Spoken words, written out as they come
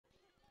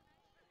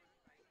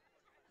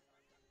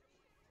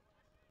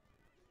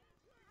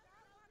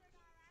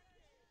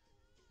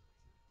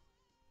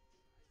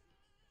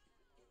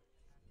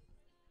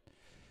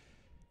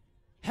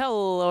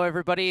Hello,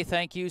 everybody.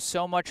 Thank you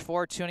so much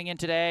for tuning in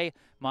today.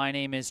 My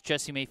name is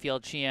Jesse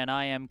Mayfield-Sheehan.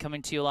 I am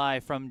coming to you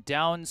live from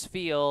Downs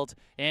Field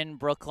in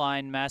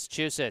Brookline,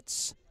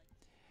 Massachusetts.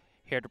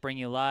 Here to bring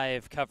you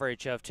live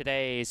coverage of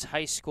today's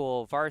high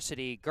school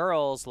varsity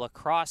girls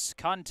lacrosse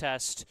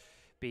contest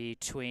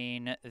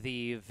between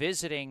the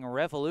visiting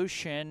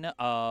Revolution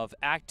of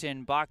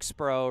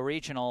Acton-Boxborough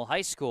Regional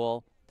High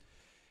School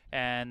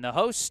and the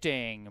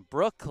hosting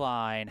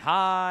Brookline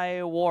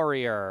High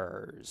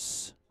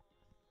Warriors.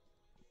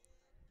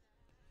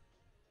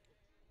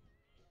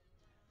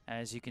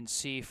 As you can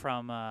see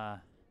from the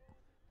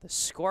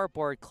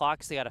scoreboard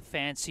clocks, they got a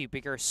fancy,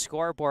 bigger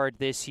scoreboard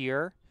this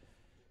year.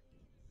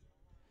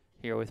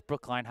 Here with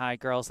Brookline High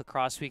Girls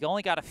Lacrosse. We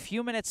only got a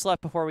few minutes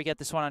left before we get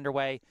this one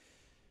underway.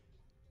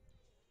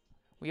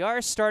 We are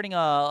starting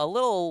a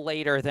little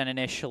later than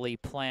initially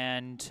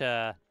planned.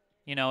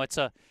 You know, it's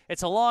a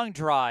long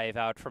drive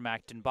out from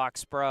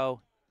Acton-Boxborough.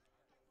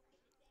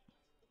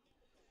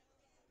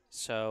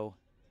 So,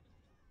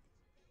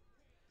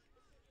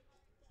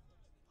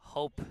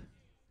 hope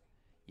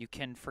you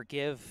can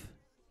forgive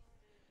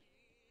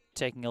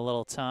taking a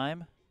little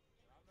time.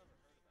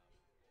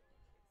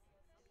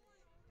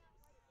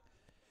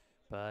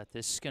 But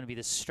this is going to be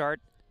the start,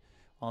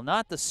 well,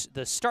 not the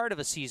start of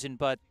a season,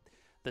 but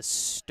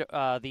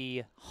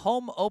the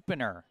home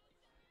opener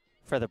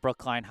for the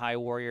Brookline High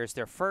Warriors,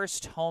 their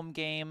first home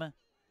game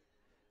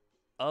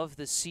of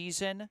the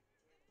season.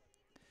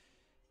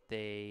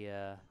 They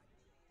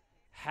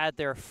had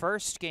their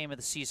first game of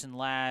the season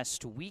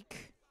last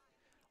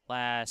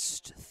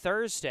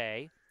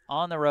Thursday,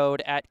 on the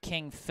road at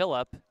King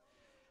Philip.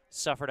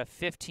 Suffered a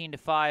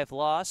 15-5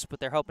 loss, but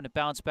they're hoping to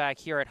bounce back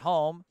here at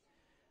home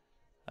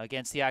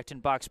against the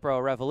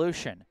Acton-Boxborough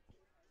Revolution.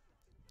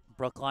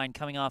 Brookline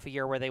coming off a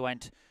year where they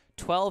went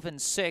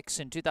 12-6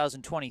 in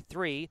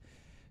 2023,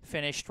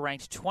 finished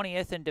ranked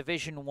 20th in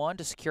Division I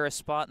to secure a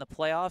spot in the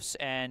playoffs,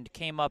 and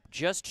came up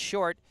just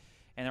short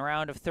in the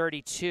round of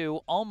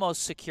 32,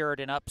 almost secured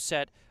an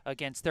upset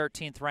against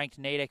 13th ranked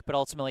Natick, but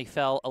ultimately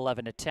fell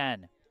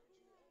 11-10.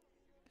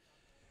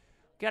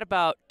 Got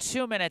about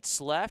 2 minutes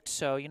left,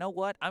 so you know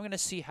what? I'm going to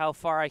see how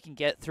far I can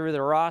get through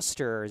the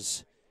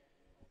rosters.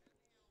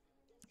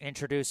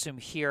 Introduce them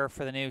here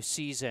for the new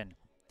season.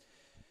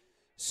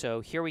 So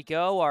here we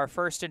go, our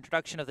first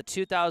introduction of the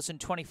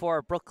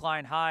 2024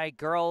 Brookline High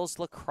Girls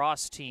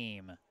Lacrosse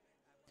team.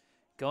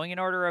 Going in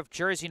order of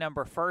jersey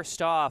number,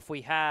 first off,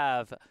 we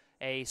have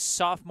a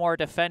sophomore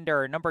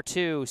defender, number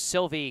 2,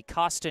 Sylvie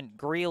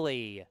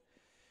Costant-Greeley.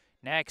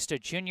 Next, a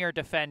junior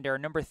defender,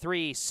 number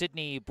 3,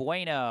 Sydney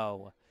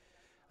Bueno.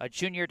 A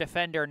junior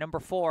defender, number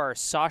 4,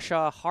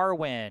 Sasha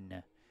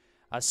Harwin.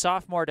 A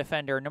sophomore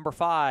defender, number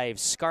 5,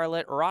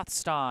 Scarlett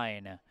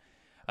Rothstein.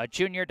 A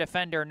junior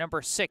defender,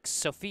 number 6,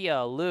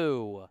 Sophia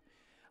Liu.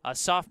 A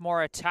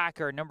sophomore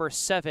attacker, number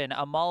 7,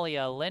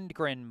 Amalia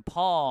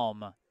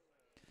Lindgren-Palm.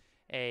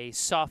 A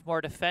sophomore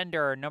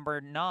defender,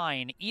 number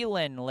 9,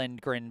 Elin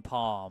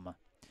Lindgren-Palm.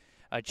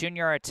 A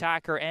junior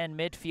attacker and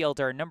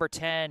midfielder, number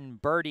 10,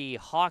 Birdie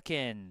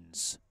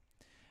Hawkins.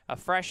 A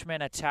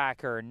freshman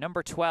attacker,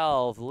 number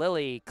 12,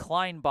 Lily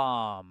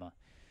Kleinbaum.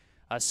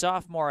 A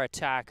sophomore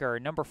attacker,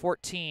 number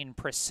 14,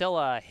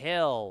 Priscilla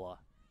Hill.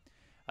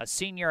 A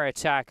senior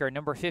attacker,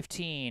 number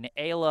 15,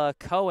 Ayla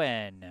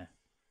Cohen.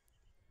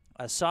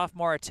 A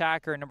sophomore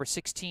attacker, number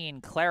 16,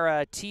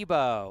 Clara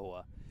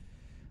Tebow.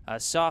 A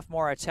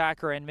sophomore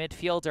attacker and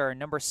midfielder,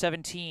 number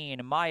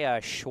 17, Maya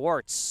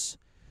Schwartz.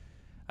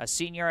 A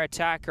senior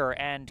attacker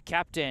and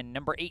captain,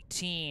 number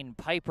 18,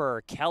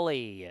 Piper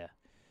Kelly.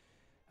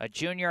 A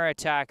junior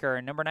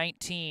attacker, number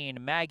 19,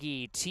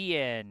 Maggie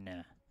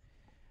Tien.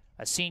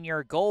 A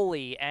senior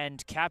goalie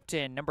and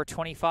captain, number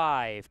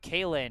 25,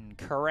 Kaylin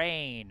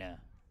Karain.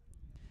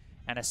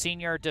 And a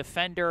senior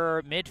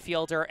defender,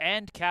 midfielder,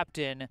 and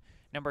captain,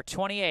 number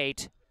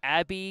 28,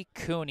 Abby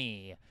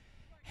Cooney.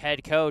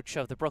 Head coach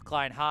of the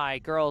Brookline High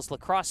girls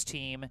lacrosse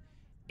team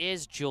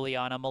is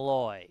Juliana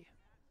Malloy.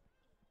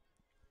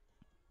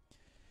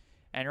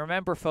 And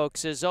remember,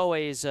 folks, as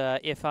always,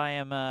 if I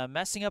am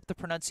messing up the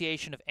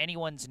pronunciation of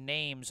anyone's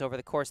names over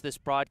the course of this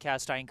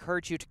broadcast, I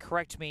encourage you to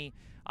correct me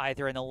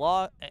either in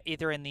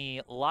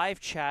the live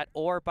chat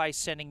or by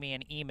sending me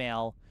an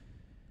email.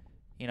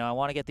 You know, I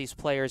want to get these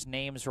players'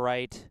 names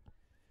right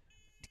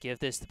to give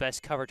this the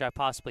best coverage I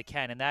possibly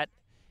can, and that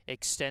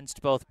extends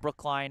to both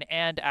Brookline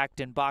and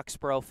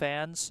Acton-Boxborough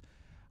fans.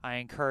 I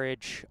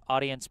encourage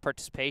audience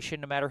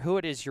participation no matter who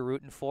it is you're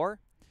rooting for.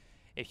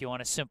 If you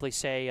want to simply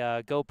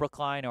say, go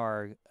Brookline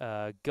or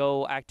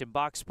go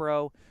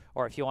Acton-Boxborough,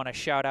 or if you want to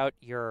shout out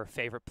your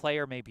favorite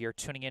player, maybe you're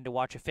tuning in to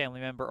watch a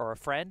family member or a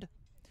friend,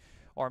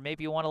 or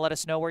maybe you want to let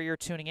us know where you're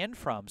tuning in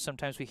from.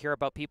 Sometimes we hear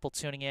about people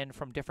tuning in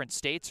from different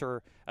states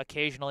or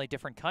occasionally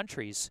different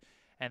countries,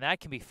 and that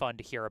can be fun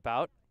to hear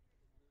about.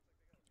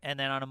 And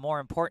then on a more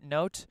important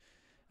note,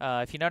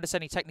 if you notice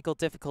any technical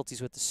difficulties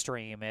with the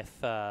stream,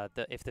 if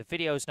the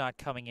video's not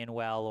coming in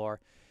well, or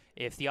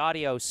if the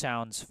audio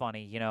sounds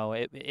funny, you know,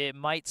 it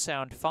might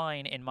sound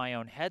fine in my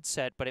own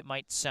headset, but it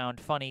might sound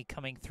funny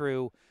coming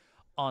through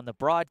on the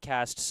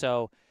broadcast.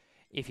 So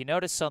If you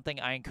notice something,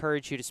 I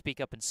encourage you to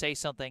speak up and say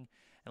something.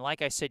 And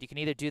like I said, you can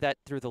either do that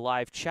through the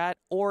live chat,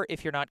 or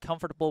if you're not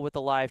comfortable with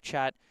the live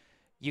chat,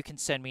 you can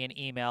send me an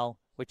email,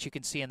 which you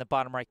can see in the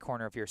bottom right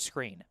corner of your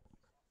screen.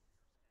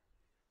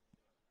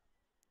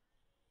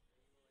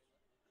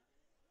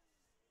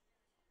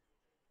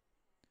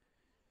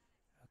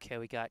 Okay,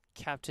 we got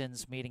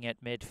captains meeting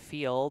at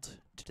midfield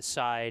to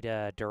decide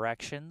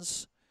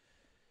directions.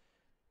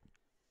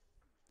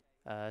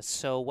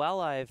 So while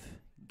I've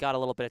got a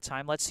little bit of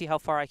time, let's see how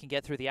far I can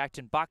get through the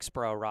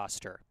Acton-Boxborough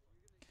roster.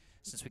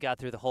 Since we got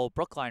through the whole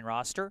Brookline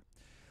roster,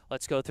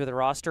 let's go through the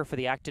roster for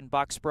the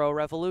Acton-Boxborough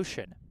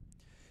Revolution.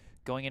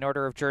 Going in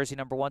order of jersey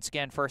number, once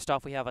again, first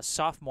off, we have a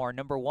sophomore,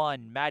 number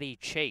 1, Maddie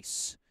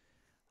Chase.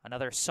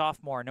 Another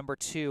sophomore, number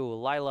 2,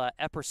 Lila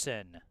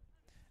Epperson.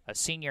 A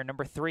senior,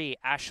 number 3,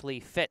 Ashley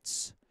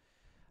Fitz.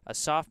 A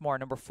sophomore,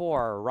 number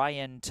 4,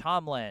 Ryan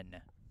Tomlin.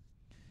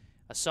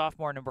 A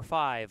sophomore, number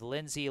 5,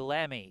 Lindsay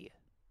Lammy.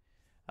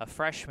 A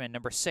freshman,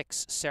 number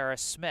 6, Sarah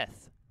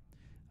Smith.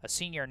 A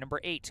senior, number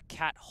 8,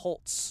 Kat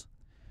Holtz.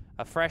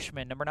 A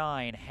freshman, number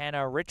 9,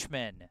 Hannah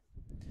Richmond.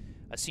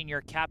 A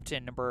senior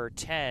captain, number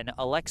 10,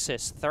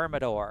 Alexis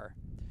Thermidor.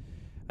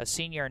 A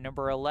senior,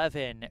 number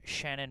 11,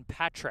 Shannon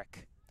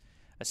Patrick.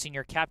 A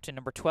senior captain,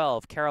 number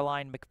 12,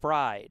 Caroline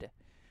McBride.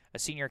 A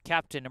senior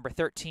captain, number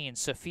 13,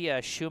 Sophia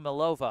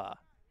Shumilova.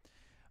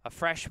 A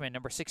freshman,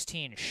 number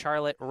 16,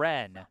 Charlotte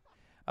Wren.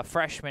 A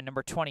freshman,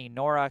 number 20,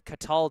 Nora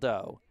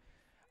Cataldo.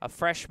 A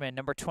freshman,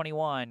 number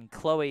 21,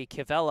 Chloe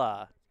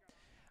Kivella.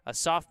 A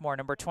sophomore,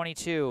 number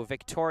 22,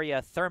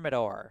 Victoria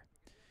Thermidor.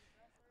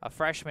 A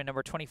freshman,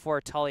 number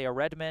 24, Talia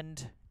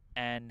Redmond.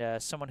 And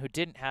someone who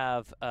didn't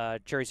have a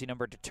jersey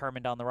number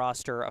determined on the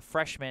roster, a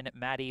freshman,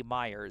 Maddie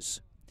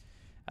Myers.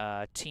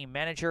 Team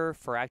manager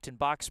for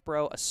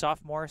Acton-Boxborough, a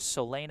sophomore,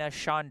 Solena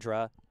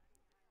Chandra.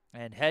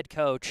 And head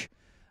coach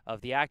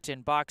of the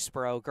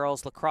Acton-Boxborough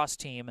girls lacrosse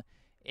team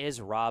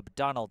is Rob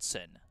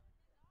Donaldson.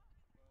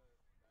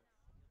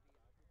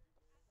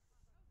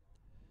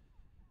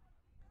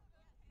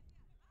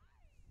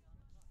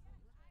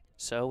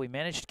 So we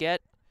managed to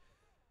get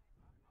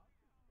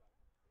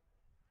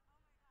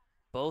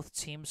both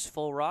teams'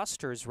 full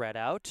rosters read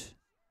out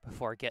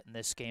before getting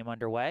this game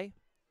underway.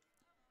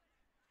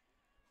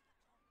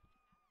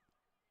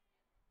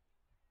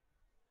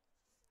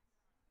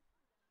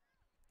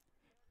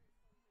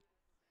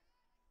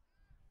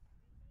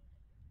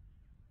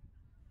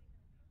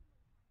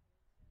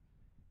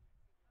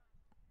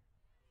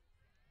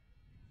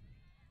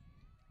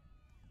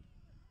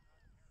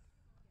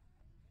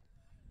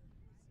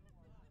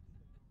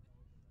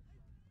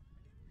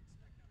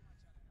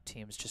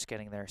 Teams just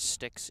getting their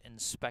sticks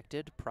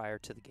inspected prior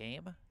to the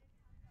game.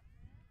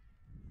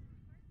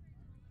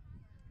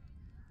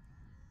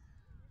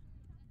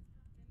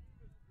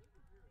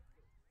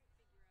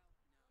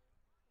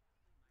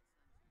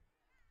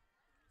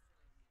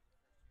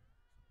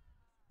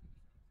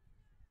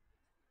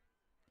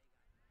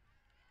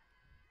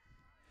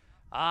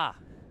 Ah,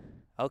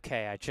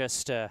 okay, I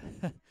just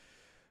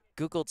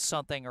Googled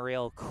something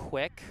real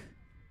quick.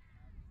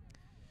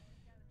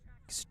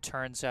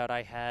 Turns out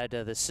I had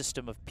the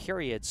system of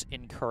periods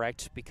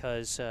incorrect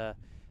because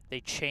they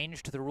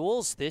changed the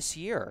rules this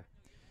year.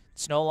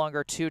 It's no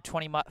longer 2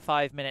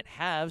 25-minute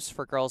halves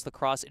for girls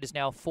lacrosse. It is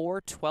now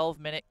 4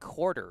 12-minute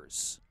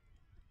quarters.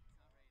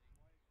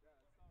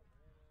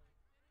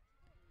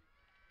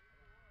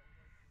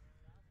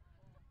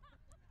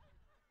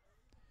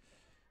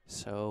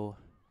 So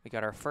we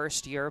got our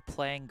first year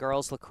playing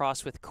girls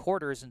lacrosse with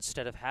quarters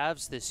instead of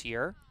halves this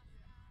year.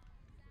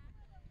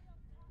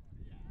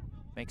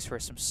 Makes for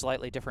some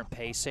slightly different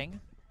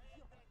pacing.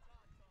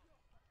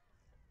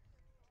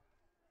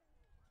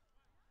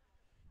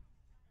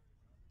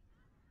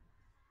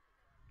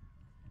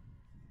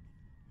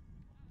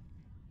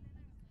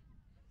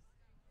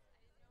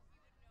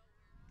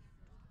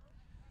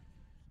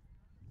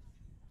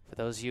 For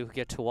those of you who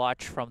get to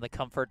watch from the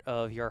comfort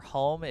of your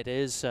home, it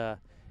is a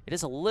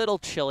little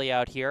chilly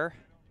out here.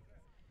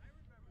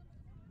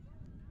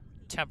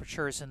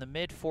 Temperatures in the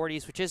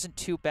mid-40s, which isn't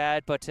too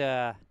bad, but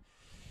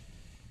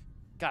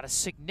got a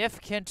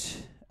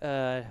significant,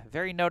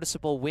 very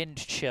noticeable wind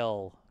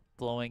chill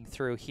blowing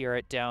through here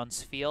at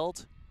Downs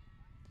Field.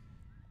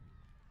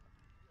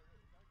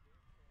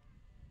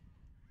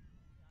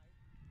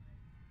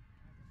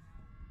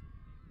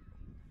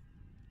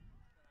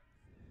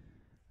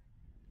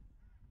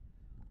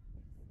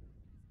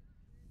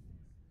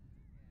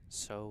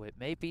 So it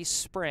may be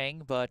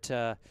spring, but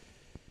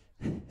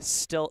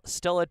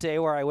still a day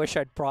where I wish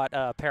I'd brought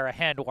a pair of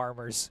hand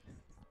warmers.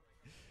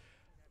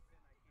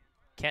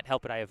 Can't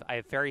help it, I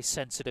have very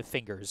sensitive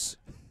fingers.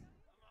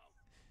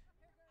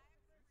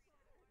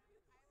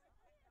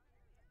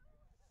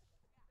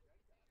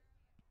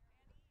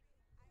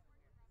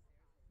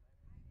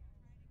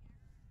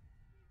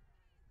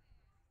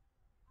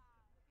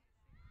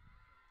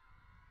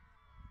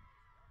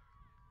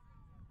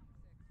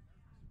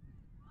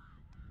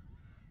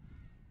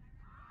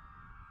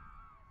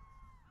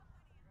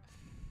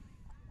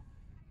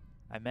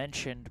 I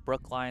mentioned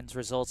Brookline's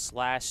results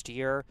last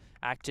year.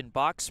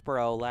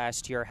 Acton-Boxborough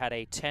last year had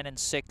a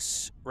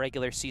 10-6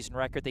 regular season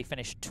record. They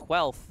finished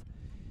 12th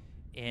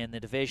in the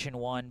Division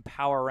I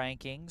power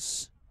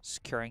rankings,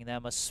 securing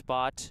them a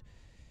spot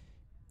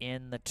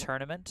in the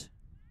tournament.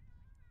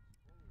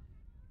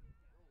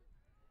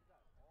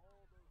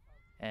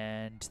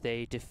 And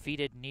they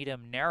defeated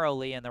Needham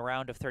narrowly in the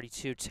round of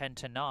 32,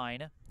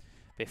 10-9,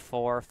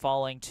 before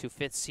falling to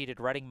 5th-seeded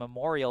Reading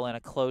Memorial in a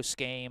close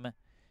game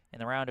in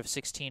the round of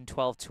 16,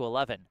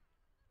 12-11.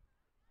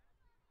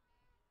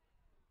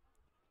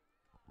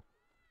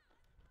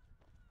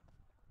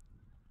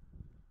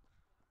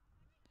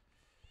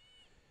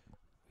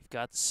 We've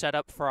got set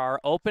up for our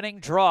opening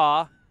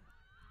draw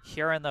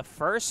here in the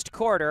first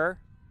quarter.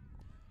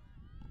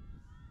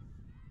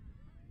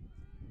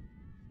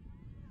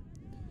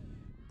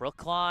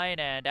 Brookline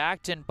and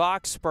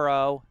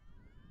Acton-Boxborough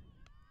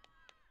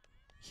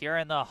here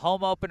in the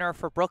home opener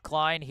for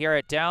Brookline here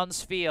at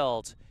Downs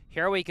Field.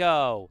 Here we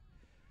go.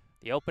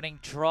 The opening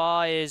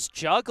draw is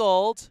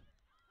juggled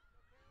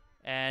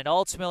and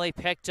ultimately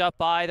picked up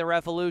by the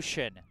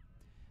Revolution.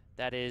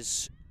 That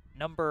is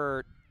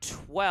number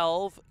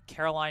 12,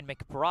 Caroline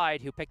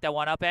McBride, who picked that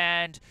one up,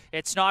 and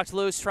it's knocked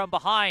loose from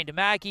behind.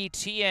 Maggie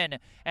Tian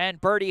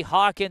and Birdie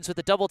Hawkins with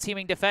the double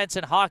teaming defense,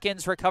 and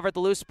Hawkins recovered the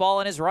loose ball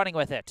and is running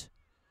with it.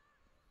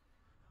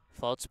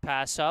 Floats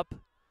pass up,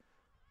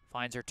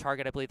 finds her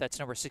target. I believe that's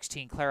number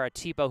 16, Clara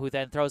Tebow, who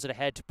then throws it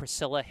ahead to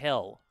Priscilla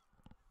Hill.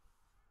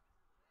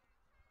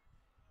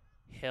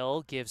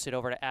 Hill gives it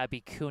over to Abby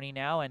Cooney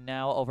now, and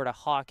now over to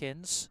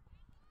Hawkins.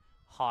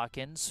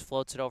 Hawkins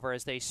floats it over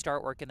as they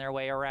start working their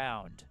way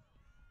around.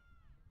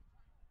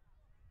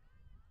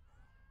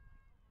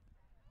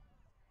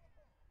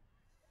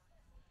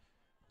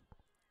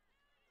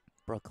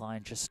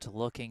 Brookline just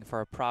looking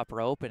for a proper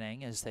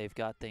opening as they've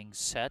got things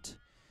set.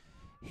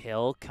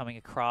 Hill coming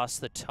across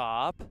the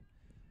top.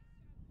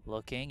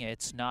 Looking,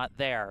 it's not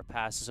there.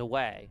 Passes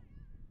away.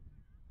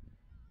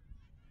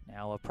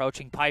 Now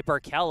approaching Piper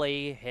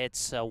Kelly,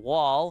 hits a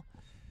wall,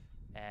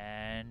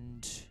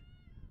 and did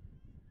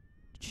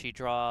she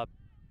draw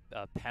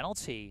a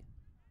penalty?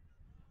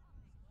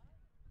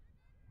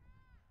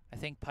 I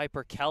think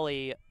Piper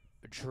Kelly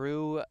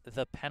drew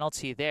the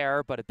penalty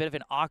there, but a bit of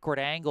an awkward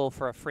angle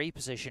for a free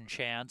position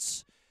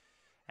chance.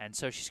 And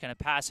so she's going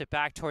to pass it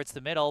back towards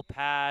the middle.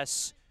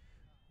 Pass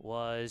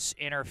was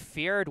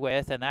interfered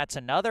with, and that's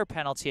another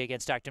penalty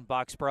against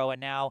Acton-Boxborough.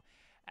 And now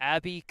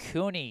Abby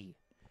Cooney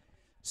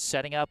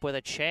setting up with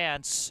a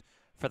chance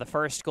for the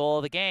first goal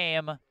of the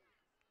game.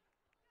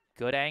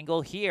 Good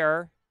angle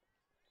here.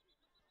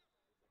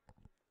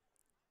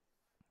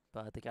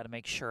 But they got to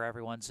make sure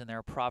everyone's in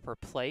their proper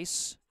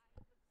place.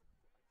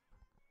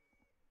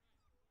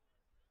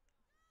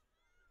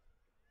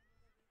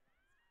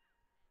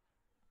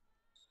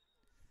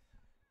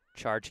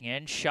 Charging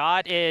in,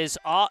 shot is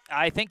off.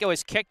 I think it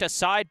was kicked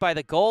aside by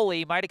the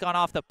goalie, might have gone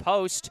off the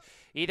post.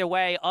 Either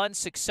way,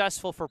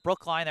 unsuccessful for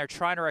Brookline. They're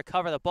trying to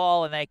recover the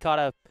ball, and they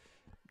got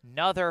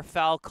another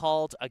foul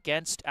called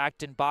against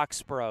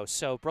Acton-Boxborough.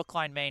 So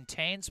Brookline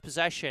maintains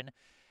possession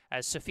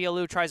as Sophia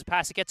Liu tries to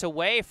pass. It gets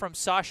away from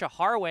Sasha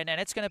Harwin, and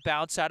it's going to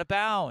bounce out of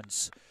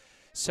bounds.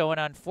 So an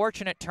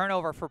unfortunate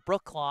turnover for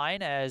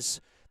Brookline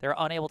as they're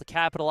unable to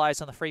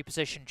capitalize on the free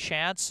position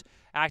chance.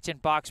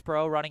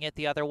 Acton-Boxborough running it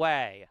the other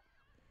way.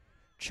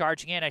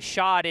 Charging in, a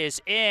shot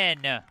is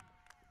in.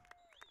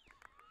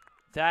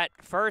 That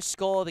first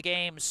goal of the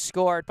game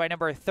scored by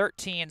number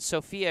 13,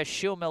 Sofia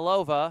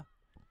Shumilova.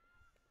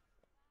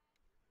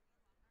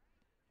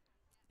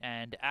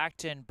 And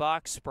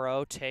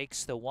Acton-Boxborough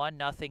takes the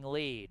 1-0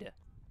 lead.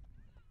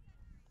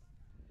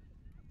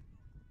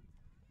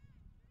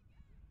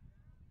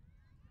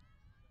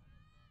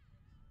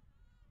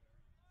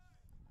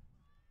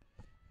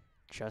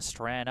 Just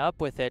ran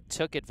up with it,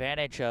 took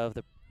advantage of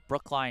the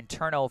Brookline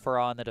turnover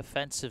on the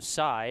defensive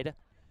side.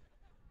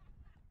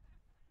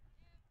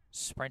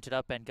 Sprinted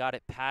up and got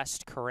it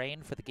past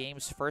Corain for the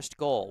game's first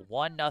goal.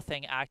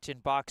 1-0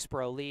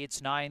 Acton-Boxborough leads,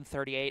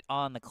 9:38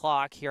 on the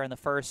clock here in the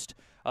first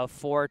of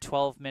 4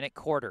 12-minute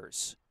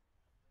quarters.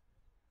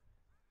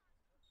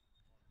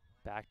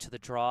 Back to the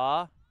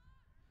draw.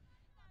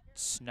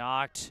 It's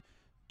knocked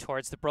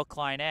towards the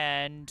Brookline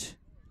end.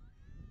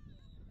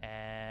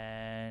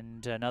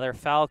 And another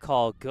foul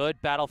call.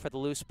 Good battle for the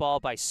loose ball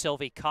by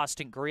Sylvie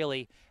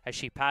Costin-Greeley as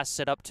she passes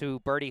it up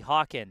to Birdie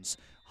Hawkins.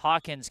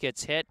 Hawkins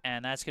gets hit,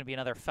 and that's going to be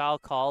another foul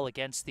call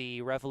against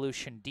the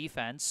Revolution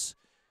defense.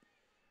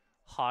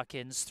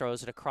 Hawkins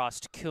throws it across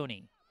to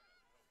Cooney.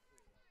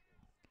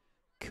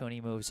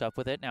 Cooney moves up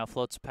with it, now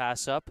floats a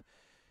pass up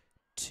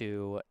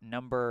to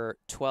number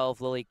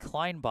 12, Lily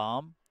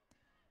Kleinbaum,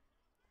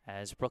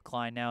 as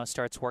Brookline now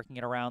starts working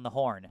it around the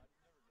horn.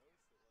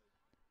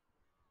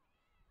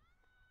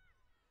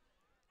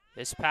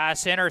 This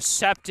pass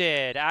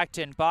intercepted.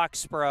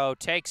 Acton-Boxborough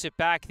takes it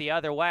back the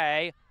other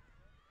way.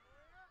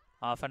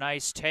 Off a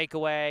nice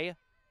takeaway.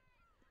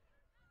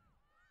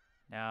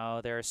 Now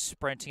they're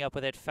sprinting up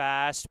with it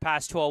fast.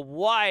 Pass to a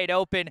wide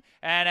open,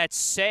 and it's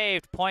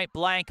saved point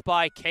blank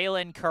by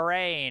Kaylin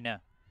Corain.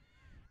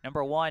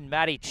 Number 1,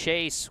 Maddie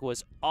Chase,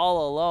 was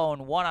all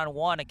alone,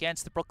 one-on-one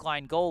against the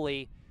Brookline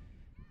goalie,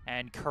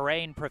 and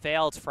Corain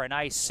prevailed for a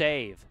nice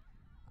save.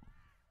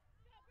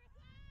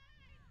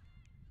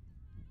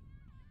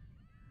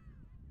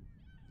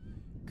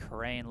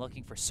 Corain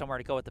looking for somewhere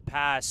to go with the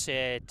pass.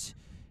 It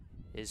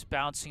is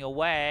bouncing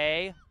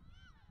away,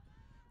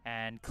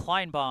 and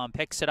Kleinbaum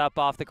picks it up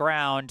off the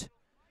ground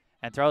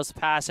and throws the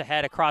pass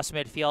ahead across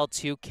midfield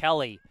to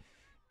Kelly.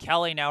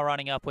 Kelly now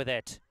running up with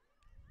it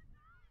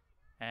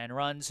and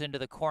runs into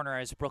the corner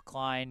as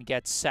Brookline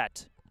gets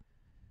set.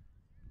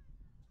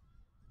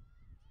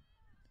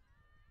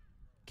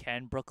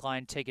 Can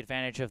Brookline take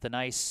advantage of the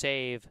nice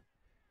save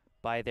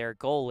by their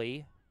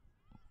goalie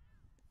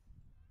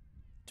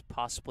to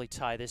possibly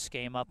tie this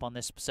game up on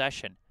this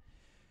possession?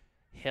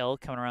 Hill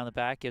coming around the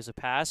back, gives a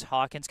pass.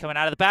 Hawkins coming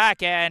out of the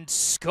back and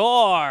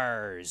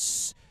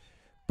scores!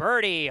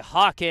 Birdie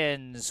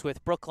Hawkins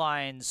with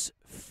Brookline's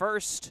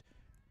first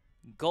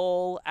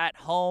goal at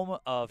home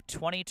of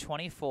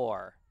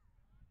 2024.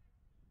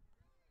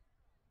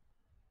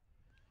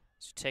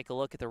 So take a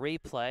look at the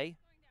replay. You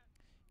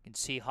can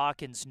see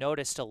Hawkins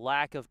noticed a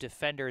lack of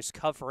defenders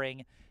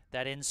covering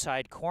that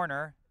inside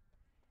corner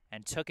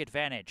and took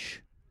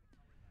advantage.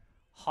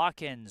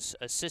 Hawkins,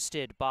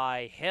 assisted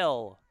by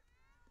Hill,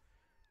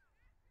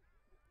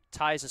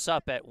 ties us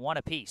up at 1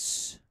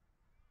 apiece.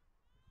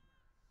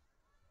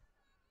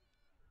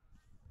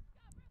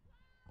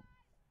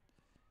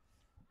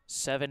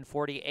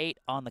 .748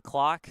 on the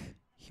clock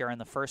here in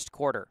the first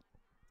quarter.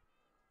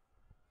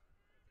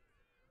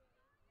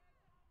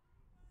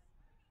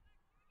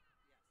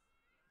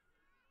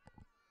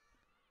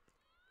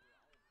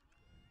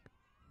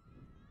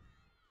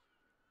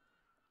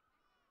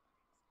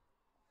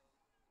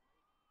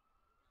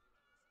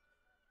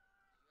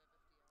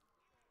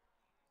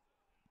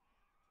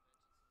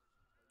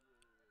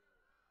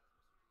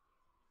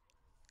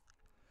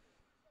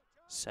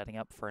 Setting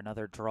up for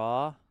another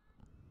draw.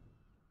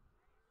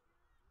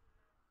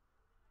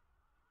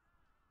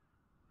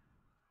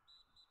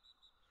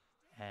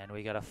 And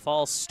we got a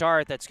false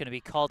start that's going to be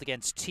called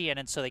against Tian,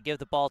 and so they give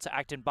the ball to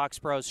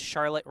Acton-Boxborough's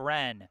Charlotte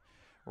Wren.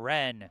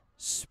 Wren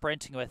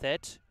sprinting with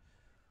it,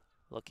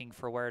 looking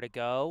for where to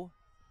go.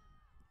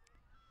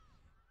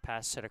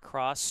 Pass it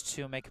across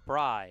to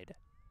McBride.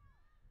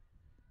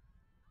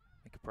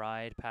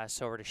 McBride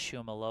pass over to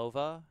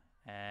Shumalova,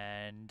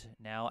 and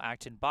now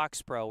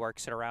Acton-Boxborough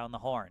works it around the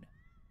horn.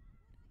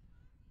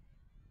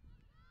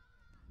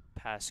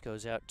 Pass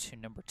goes out to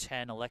number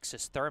 10,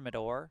 Alexis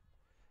Thermidor.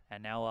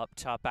 And now up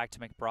top back to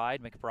McBride.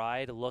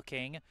 McBride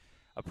looking,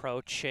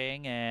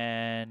 approaching,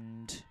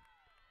 and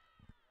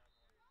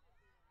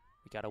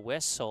we got a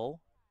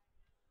whistle,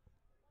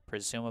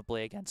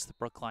 presumably against the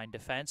Brookline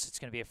defense. It's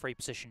going to be a free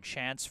position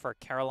chance for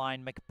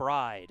Caroline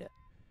McBride.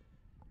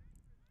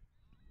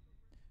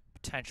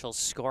 Potential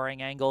scoring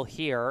angle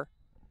here.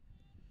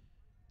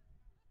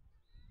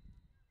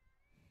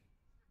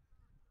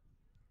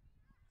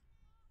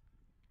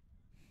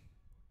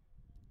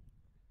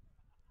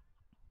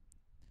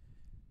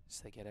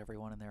 So they get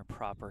everyone in their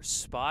proper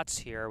spots.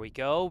 Here we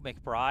go.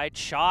 McBride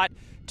shot,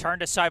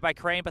 turned aside by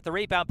Crane, but the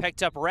rebound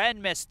picked up. Wren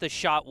missed the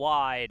shot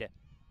wide.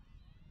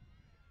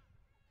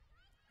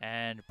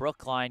 And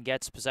Brookline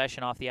gets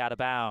possession off the out of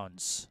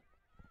bounds.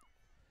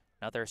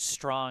 Another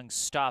strong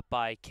stop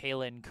by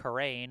Kaylin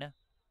Corain.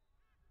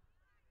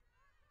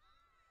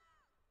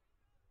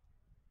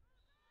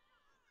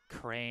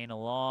 Crane, a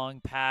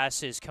long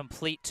pass is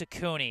complete to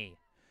Cooney.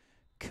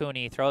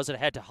 Cooney throws it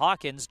ahead to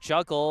Hawkins,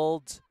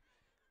 juggled,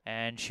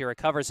 and she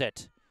recovers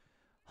it.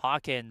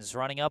 Hawkins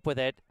running up with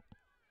it.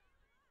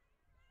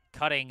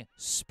 Cutting,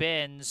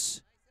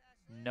 spins,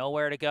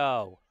 nowhere to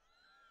go.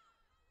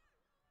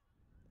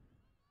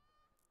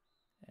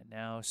 And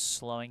now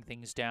slowing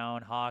things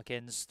down,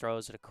 Hawkins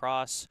throws it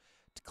across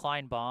to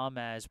Kleinbaum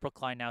as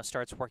Brookline now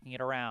starts working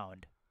it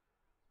around.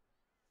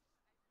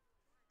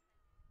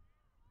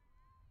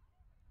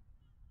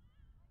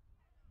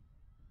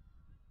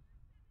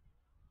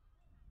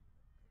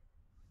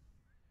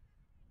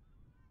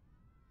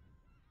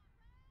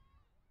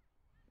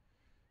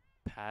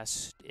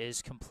 Pass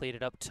is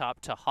completed up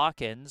top to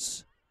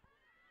Hawkins.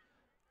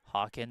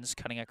 Hawkins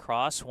cutting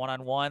across,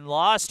 one-on-one,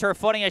 lost her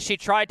footing as she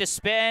tried to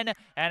spin,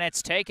 and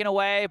it's taken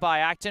away by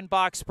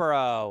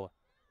Acton-Boxborough.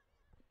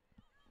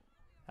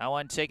 That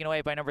one taken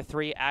away by number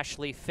 3,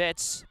 Ashley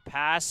Fitz.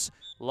 Pass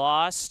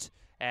lost,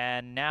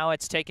 and now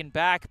it's taken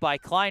back by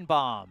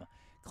Kleinbaum.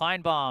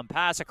 Kleinbaum,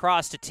 pass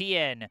across to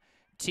Tian.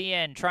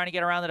 Tian trying to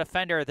get around the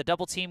defender. The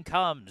double team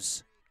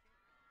comes.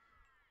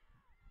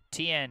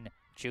 Tian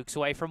jukes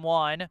away from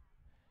one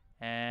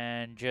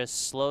and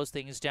just slows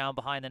things down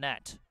behind the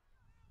net.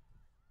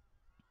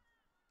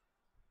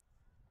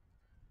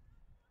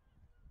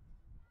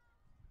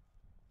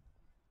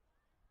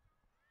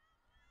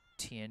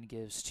 Tian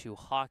gives to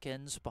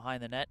Hawkins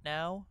behind the net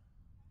now.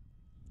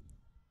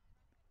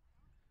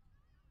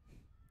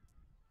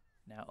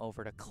 Now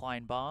over to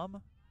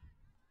Kleinbaum.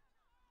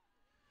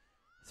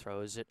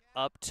 Throws it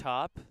up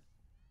top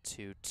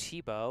to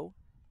Thibault.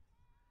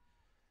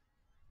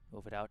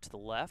 Move it out to the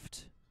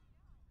left.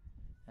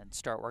 and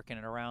start working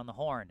it around the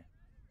horn.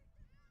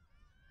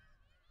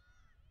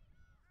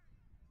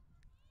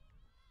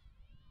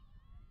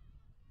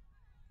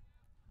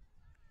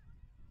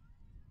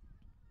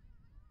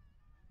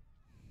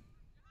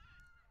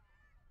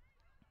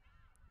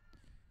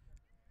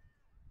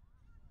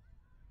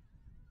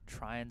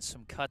 Trying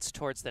some cuts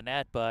towards the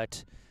net,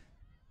 but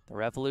the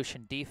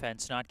Revolution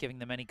defense not giving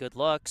them any good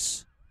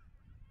looks.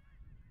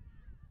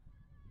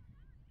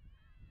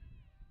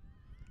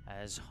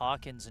 As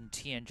Hawkins and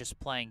Tian just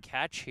playing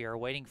catch here,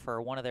 waiting for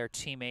one of their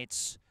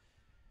teammates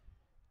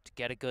to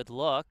get a good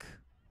look.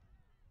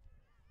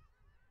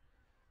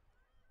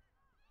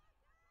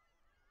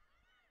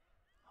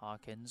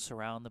 Hawkins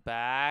around the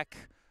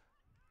back,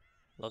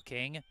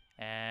 looking,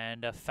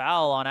 and a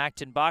foul on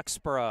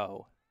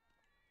Acton-Boxborough.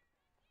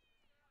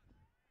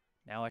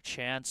 Now a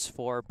chance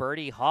for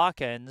Birdie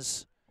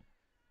Hawkins.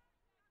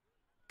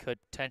 Could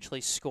potentially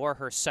score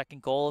her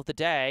second goal of the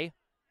day.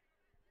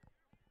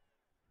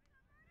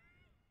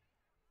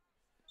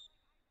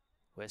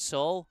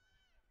 Whistle.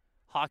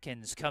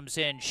 Hawkins comes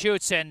in,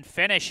 shoots, and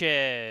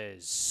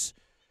finishes.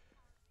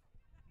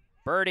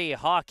 Birdie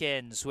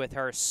Hawkins with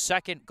her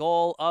second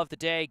goal of the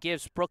day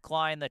gives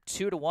Brookline the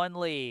 2-1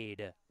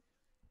 lead.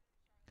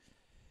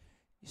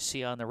 You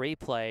see on the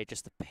replay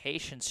just the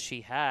patience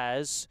she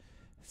has.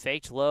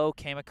 Faked low,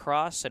 came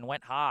across, and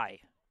went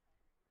high.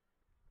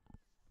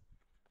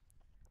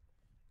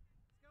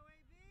 Go,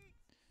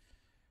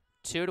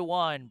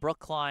 2-1,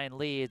 Brookline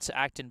leads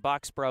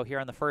Acton-Boxborough here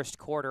in the first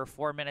quarter.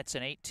 4 minutes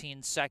and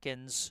 18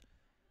 seconds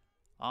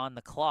on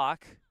the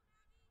clock.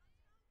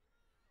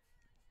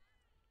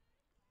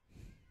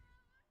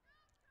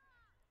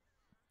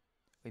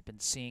 We've been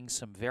seeing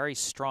some very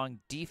strong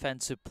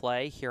defensive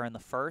play here in the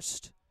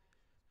first.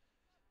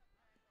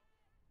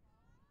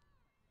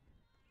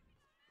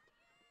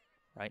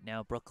 Right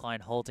now, Brookline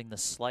holding the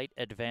slight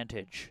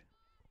advantage.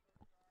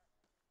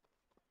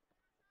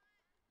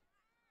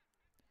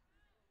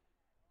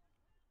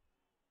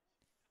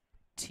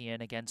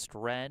 Tian against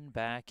Wren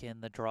back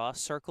in the draw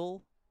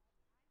circle.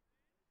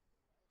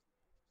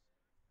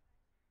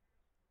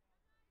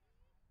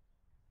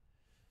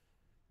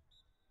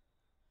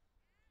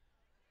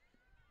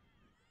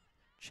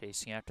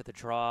 Chasing after the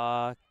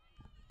draw,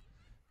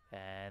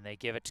 and they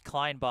give it to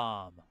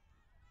Kleinbaum.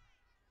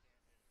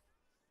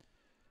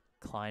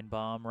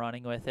 Kleinbaum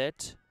running with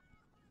it.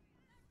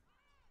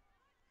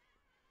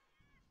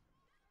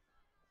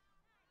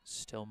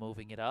 Still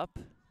moving it up.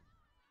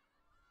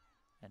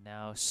 And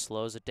now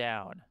slows it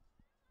down.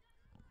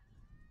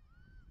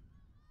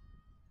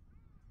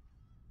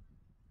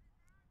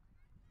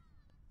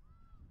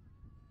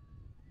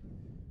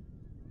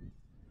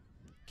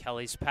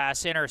 Kelly's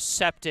pass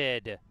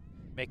intercepted.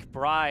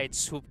 McBride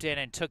swooped in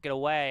and took it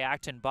away.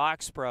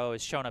 Acton-Boxborough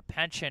has shown a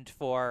penchant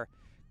for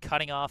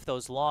cutting off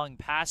those long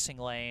passing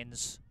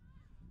lanes.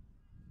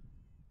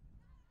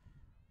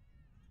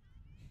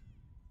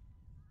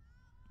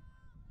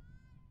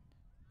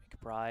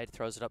 McBride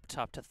throws it up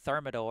top to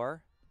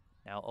Thermidor.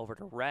 Now over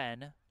to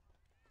Wren.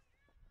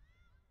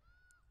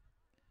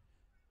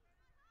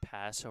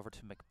 Pass over to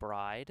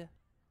McBride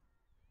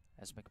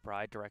as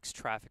McBride directs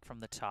traffic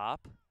from the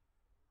top.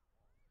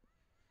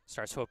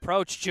 Starts to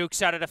approach,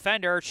 jukes out a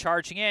defender,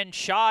 charging in,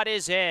 shot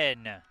is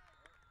in.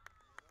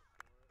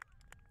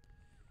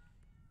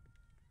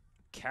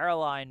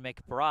 Caroline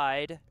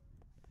McBride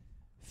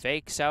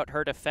fakes out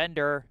her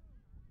defender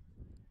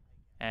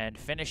and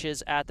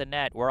finishes at the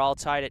net. We're all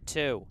tied at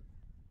 2.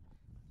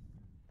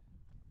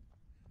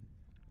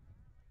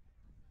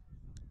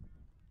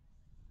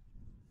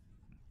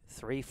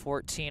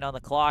 .3:14 on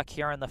the clock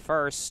here in the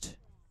first.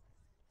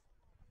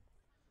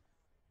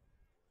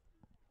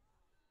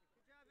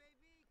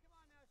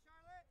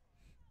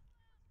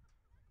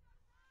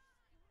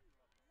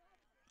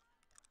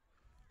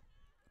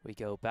 We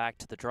go back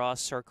to the draw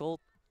circle.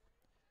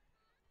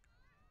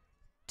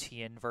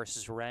 Tian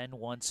versus Wren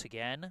once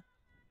again.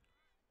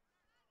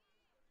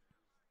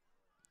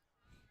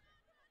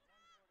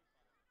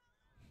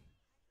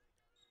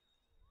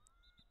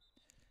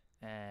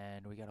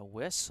 And we got a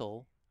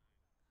whistle.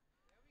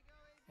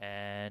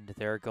 And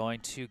they're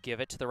going to give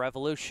it to the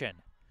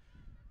Revolution.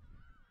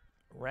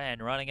 Wren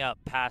running up,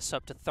 pass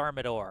up to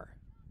Thermidor.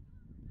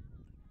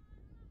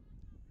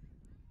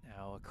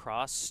 Now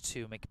across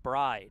to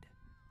McBride.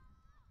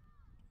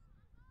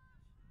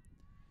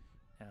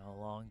 Now a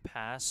long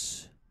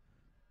pass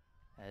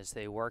as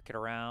they work it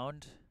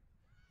around.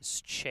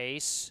 This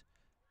Chase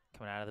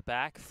coming out of the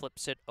back,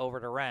 flips it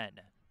over to Wren.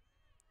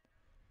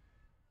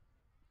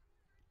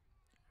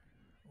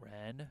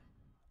 Wren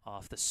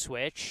off the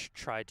switch,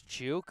 tried to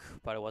juke,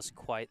 but it wasn't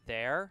quite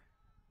there.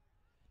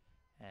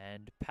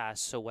 And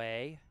pass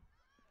away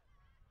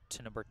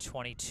to number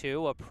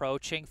 22,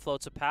 approaching,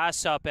 floats a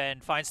pass up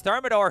and finds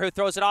Thermidor, who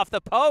throws it off the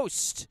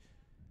post.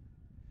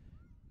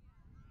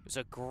 It was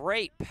a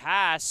great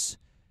pass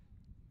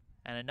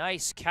and a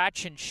nice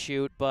catch and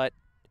shoot, but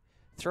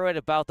threw it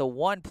about the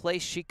one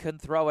place she couldn't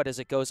throw it as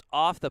it goes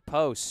off the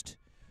post.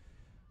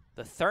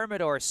 The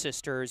Thermidor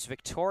sisters,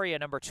 Victoria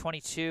number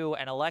 22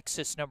 and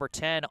Alexis number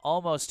 10,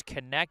 almost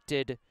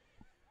connected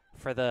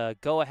for the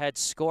go-ahead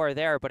score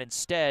there, but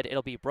instead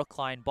it'll be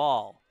Brookline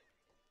ball.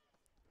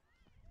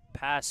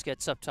 Pass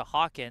gets up to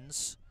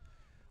Hawkins.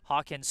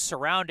 Hawkins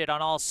surrounded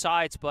on all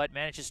sides, but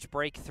manages to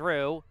break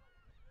through.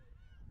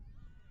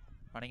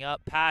 Running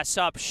up, pass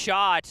up,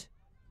 shot.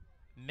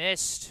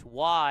 Missed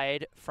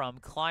wide from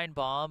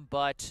Kleinbaum,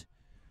 but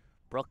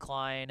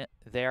Brookline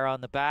there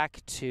on the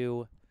back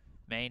to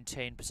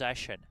maintain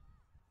possession.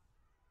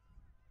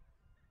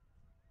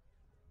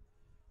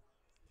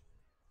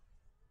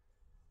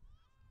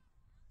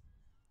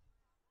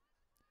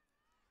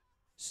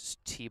 This is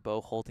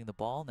Tebow holding the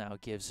ball, now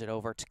gives it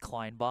over to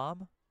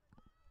Kleinbaum.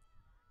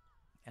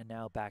 And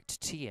now back to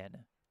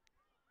Tien.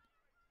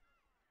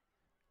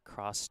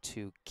 Cross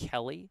to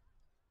Kelly.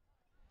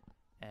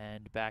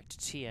 And back to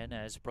Tien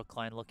as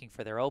Brookline looking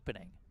for their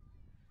opening.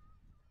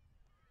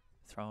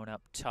 Thrown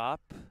up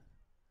top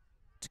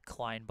to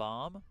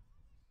Kleinbaum.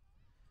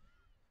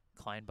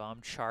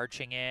 Kleinbaum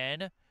charging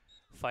in,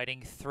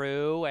 fighting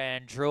through,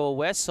 and drew a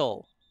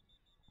whistle.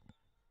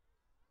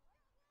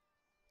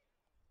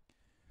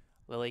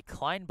 Lily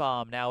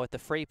Kleinbaum now with the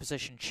free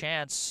position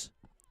chance.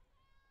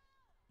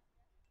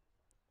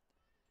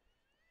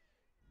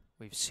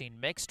 We've seen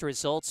mixed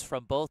results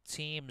from both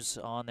teams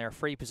on their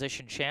free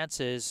position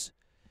chances,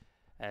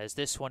 as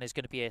this one is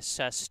going to be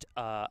assessed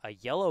a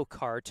yellow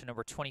card to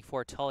number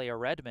 24, Talia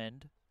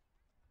Redmond.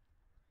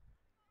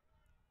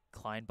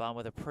 Kleinbaum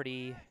with a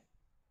pretty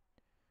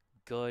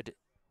good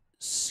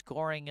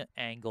scoring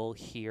angle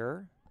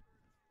here.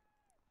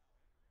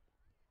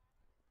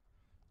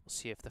 We'll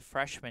see if the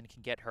freshman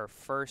can get her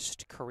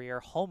first career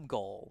home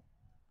goal.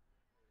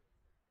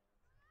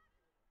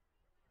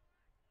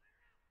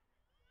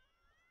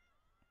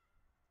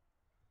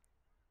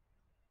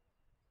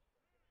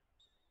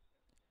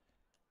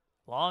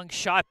 Long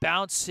shot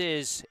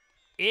bounces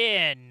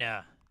in.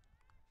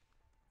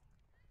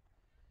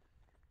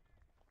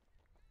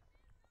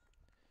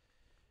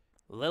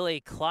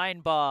 Lily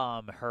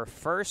Kleinbaum, her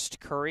first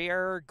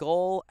career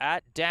goal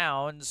at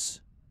Downs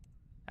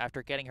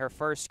after getting her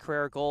first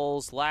career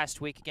goals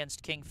last week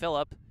against King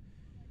Philip.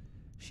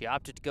 She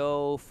opted to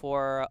go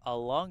for a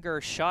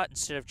longer shot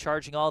instead of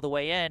charging all the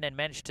way in and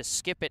managed to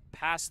skip it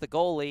past the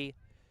goalie,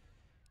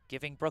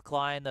 giving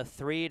Brookline the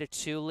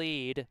 3-2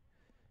 lead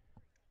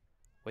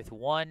with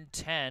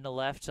 1:10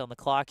 left on the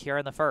clock here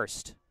in the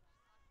first.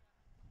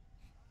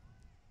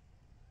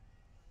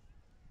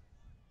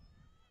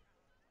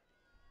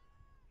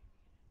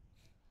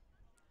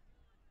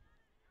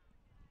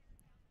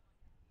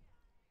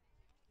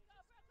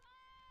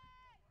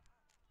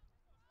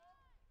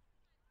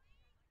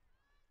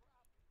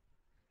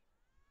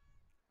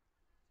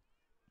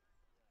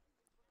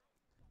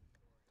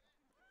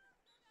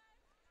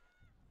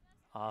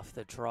 Off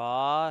the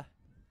draw.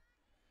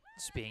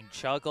 It's being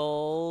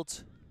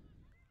juggled.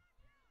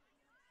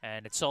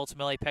 And it's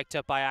ultimately picked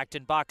up by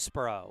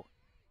Acton-Boxborough.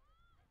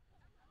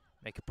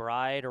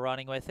 McBride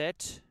running with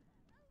it.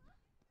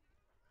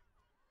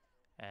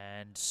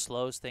 And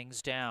slows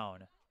things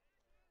down.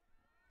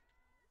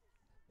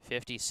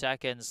 50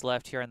 seconds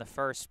left here in the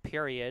first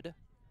period.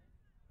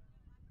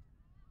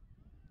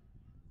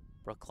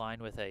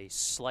 Brookline with a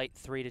slight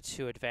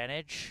 3-2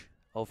 advantage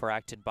over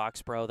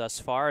Acton-Boxborough thus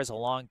far, as a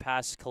long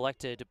pass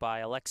collected by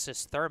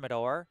Alexis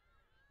Thermidor.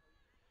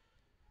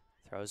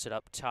 Throws it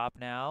up top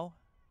now.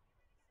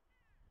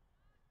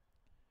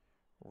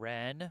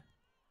 Wren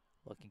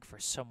looking for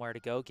somewhere to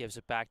go, gives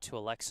it back to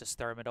Alexis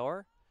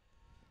Thermidor,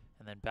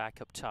 and then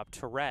back up top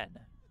to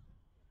Wren.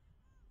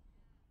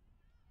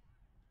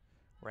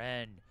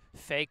 Wren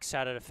fakes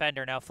out a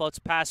defender, now floats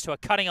past to a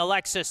cutting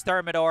Alexis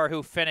Thermidor,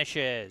 who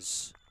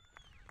finishes.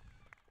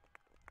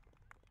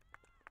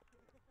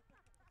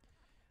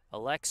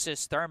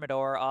 Alexis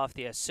Thermidor off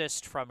the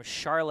assist from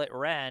Charlotte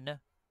Wren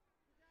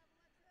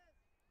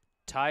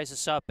ties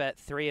us up at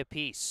 3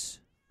 apiece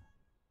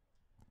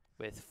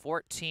with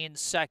 14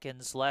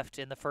 seconds left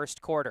in the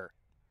first quarter.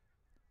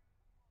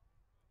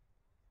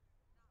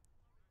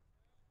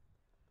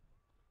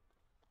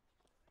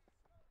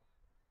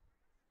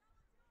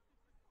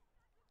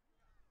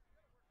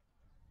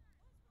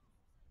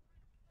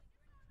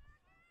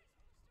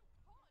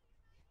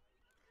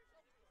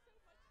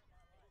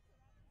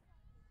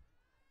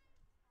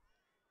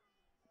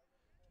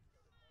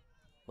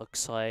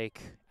 Looks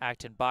like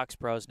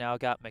Acton-Boxborough's now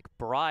got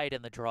McBride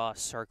in the draw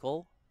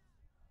circle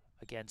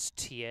against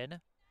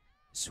Tien.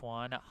 This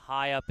one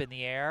high up in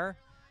the air.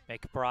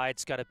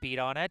 McBride's got a beat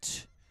on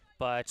it,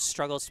 but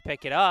struggles to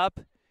pick it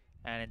up,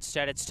 and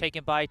instead it's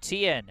taken by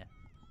Tien.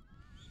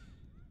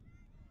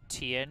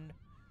 Tien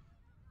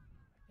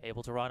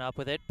able to run up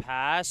with it,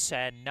 pass,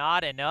 and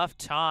not enough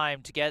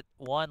time to get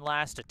one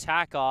last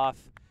attack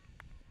off,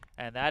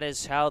 and that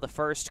is how the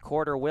first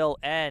quarter will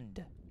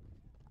end.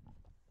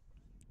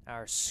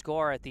 Our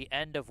score at the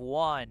end of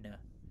 1,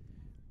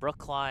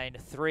 Brookline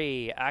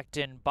 3,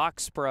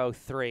 Acton-Boxborough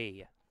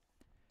 3.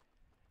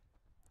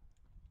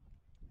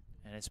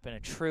 And it's been a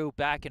true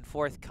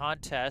back-and-forth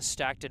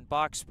contest.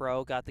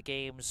 Acton-Boxborough got the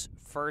game's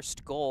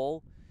first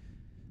goal,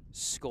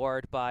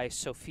 scored by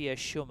Sofia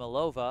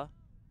Shumilova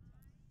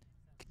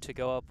to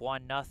go up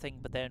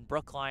 1-0, but then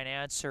Brookline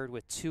answered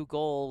with 2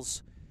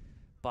 goals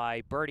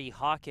by Bertie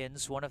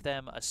Hawkins, one of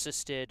them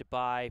assisted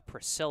by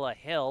Priscilla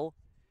Hill.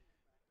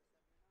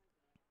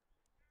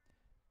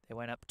 They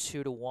went up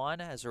 2-1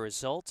 as a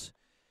result.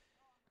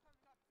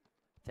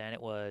 Then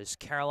it was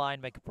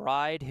Caroline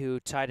McBride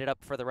who tied it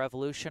up for the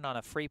Revolution on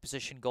a free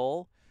position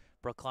goal.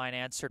 Brookline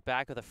answered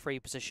back with a free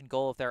position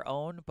goal of their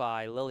own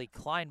by Lily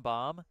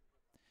Kleinbaum.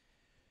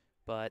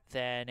 But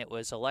then it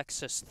was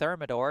Alexis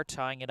Thermidor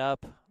tying it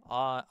up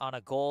on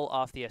a goal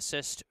off the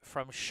assist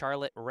from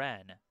Charlotte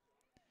Wren.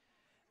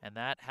 And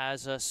that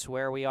has us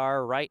where we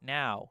are right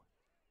now.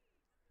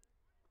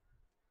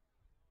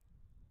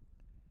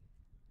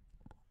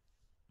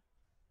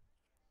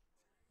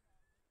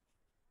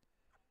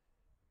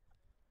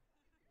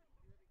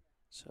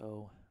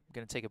 So I'm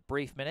going to take a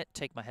brief minute,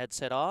 take my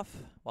headset off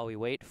while we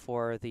wait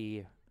for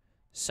the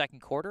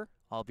second quarter.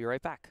 I'll be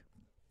right back.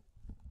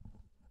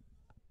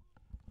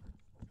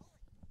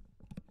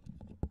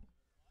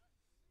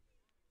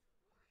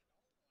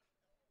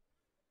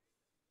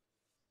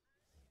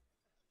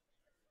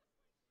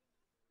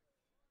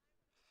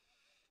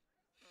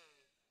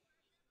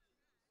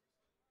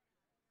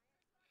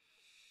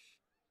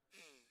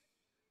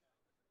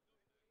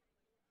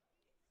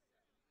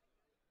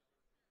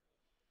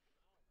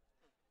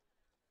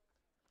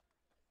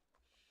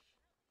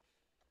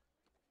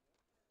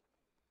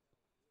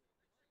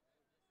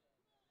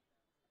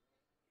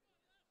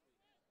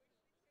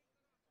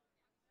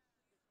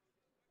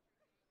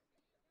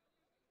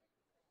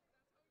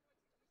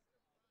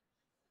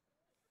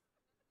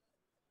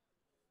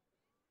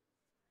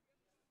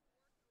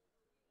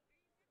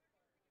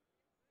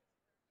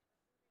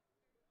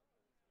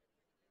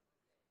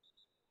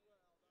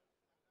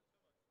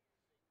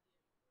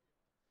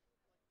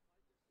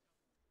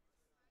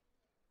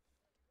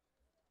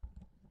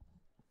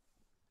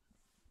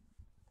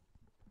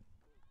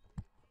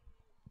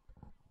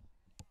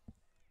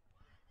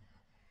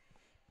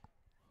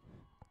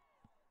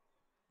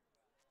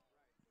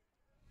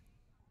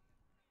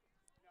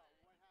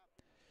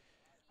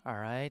 All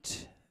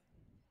right.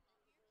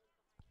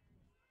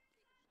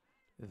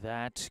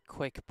 That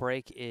quick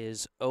break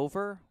is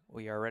over.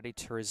 We are ready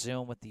to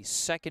resume with the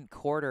second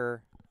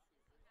quarter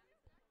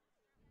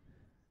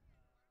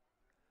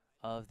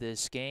of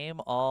this game,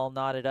 all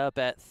knotted up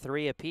at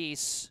 3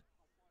 apiece.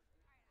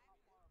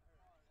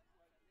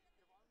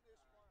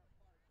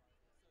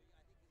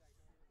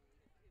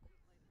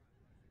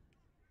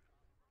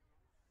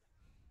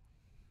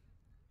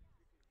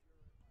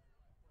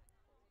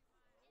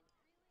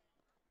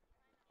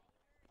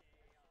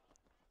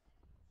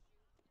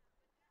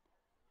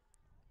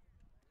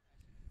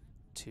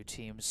 Two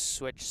teams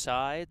switch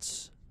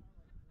sides,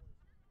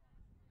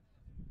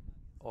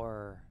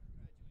 or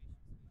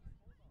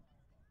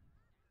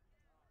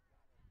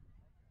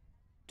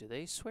do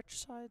they switch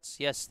sides?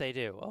 Yes, they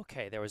do.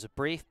 Okay, there was a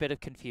brief bit of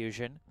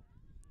confusion.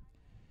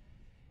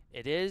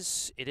 It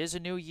is a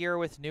new year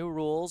with new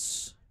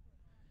rules.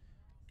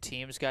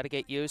 Teams got to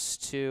get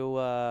used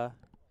to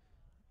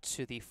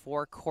the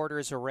 4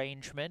 quarters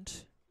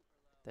arrangement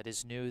that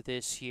is new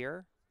this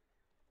year.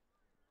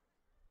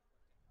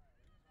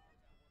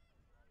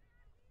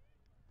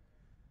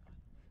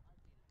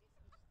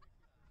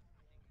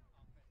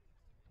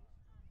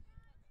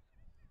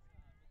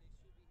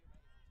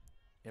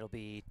 It'll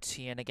be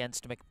Tien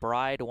against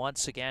McBride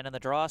once again in the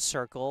draw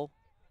circle.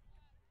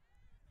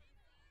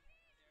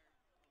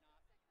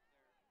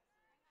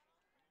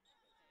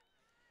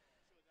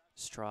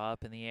 Straw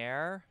up in the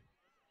air,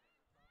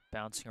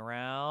 bouncing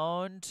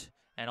around,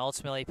 and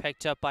ultimately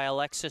picked up by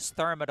Alexis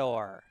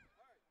Thermidor.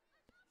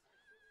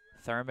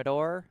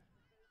 Thermidor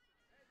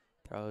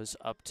throws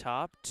up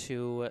top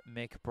to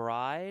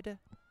McBride.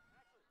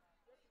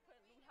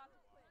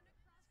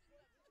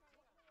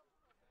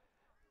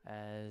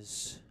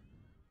 As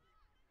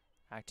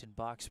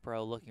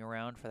Acton-Boxborough looking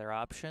around for their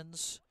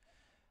options.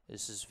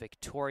 This is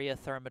Victoria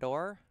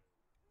Thermidor.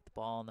 The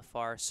ball on the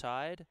far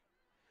side.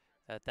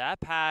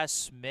 That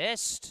pass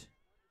missed.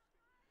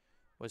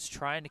 Was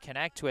trying to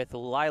connect with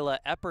Lila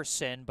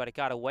Epperson, but it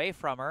got away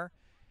from her.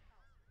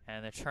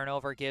 And the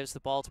turnover gives the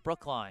ball to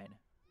Brookline.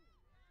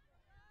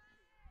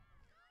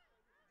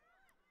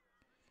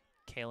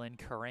 Kaylin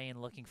Karain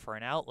looking for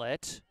an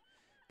outlet.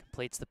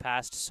 Completes the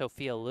pass to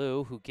Sophia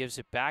Liu, who gives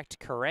it back to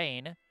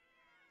Karain.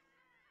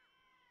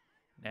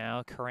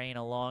 Now Karain,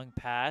 a long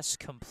pass,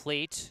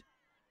 complete.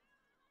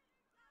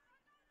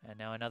 And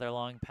now another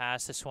long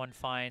pass. This one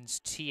finds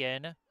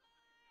Tien.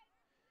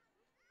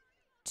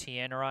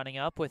 Tien running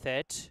up with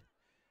it.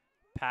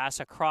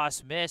 Pass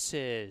across,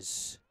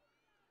 misses.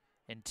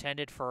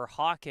 Intended for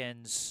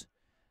Hawkins.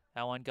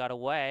 That one got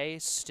away.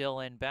 Still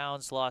in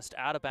bounds, lost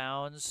out of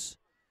bounds.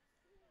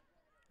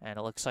 And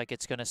it looks like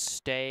it's going to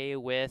stay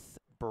with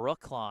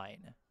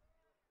Brookline.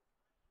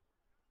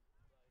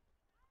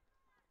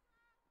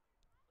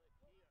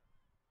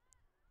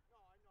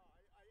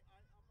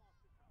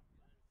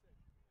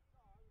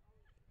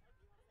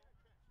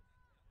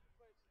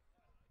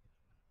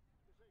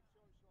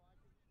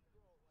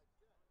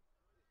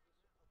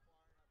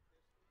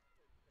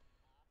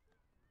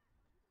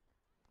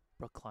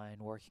 Brookline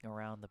working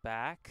around the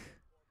back.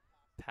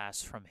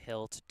 Pass from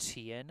Hill to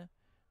Tien.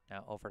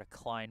 Now over to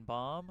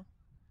Kleinbaum.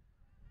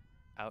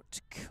 Out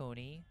to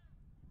Cooney.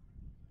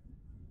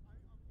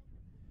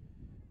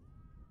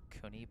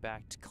 Cooney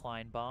back to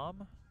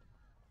Kleinbaum.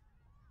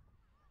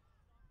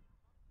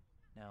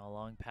 Now a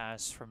long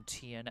pass from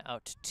Tien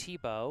out to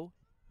Tebow.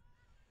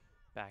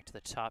 Back to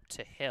the top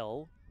to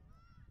Hill.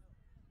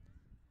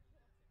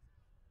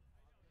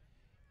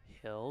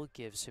 Hill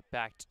gives it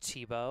back to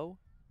Tebow.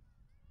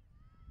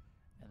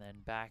 And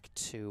then back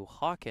to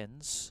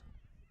Hawkins.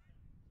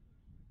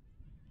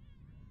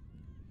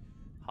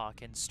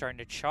 Hawkins starting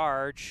to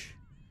charge.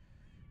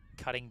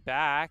 Cutting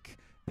back.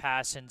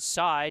 Pass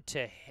inside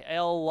to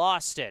Hill.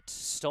 Lost it.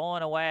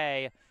 Stolen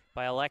away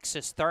by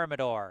Alexis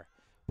Thermidor.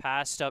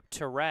 Passed up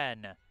to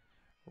Wren.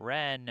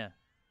 Wren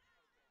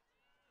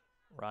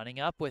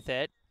running up with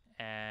it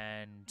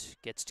and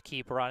gets to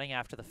keep running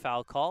after the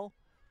foul call.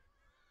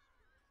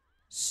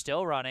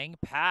 Still running.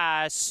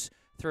 Pass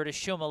through to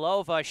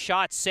Shumilova.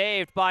 Shot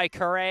saved by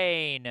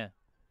Karain.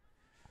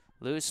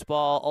 Loose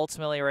ball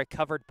ultimately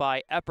recovered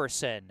by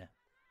Epperson.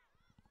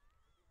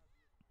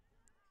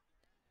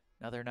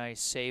 Another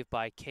nice save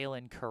by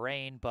Kaylin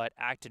Karain, but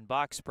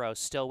Acton-Boxborough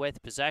still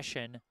with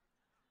possession.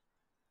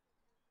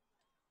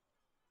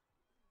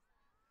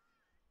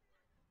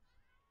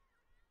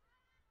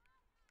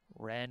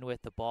 Wren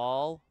with the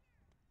ball.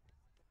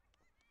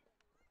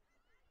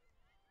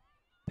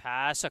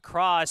 Pass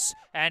across,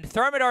 and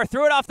Thermidor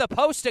threw it off the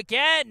post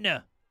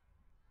again.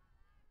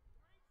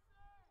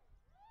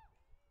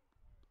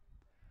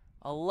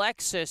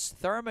 Alexis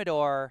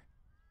Thermidor,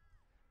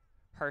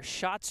 her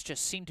shots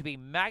just seem to be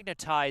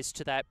magnetized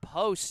to that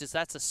post, as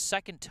that's the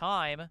second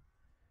time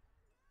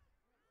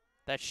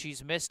that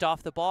she's missed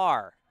off the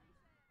bar.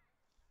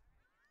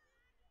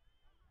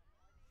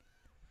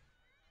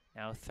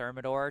 Now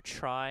Thermidor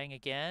trying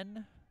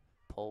again,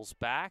 pulls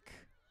back,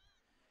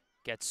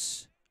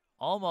 gets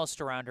almost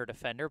around her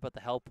defender, but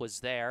the help was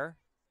there.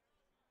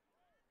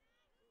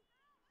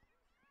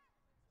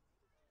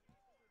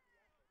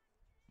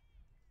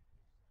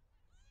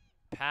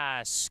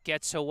 Pass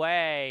gets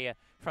away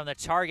from the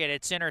target.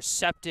 It's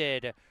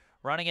intercepted.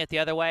 Running it the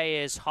other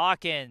way is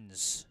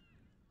Hawkins.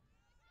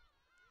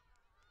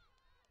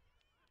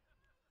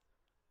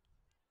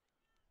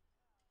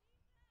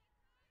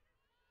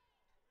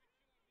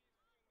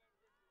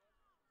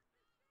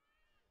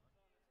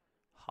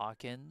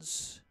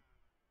 Hawkins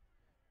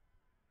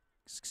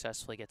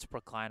successfully gets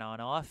Brookline on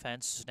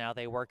offense. Now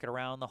they work it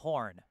around the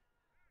horn.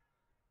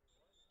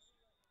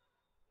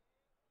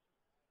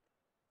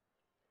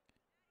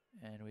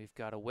 And we've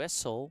got a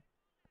whistle.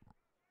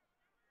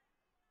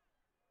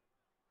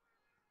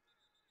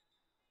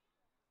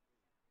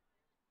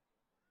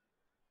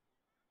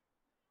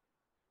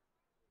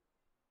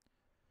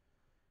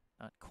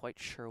 Not quite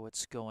sure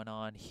what's going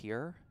on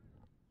here.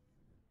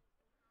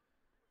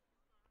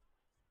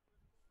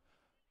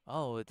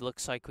 Oh, it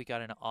looks like we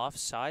got an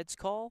offsides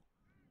call.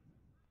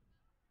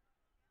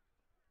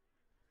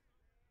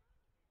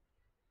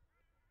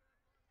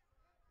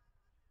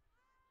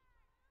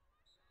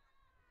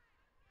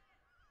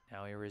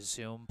 Now we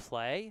resume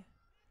play.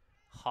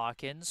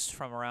 Hawkins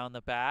from around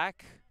the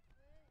back.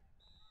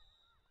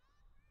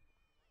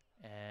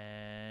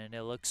 And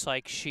it looks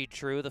like she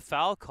drew the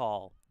foul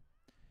call.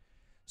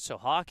 So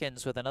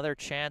Hawkins with another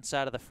chance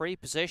out of the free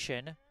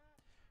position.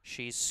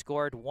 She's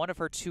scored one of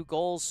her 2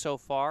 goals so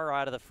far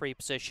out of the free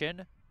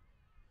position.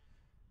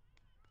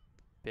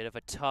 Bit of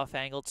a tough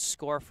angle to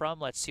score from.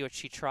 Let's see what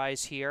she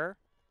tries here.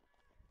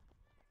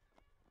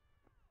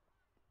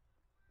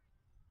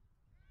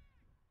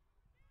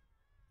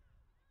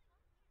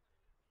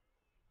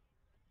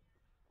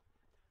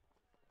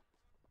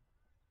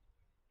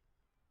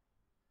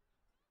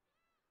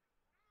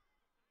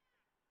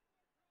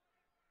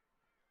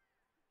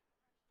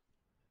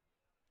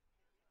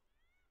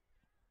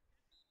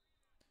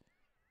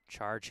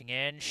 Charging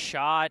in,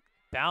 shot,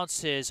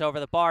 bounces over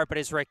the bar, but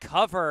is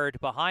recovered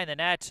behind the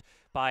net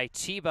by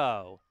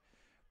Tebow.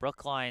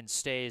 Brookline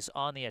stays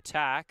on the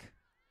attack.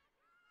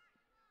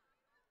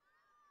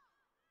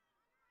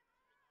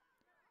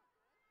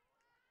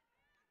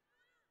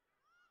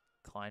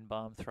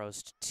 Kleinbaum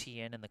throws to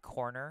Tien in the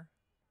corner.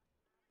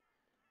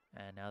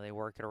 And now they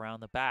work it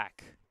around the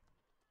back.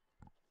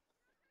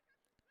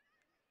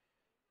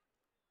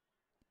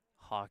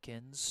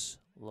 Hawkins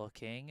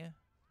looking.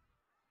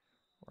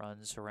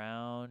 Runs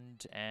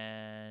around,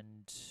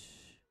 and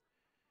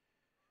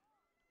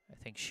I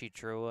think she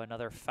drew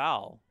another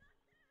foul.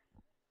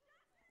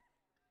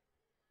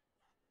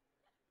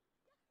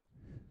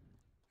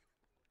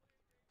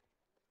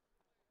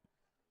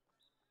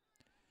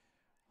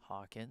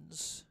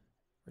 Hawkins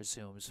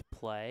resumes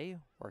play,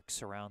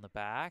 works around the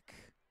back.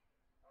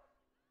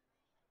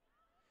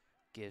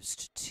 Gives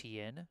to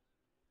Tien.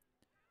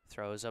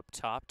 Throws up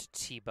top to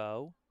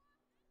Tebow.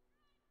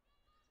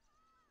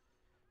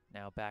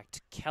 Now back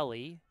to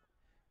Kelly.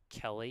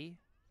 Kelly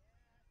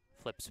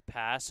flips a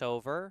pass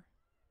over.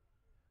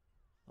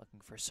 Looking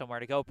for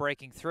somewhere to go,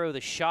 breaking through. The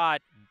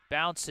shot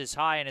bounces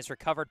high and is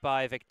recovered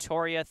by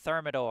Victoria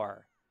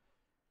Thermidor.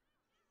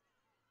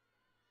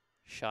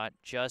 Shot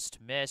just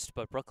missed,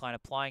 but Brookline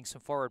applying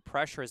some forward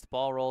pressure as the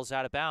ball rolls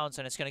out of bounds,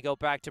 and it's going to go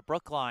back to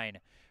Brookline.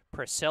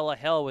 Priscilla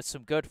Hill with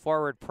some good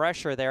forward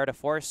pressure there to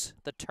force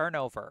the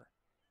turnover.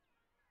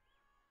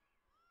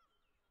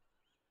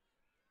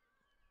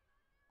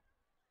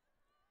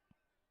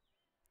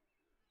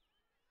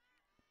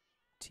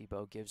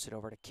 Tebow gives it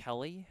over to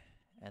Kelly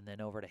and then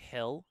over to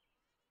Hill.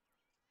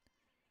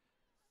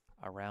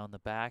 Around the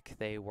back,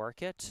 they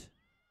work it.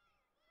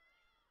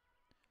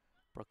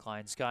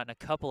 Brookline's gotten a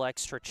couple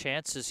extra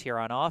chances here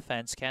on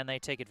offense. Can they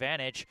take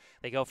advantage?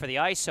 They go for the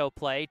ISO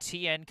play.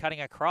 Tien cutting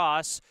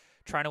across,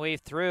 trying to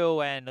weave through,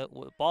 and the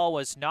ball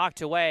was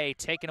knocked away,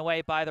 taken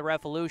away by the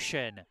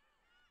Revolution.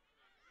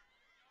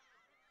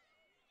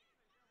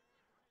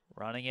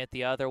 Running it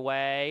the other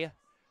way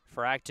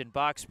for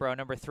Acton-Boxborough,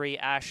 number 3,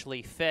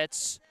 Ashley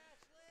Fitz.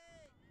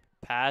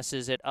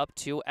 Passes it up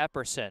to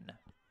Epperson.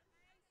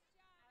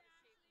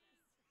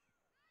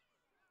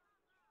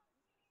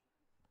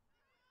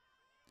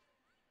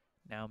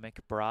 Now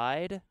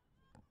McBride.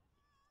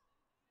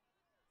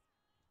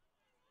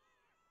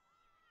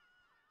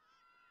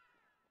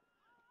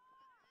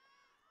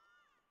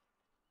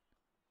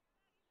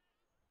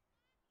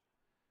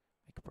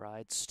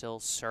 McBride still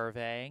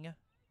surveying.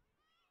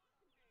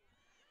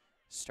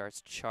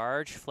 Starts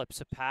charge, flips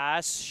a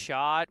pass,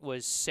 shot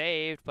was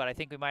saved, but I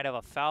think we might have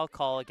a foul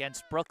call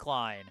against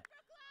Brookline.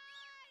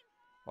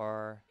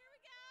 Or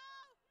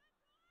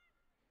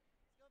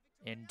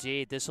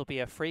indeed, this will be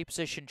a free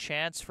position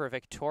chance for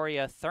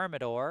Victoria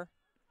Thermidor.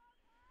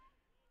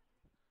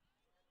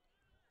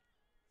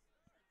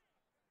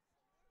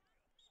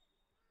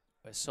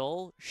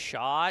 Whistle,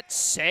 shot,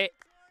 save.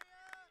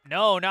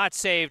 No, not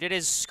saved. It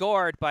is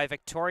scored by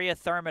Victoria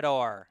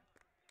Thermidor.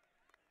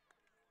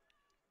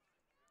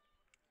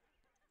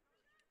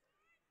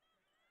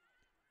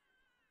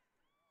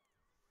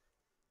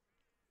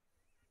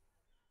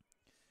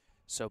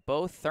 So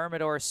both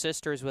Thermidor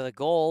sisters with a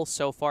goal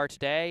so far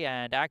today,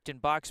 and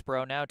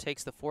Acton-Boxborough now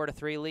takes the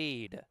 4-3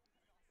 lead.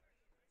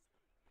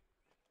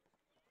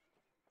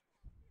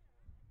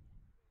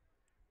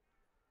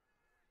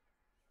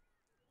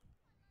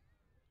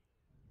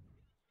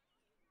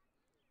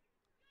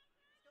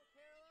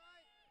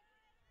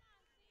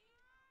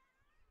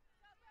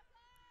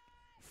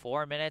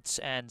 Four minutes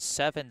and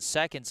 7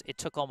 seconds. It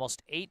took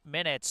almost 8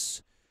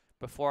 minutes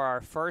before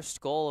our first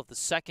goal of the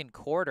second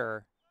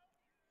quarter,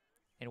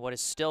 in what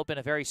has still been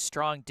a very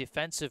strong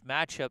defensive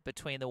matchup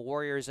between the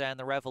Warriors and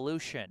the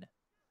Revolution.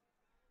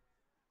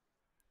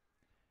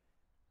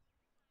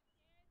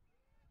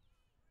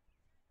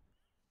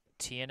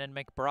 Tien and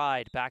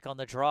McBride back on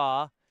the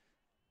draw.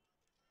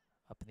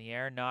 Up in the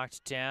air,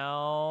 knocked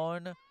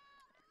down.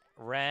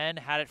 Wren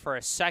had it for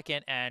a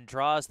second and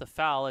draws the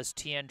foul as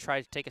Tien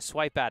tried to take a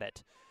swipe at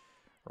it.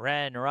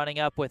 Wren running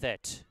up with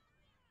it.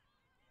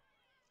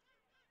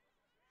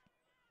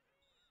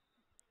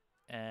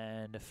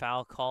 And a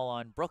foul call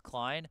on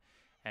Brookline.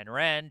 And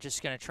Wren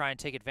just going to try and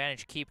take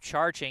advantage, keep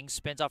charging,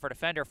 spins off her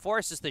defender,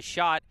 forces the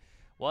shot.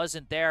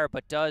 Wasn't there,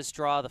 but does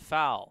draw the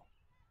foul.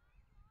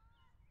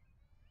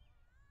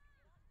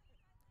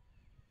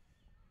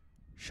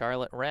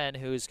 Charlotte Wren,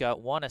 who's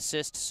got 1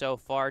 assist so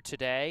far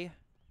today,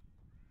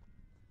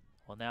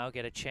 will now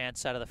get a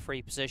chance out of the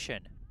free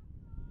position.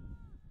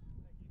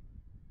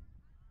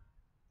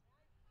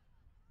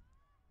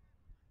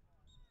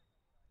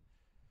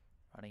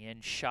 Running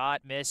in,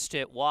 shot, missed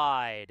it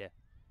wide.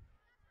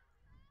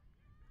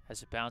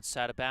 As it bounced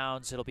out of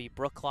bounds, it'll be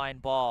Brookline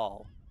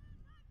ball.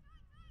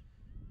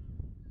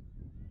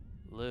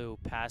 Lou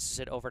passes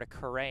it over to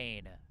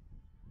Crane.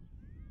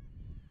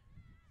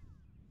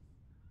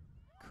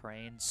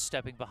 Crane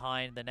stepping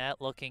behind the net,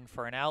 looking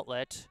for an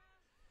outlet.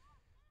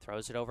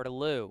 Throws it over to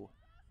Lou.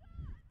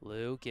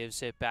 Lou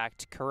gives it back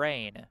to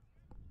Crane.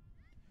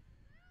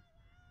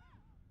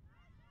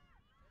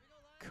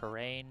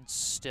 Crane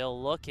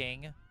still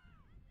looking.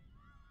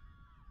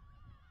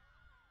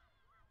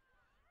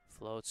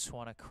 Floats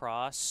one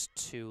across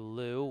to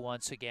Lou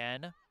once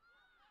again.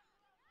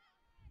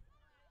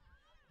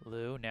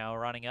 Lou now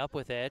running up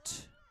with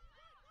it.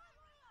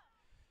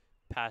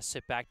 Pass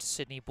it back to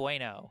Sydney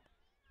Bueno.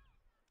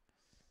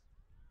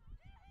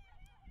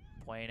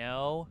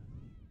 Bueno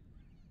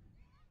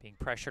being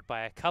pressured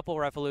by a couple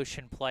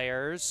Revolution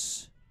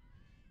players.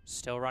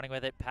 Still running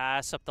with it.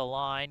 Pass up the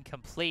line.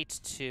 Complete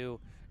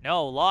to...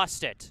 No,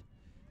 lost it.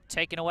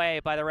 Taken away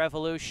by the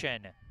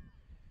Revolution.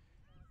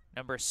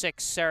 Number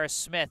 6, Sarah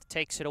Smith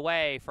takes it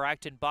away for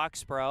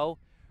Acton-Boxborough.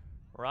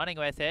 Running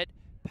with it.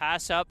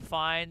 Pass up,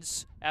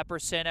 finds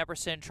Epperson.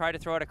 Epperson tried to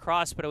throw it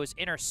across, but it was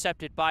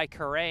intercepted by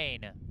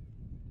Crane.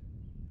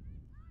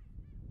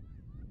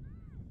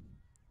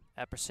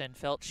 Epperson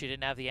felt she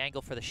didn't have the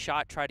angle for the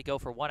shot, tried to go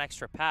for one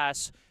extra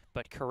pass,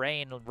 but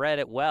Crane read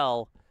it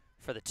well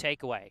for the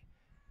takeaway.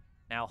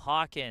 Now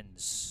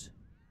Hawkins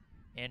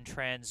in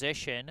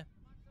transition.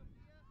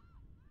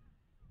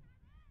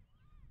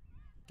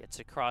 Gets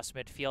across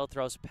midfield,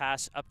 throws a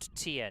pass up to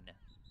Tien.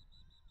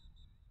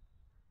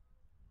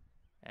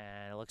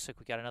 And it looks like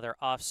we got another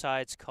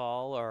offsides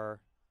call, or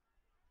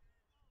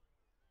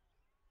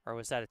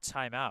was that a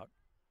timeout?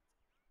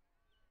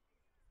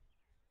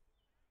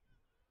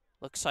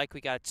 Looks like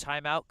we got a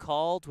timeout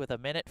called with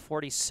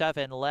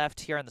 1:47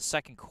 left here in the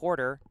second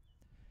quarter.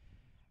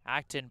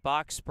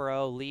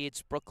 Acton-Boxborough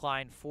leads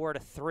Brookline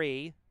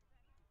 4-3.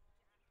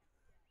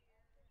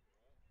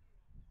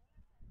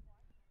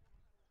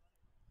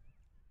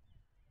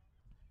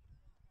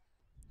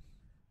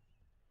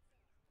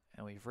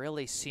 And we've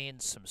really seen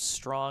some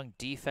strong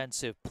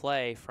defensive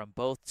play from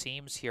both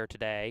teams here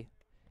today,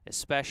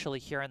 especially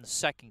here in the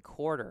second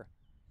quarter.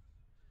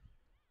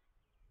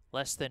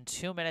 Less than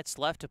 2 minutes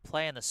left to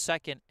play in the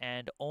second,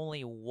 and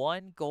only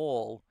one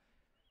goal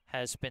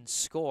has been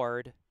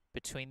scored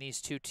between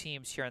these two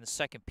teams here in the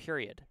second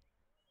period.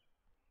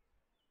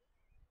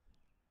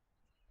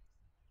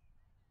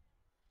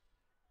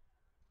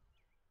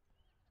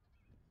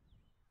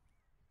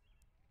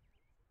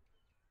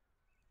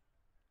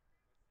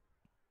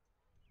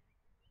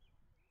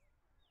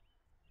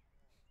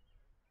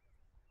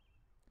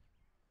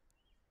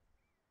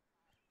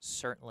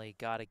 Certainly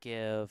got to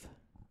give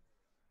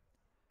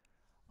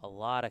a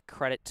lot of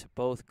credit to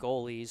both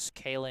goalies,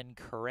 Kaylin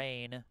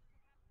Corain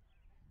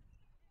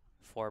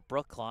for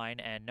Brookline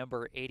and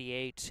number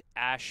 88,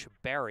 Ash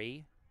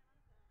Berry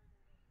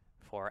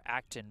for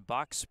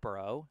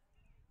Acton-Boxborough.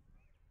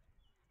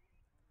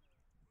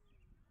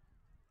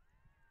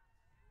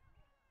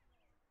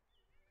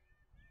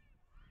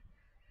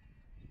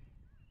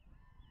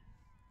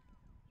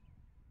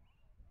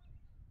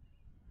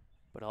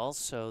 But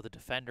also the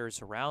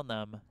defenders around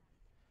them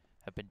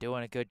have been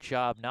doing a good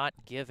job not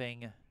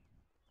giving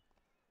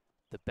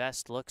the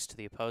best looks to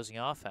the opposing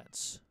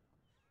offense.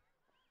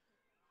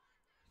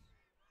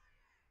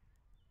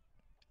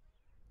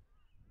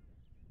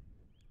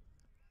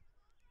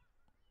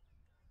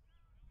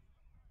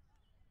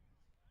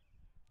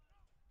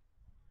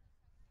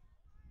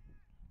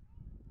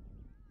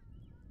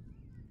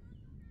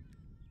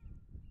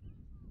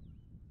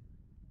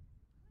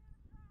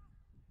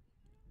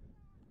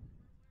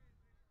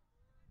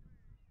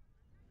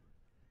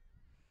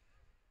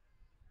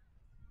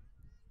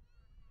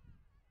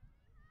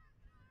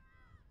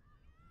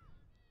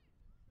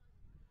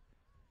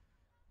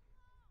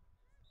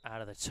 Out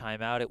of the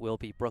timeout, it will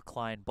be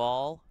Brookline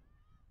ball.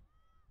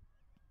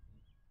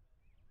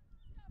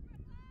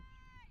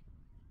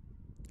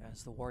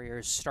 As the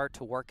Warriors start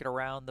to work it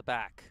around the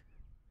back.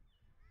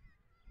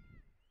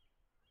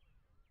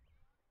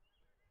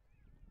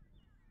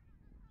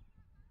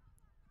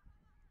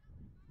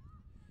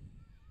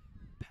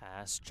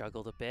 Pass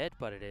juggled a bit,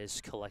 but it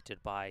is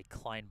collected by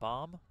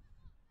Kleinbaum.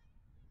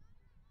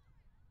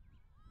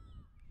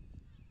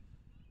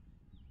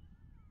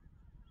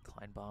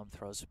 Kleinbaum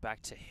throws it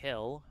back to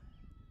Hill,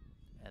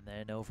 and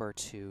then over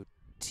to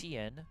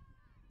Tien.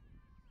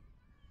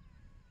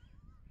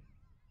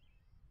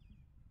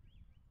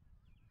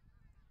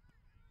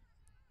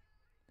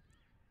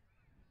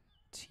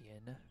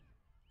 Tien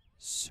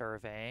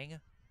surveying,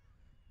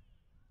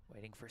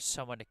 waiting for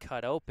someone to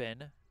cut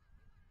open.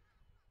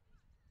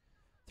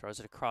 Throws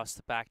it across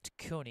the back to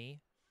Cooney.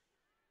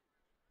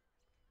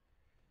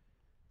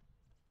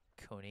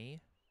 Cooney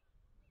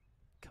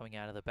coming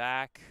out of the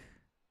back.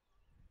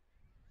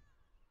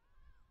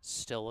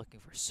 Still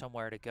looking for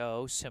somewhere to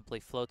go. Simply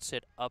floats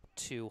it up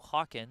to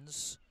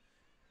Hawkins.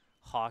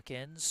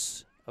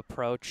 Hawkins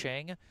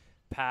approaching.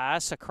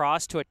 Pass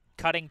across to a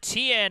cutting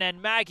Tien, and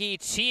Maggie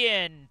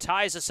Tien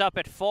ties us up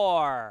at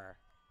 4.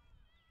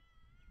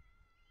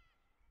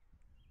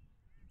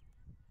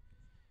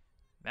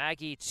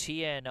 Maggie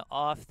Tien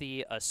off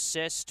the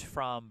assist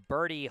from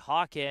Birdie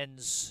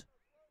Hawkins.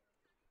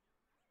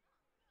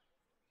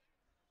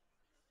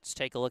 Let's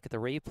take a look at the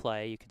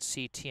replay. You can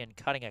see Tien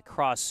cutting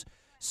across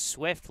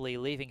swiftly,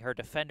 leaving her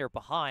defender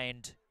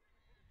behind.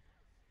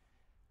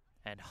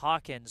 And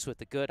Hawkins with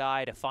the good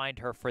eye to find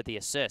her for the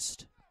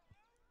assist.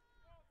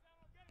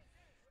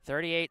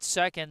 38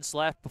 seconds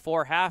left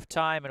before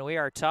halftime, and we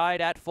are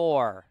tied at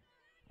 4.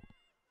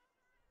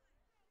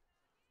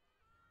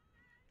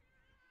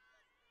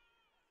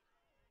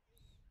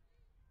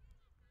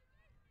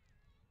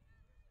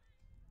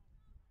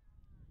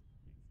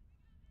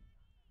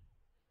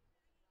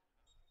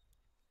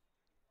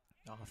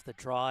 Off the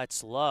draw,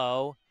 it's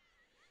low.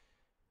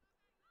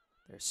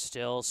 They're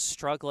still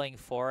struggling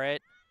for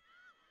it,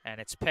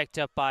 and it's picked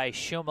up by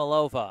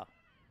Shumilova.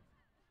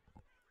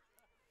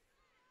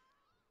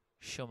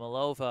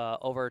 Shumilova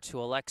over to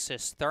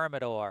Alexis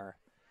Thermidor,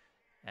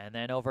 and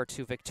then over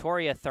to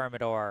Victoria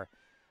Thermidor.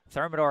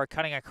 Thermidor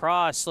cutting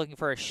across, looking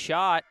for a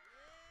shot,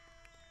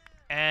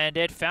 and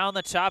it found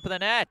the top of the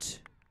net.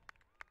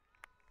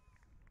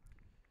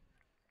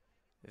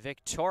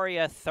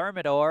 Victoria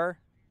Thermidor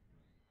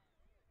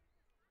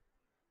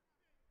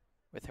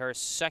with her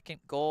second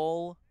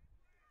goal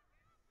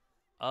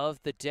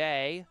of the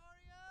day.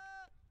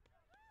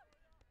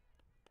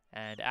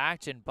 And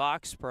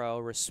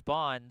Acton-Boxborough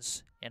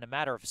responds in a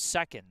matter of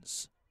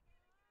seconds.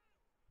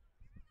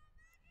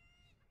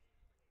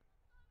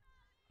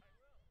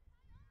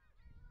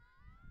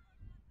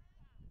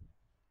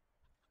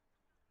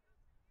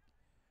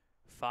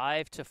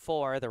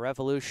 5-4, the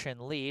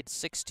Revolution lead.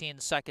 16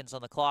 seconds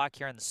on the clock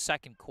here in the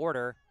second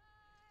quarter.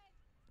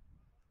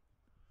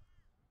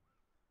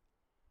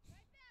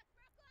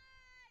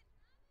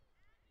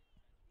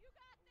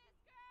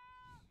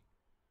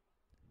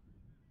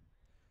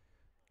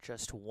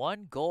 Just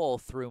one goal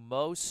through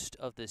most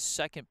of the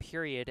second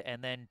period,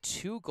 and then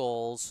 2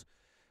 goals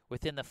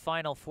within the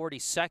final 40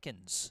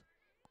 seconds.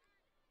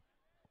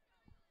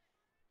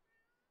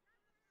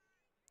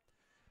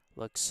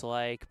 Looks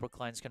like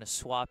Brookline's going to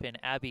swap in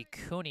Abby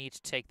Cooney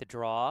to take the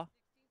draw.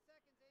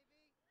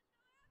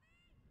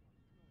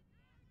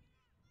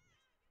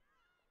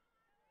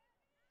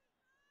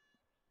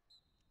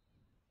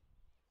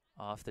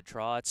 Off the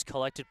draw, it's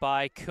collected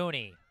by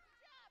Cooney.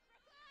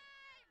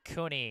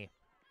 Cooney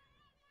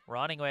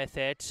running with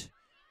it.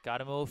 Got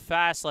to move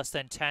fast, less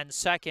than 10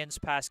 seconds.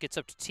 Pass gets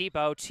up to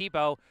Tebow.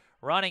 Tebow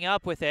running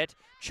up with it,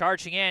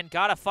 charging in.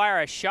 Got to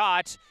fire a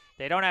shot.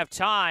 They don't have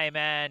time,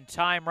 and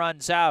time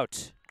runs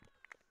out.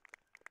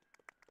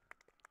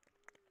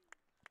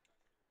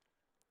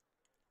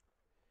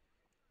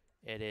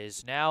 It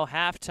is now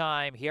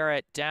halftime here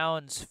at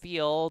Downs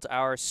Field.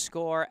 Our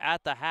score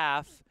at the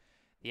half,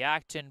 the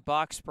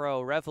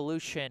Acton-Boxborough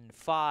Revolution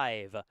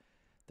 5,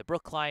 the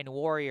Brookline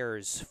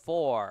Warriors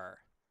 4.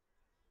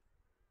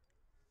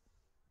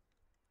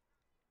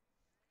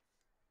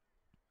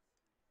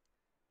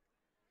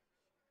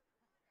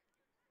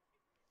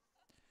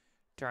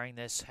 During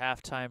this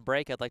halftime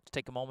break, I'd like to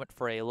take a moment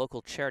for a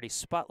local charity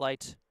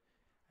spotlight.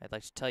 I'd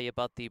like to tell you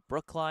about the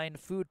Brookline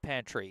Food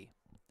Pantry.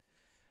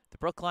 The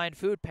Brookline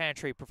Food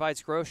Pantry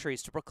provides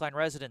groceries to Brookline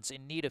residents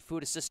in need of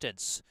food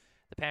assistance.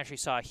 The pantry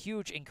saw a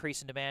huge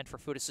increase in demand for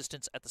food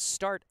assistance at the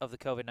start of the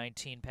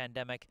COVID-19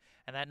 pandemic,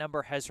 and that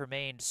number has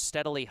remained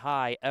steadily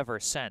high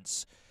ever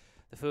since.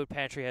 The food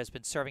pantry has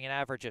been serving an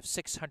average of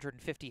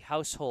 650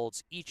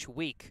 households each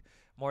week,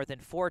 more than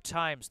 4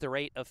 times the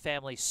rate of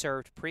families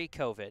served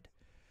pre-COVID.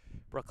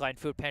 Brookline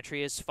Food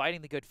Pantry is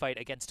fighting the good fight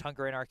against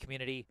hunger in our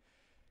community,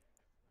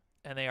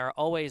 and they are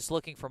always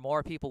looking for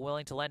more people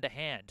willing to lend a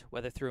hand,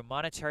 whether through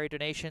monetary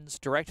donations,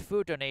 direct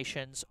food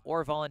donations,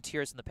 or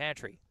volunteers in the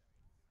pantry.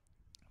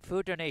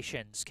 Food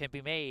donations can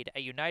be made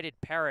at United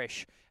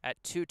Parish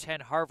at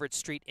 210 Harvard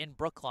Street in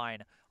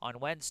Brookline on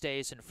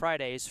Wednesdays and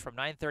Fridays from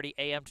 9:30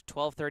 a.m. to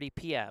 12:30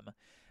 p.m.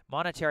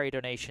 Monetary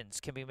donations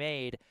can be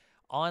made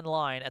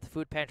online at the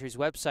food pantry's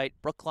website,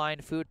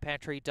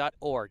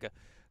 brooklinefoodpantry.org.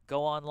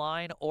 Go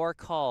online or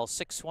call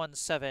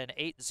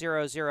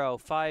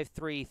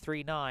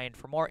 617-800-5339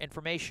 for more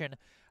information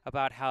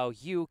about how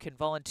you can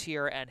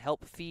volunteer and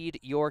help feed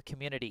your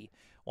community.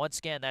 Once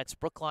again, that's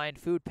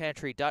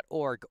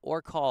brooklinefoodpantry.org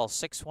or call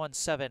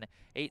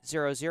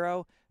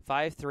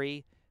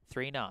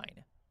 617-800-5339.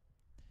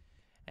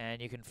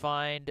 And you can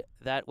find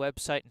that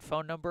website and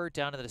phone number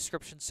down in the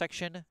description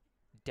section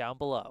down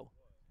below.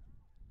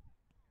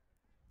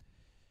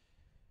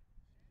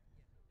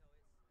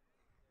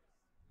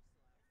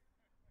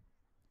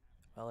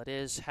 Well, it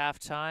is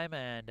halftime,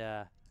 and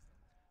I'm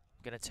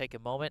going to take a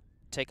moment,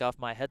 take off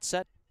my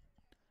headset,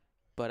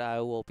 but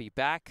I will be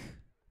back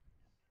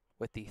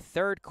with the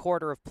third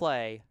quarter of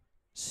play.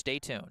 Stay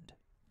tuned.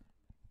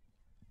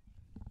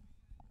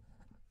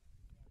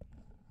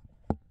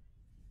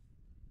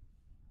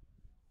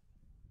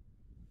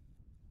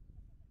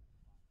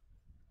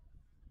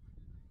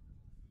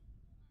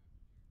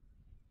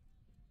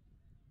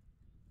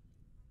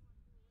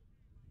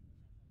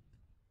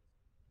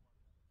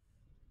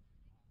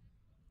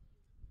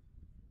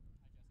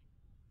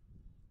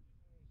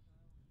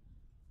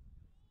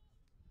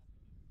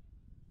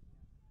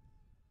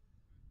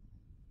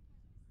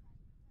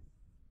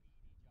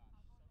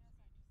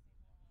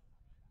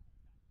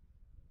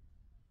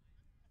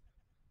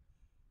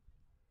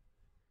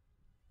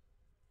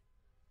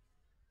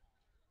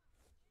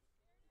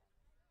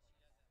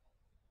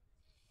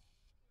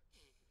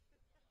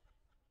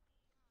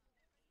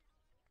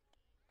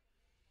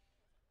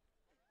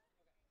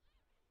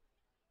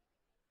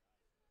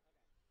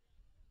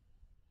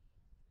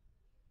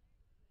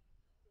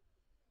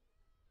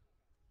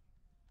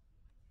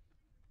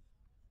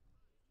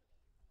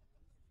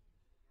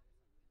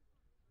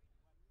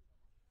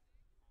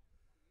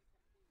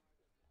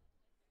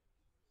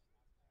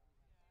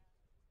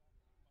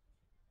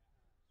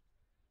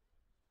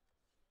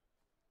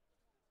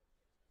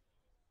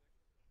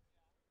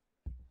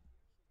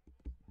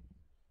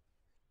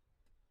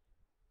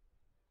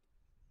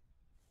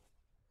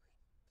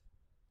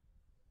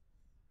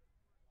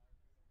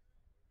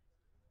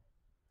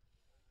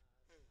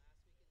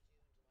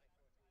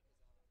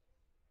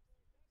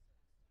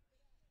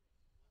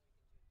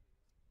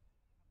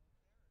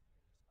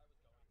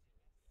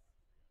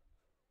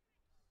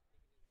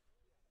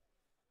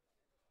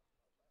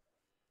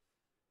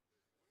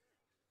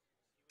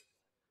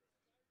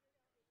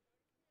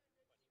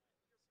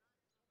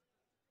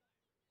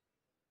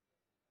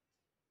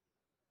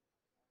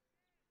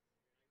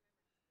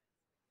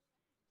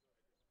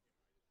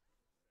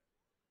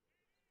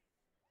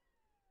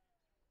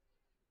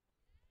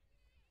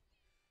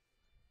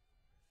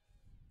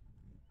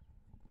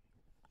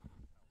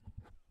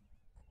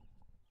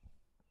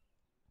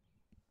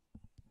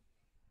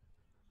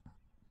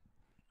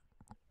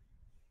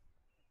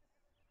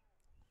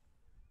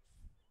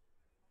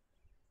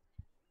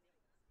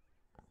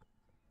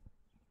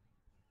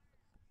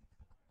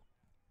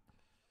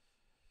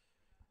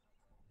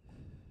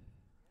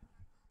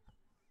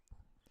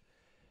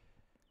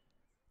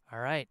 All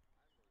right,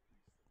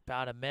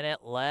 about a minute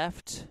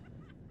left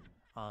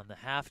on the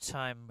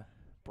halftime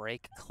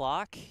break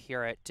clock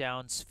here at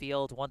Downs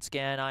Field. Once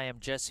again, I am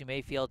Jesse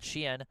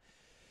Mayfield-Sheehan,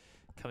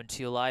 coming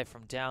to you live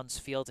from Downs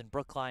Field in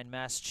Brookline,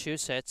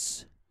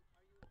 Massachusetts.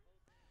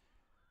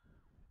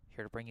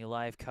 Here to bring you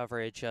live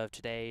coverage of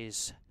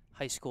today's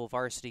high school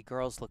varsity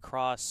girls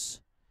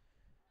lacrosse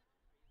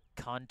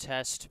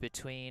contest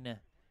between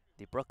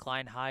the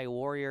Brookline High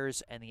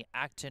Warriors and the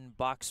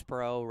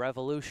Acton-Boxborough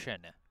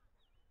Revolution.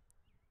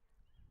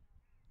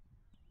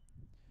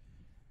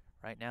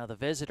 Right now, the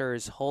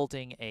visitors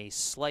holding a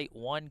slight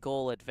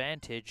 1-goal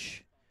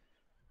advantage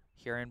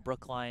here in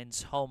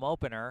Brookline's home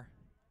opener.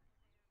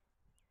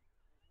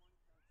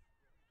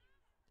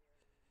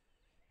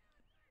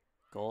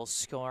 Goal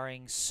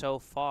scoring so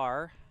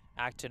far,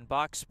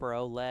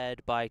 Acton-Boxborough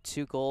led by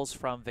 2 goals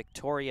from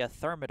Victoria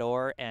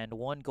Thermidor and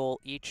 1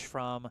 goal each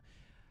from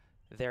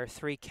their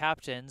 3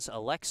 captains,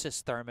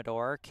 Alexis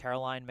Thermidor,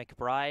 Caroline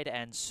McBride,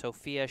 and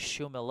Sofia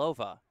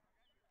Shumilova.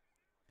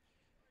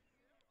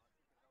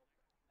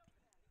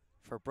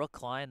 For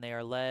Brookline, they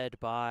are led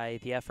by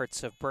the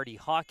efforts of Bertie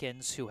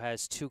Hawkins, who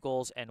has 2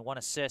 goals and 1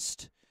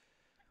 assist,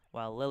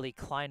 while Lily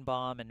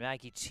Kleinbaum and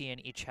Maggie Tien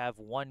each have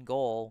 1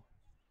 goal,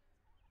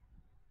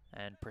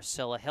 and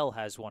Priscilla Hill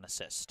has 1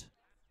 assist.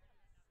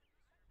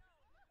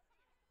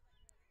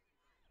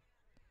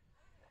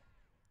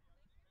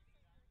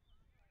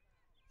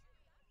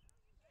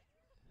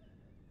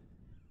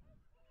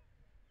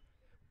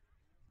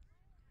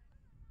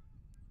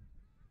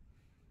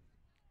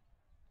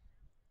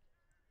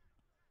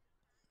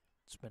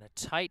 It's been a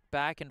tight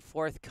back and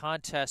forth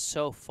contest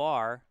so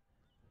far,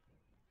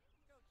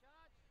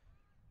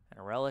 and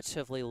a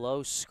relatively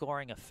low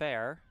scoring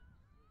affair.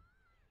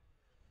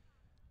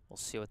 We'll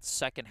see what the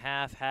second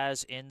half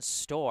has in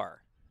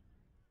store.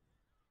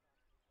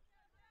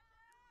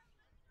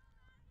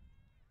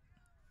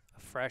 A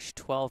fresh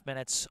 12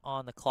 minutes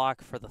on the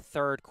clock for the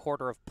third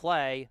quarter of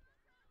play.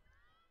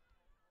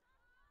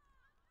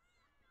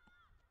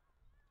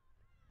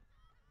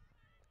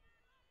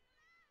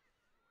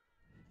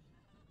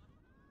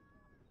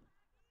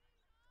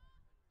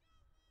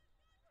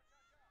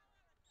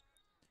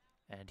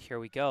 And here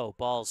we go.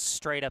 Ball's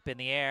straight up in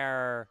the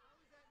air,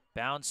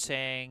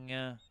 bouncing,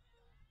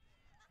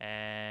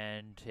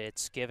 and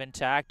it's given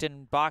to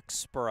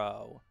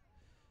Acton-Boxborough.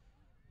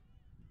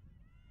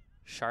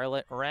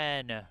 Charlotte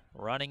Wren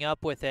running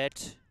up with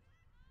it.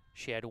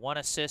 She had 1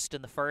 assist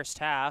in the first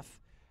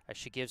half as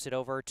she gives it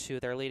over to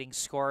their leading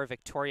scorer,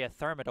 Victoria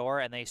Thermidor,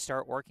 and they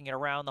start working it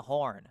around the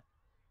horn.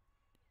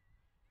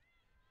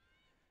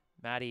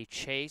 Maddie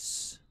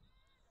Chase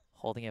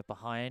holding it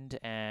behind,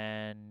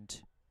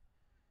 and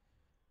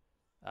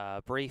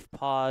a brief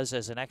pause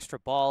as an extra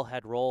ball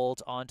had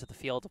rolled onto the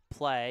field of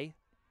play,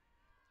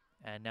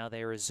 and now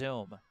they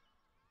resume.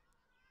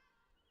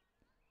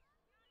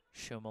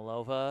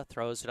 Shumilova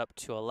throws it up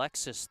to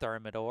Alexis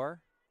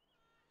Thermidor.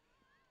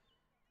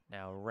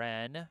 Now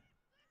Wren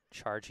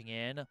charging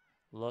in,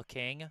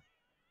 looking,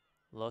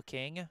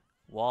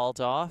 walled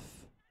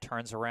off,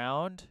 turns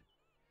around.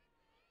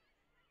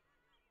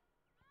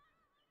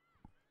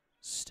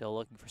 Still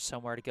looking for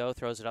somewhere to go,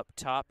 throws it up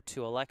top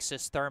to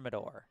Alexis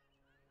Thermidor.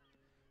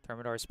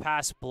 Thermidor's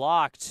pass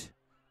blocked,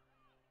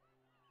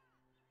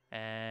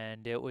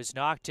 and it was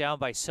knocked down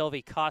by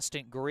Sylvie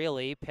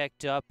Costant-Greeley,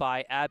 picked up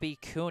by Abby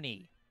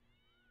Cooney.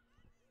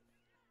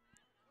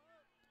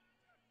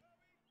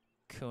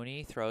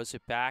 Cooney throws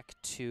it back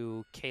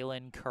to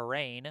Kaylin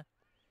Carrain,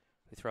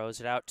 who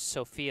throws it out to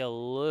Sophia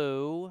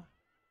Liu,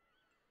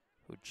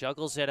 who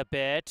juggles it a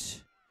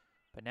bit,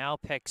 but now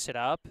picks it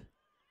up.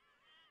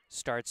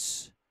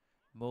 Starts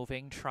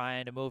moving,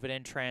 trying to move it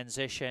in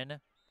transition.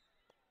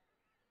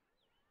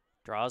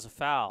 Draws a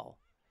foul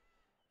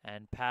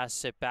and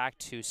passes it back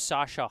to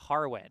Sasha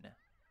Harwin.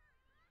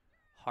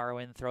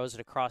 Harwin throws it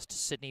across to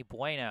Sydney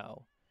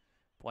Bueno.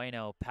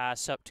 Bueno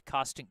pass up to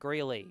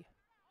Costant-Greeley.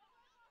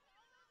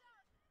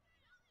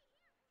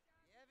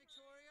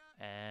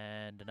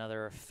 And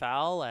another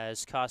foul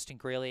as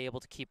Costant-Greeley able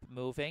to keep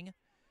moving.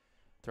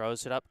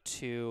 Throws it up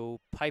to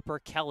Piper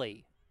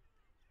Kelly.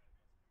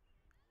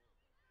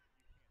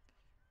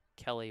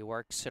 Kelly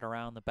works it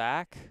around the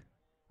back.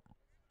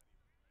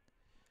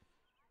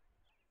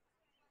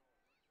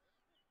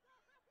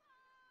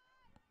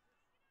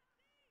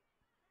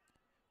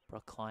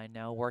 Brookline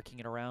now working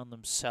it around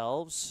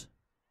themselves.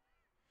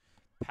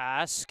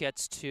 Pass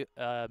gets to,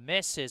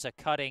 misses a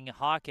cutting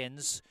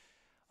Hawkins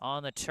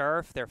on the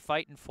turf. They're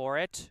fighting for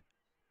it.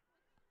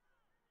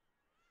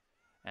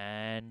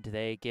 And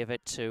they give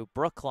it to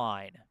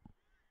Brookline.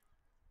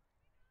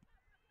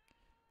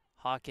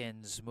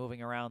 Hawkins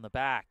moving around the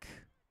back.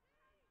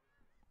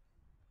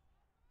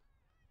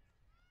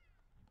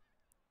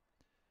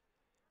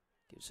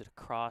 Gives it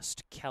across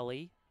to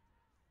Kelly.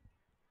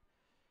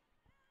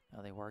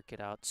 Now they work it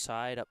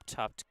outside, up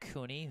top to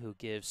Cooney, who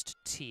gives to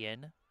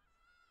Tien.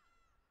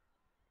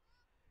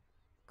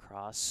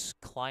 Cross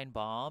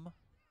Kleinbaum.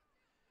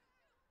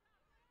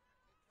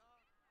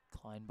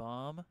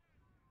 Kleinbaum.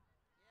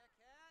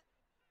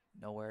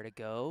 Nowhere to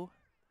go.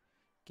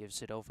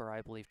 Gives it over,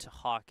 I believe, to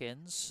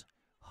Hawkins.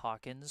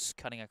 Hawkins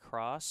cutting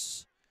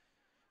across.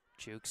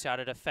 Jukes out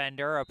a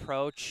defender,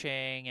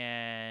 approaching,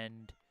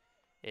 and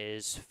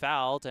is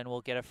fouled and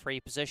will get a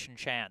free position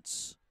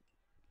chance.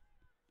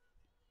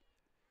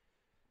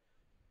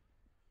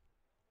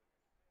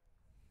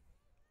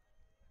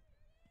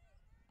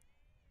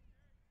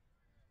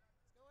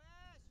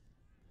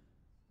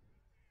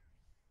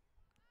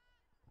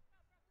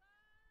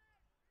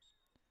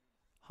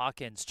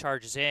 Hawkins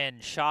charges in.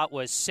 Shot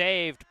was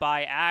saved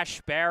by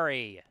Ash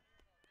Berry.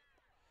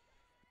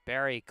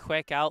 Berry,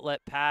 quick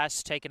outlet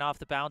pass, taken off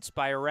the bounce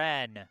by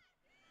Wren.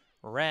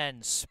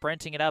 Wren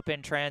sprinting it up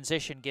in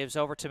transition, gives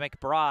over to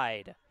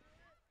McBride.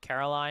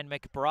 Caroline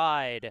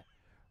McBride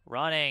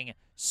running,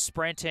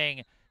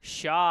 sprinting,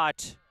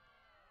 shot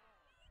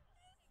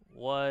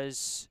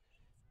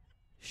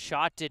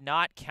did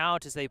not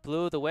count as they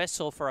blew the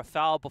whistle for a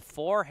foul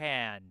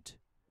beforehand.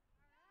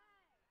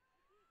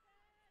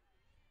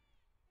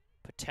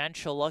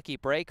 Potential lucky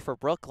break for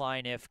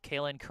Brookline if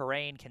Kaylin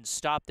Carrain can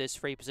stop this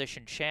free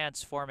position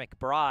chance for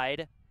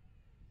McBride.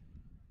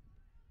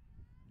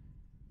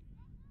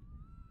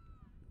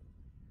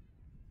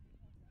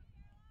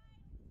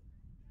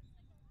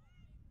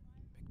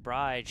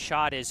 McBride,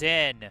 shot is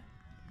in.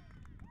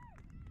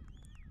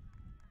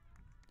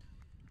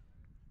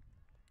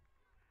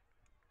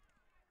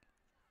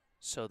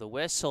 So the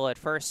whistle at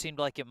first seemed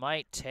like it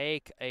might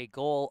take a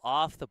goal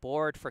off the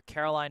board for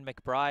Caroline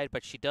McBride,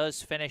 but she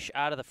does finish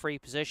out of the free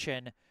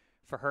position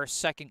for her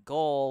second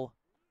goal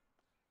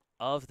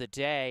of the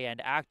day, and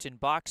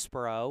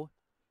Acton-Boxborough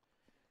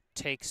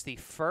takes the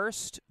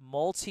first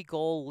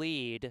multi-goal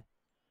lead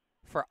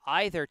for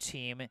either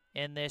team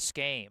in this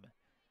game.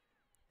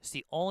 It's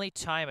the only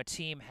time a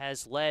team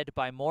has led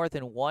by more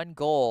than one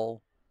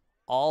goal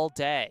all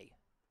day.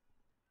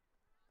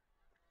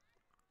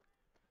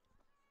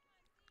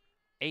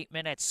 8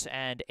 minutes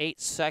and 8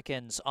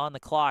 seconds on the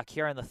clock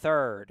here in the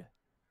third.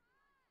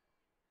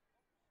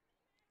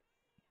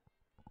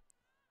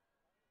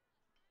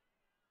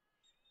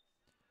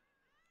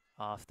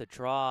 Off the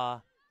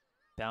draw,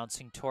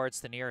 bouncing towards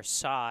the near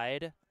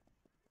side.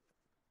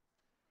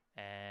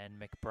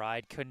 And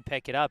McBride couldn't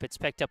pick it up. It's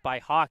picked up by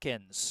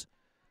Hawkins.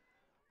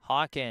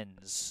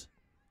 Hawkins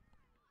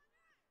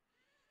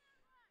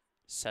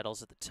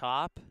settles at the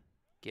top,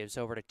 gives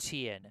over to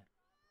Tien.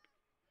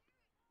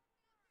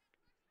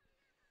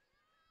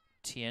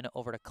 Tien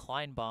over to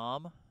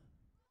Kleinbaum,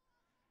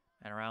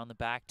 and around the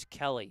back to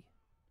Kelly.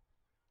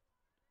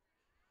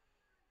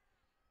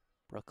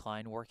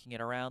 Brookline working it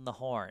around the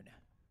horn.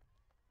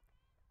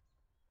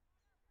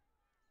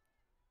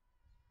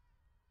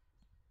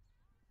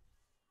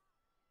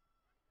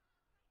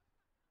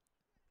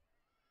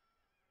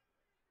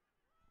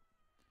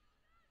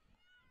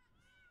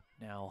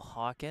 Now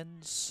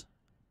Hawkins.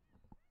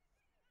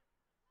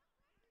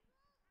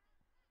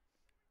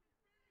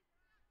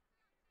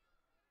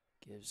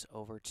 Gives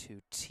over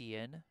to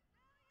Tien.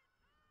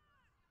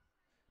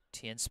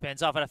 Tien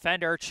spins off a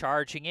defender,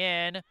 charging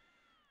in,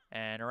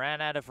 and ran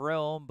out of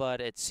room,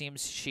 but it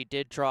seems she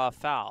did draw a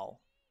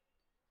foul.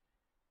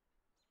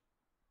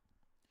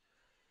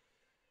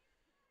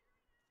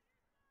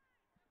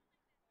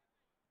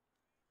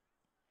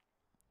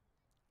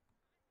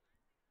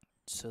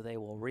 So they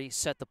will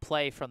reset the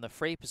play from the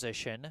free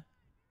position.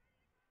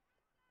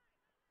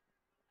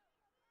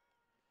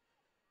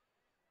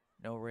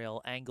 No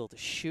real angle to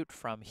shoot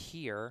from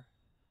here,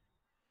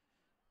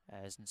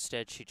 as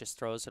instead she just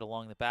throws it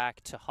along the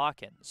back to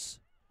Hawkins.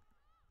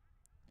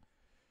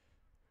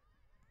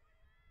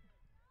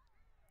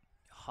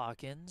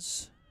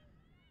 Hawkins.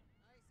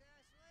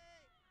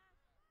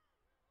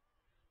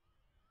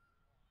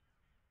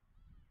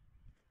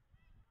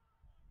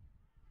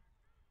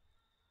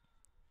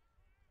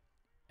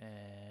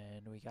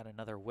 And we got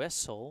another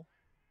whistle.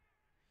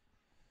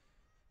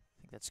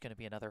 I think that's going to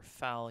be another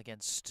foul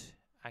against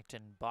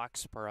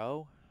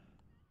Acton-Boxborough.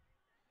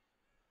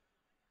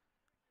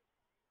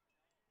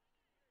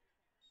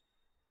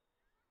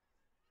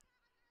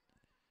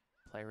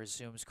 Play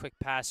resumes. Quick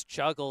pass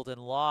juggled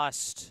and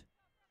lost.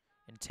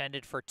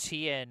 Intended for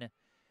Tien,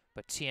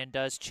 but Tien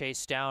does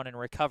chase down and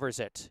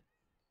recovers it.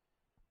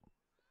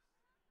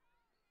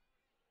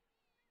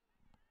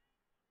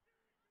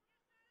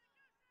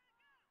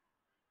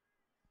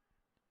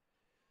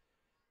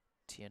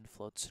 Tien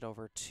floats it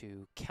over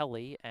to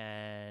Kelly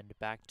and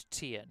back to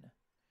Tien.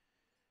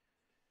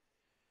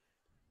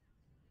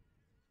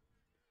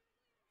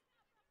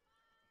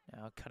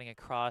 Now cutting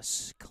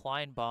across,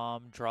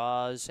 Kleinbaum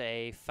draws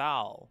a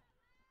foul.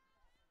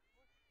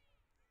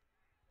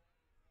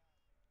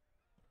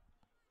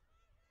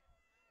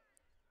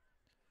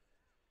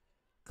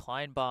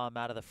 Kleinbaum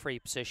out of the free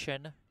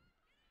position.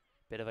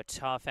 Bit of a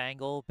tough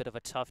angle, bit of a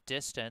tough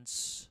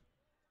distance.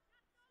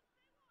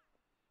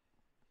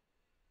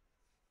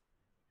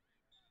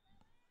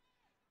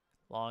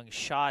 Long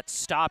shot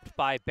stopped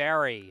by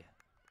Berry.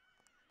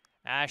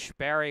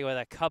 Ashbury with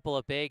a couple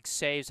of big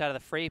saves out of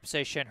the free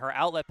position. Her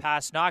outlet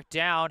pass knocked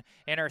down,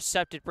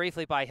 intercepted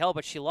briefly by Hill,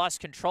 but she lost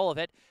control of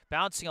it.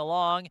 Bouncing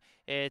along,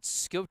 it's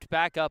scooped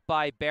back up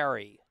by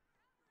Barry.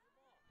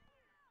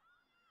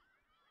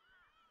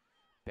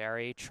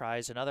 Barry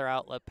tries another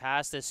outlet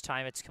pass. This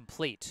time it's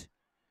complete.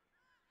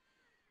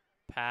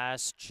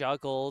 Pass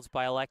juggled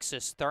by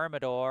Alexis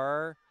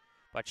Thermidor,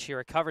 but she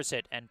recovers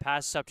it and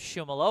passes up to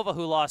Shumilova,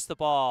 who lost the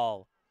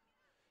ball.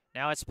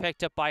 Now it's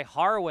picked up by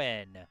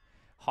Harwin.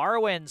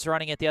 Harwin's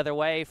running it the other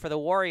way for the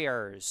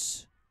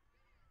Warriors.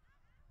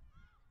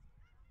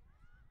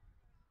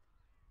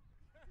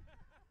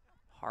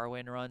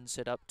 Harwin runs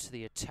it up to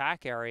the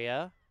attack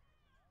area.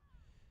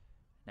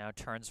 Now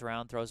turns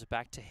around, throws it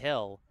back to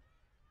Hill.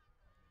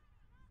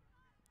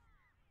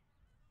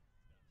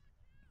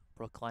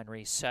 Brookline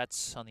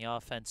resets on the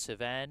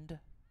offensive end.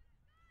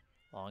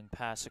 Long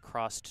pass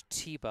across to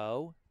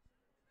Tebow.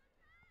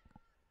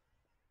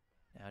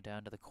 Now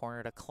down to the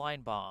corner to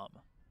Kleinbaum.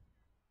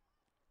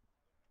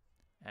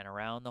 And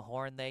around the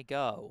horn they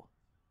go.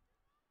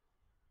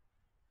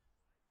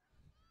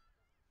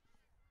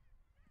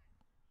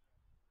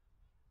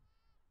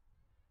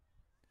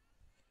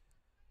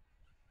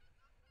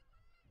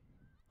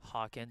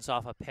 Hawkins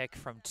off a pick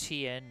from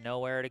Tien,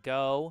 nowhere to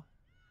go.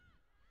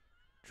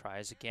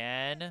 Tries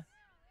again.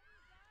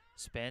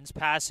 Spins,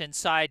 pass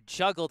inside,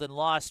 juggled and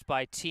lost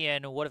by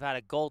Tien. Would have had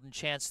a golden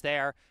chance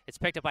there. It's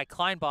picked up by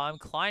Kleinbaum.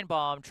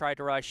 Kleinbaum tried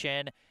to rush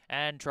in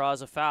and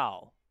draws a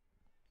foul.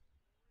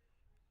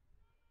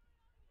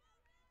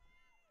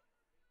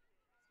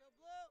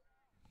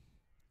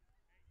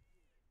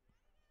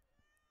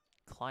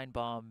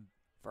 Kleinbaum,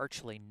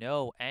 virtually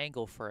no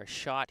angle for a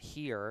shot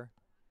here.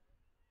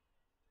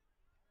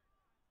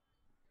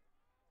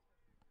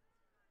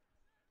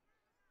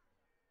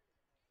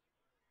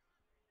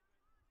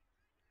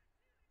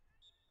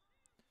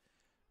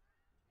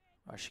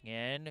 Rushing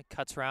in,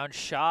 cuts around,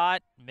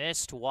 shot,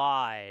 missed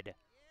wide.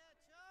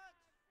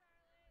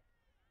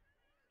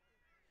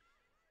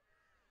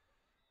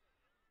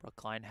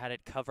 Brookline had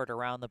it covered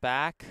around the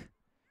back,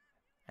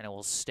 and it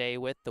will stay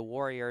with the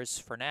Warriors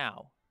for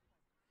now.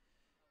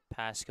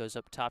 Pass goes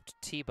up top to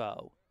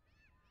Tebow.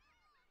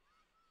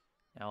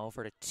 Now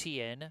over to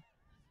Tien.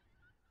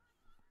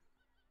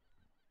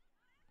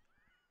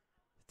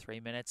 3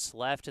 minutes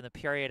left in the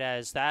period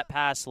as that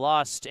pass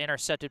lost,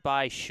 intercepted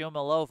by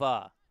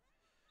Shumilova.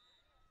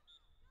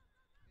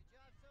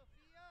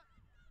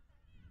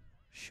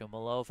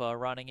 Shumilova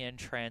running in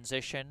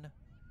transition.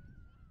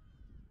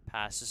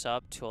 Passes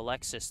up to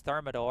Alexis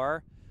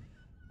Thermidor.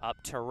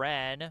 Up to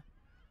Wren.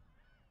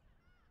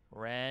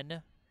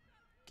 Wren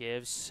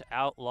gives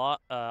out,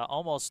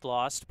 almost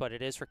lost, but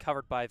it is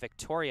recovered by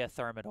Victoria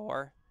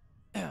Thermidor.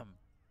 Along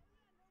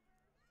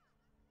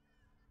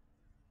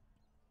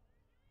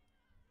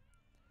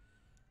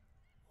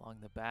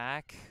the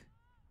back.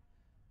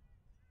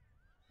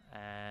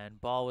 And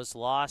ball was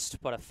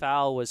lost, but a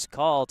foul was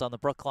called on the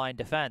Brookline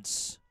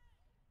defense.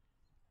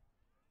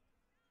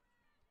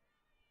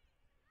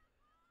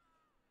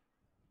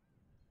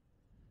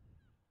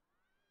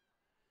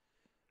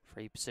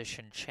 Free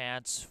position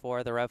chance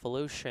for the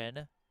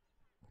Revolution.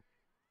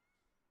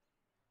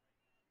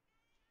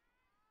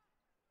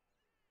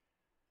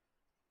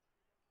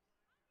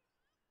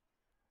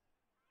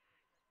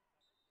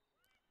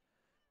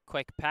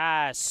 Quick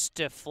pass,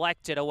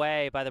 deflected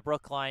away by the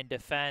Brookline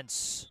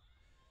defense.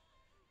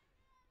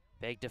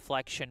 Big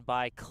deflection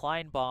by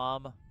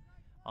Kleinbaum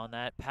on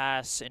that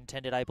pass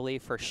intended, I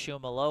believe, for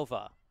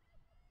Shumilova.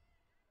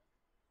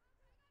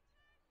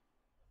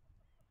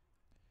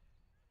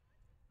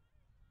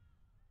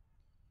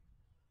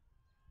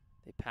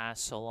 They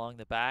pass along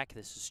the back.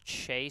 This is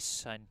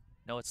Chase. I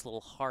know it's a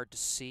little hard to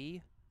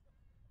see.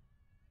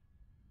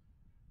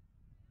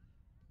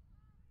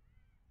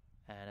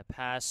 And a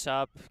pass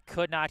up,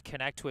 could not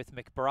connect with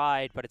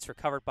McBride, but it's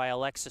recovered by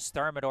Alexis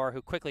Thermidor,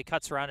 who quickly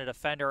cuts around a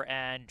defender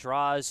and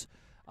draws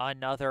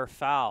another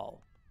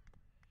foul.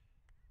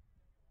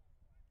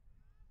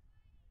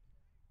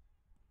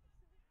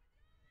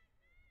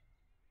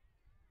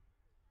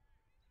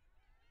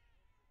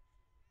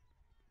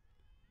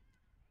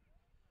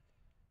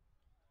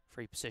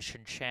 Free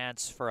position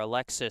chance for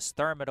Alexis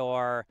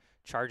Thermidor.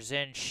 Charges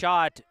in,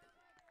 shot,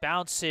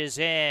 bounces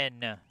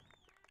in.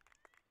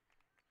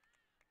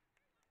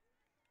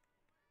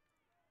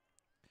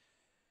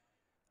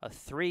 A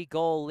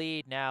 3-goal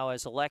lead now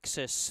as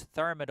Alexis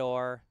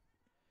Thermidor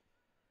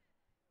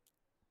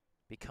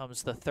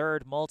becomes the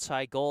third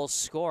multi-goal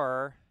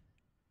scorer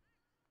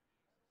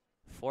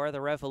for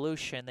the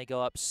Revolution. They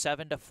go up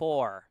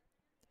 7-4.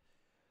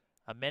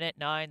 1 minute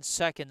 9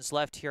 seconds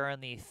left here in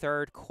the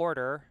third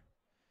quarter.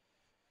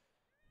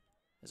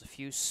 As a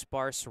few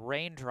sparse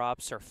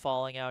raindrops are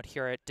falling out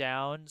here at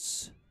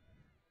Downs.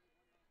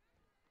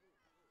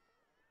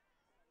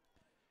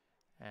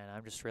 And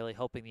I'm just really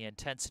hoping the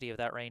intensity of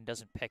that rain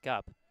doesn't pick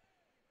up.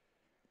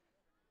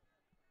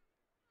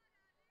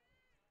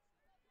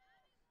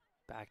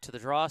 Back to the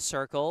draw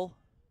circle.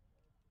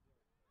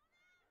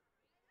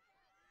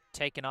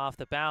 taken off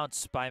the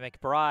bounce by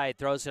McBride,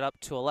 throws it up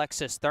to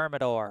Alexis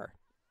Thermidor.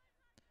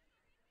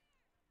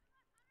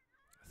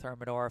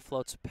 Thermidor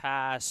floats a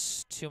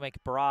pass to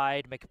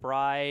McBride.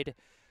 McBride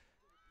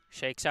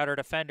shakes out her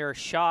defender.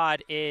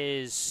 Shot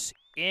is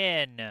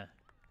in.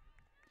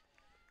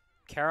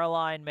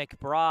 Caroline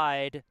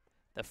McBride,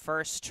 the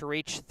first to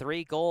reach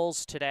 3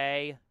 goals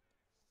today,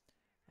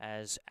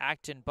 as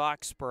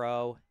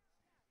Acton-Boxborough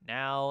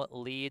now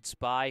leads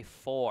by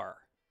 4.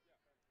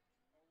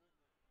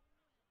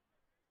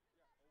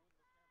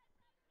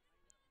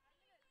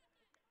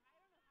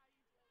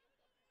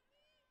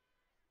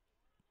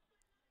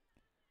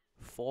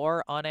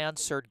 Four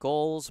unanswered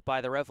goals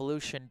by the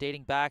Revolution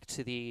dating back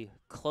to the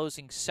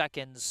closing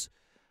seconds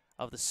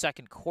of the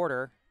second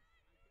quarter.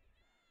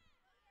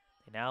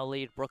 They now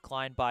lead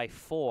Brookline by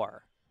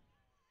 4.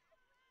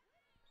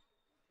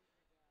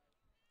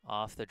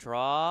 Off the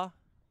draw,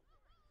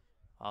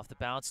 off the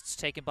bounce, it's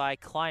taken by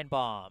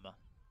Kleinbaum.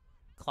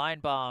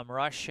 Kleinbaum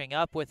rushing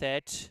up with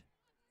it.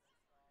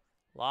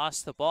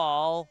 Lost the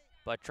ball,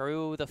 but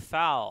drew the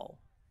foul.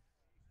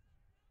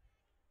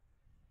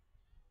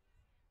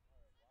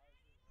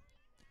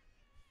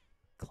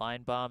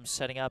 Kleinbaum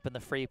setting up in the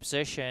free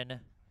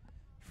position.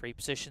 Free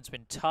position's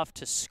been tough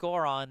to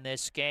score on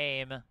this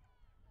game.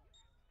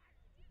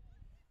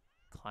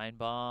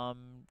 Kleinbaum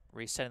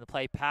resetting the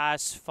play,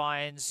 pass,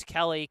 finds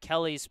Kelly.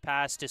 Kelly's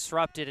pass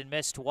disrupted and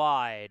missed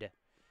wide.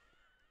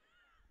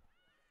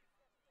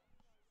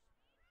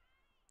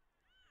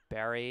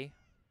 Barry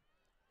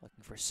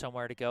looking for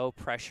somewhere to go,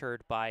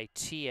 pressured by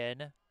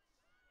Tien.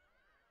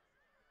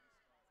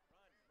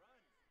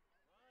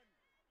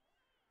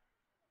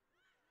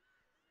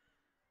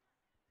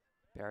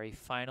 Barry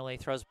finally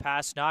throws a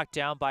pass, knocked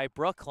down by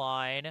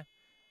Brookline,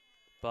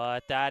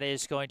 but that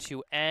is going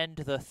to end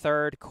the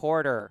third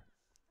quarter.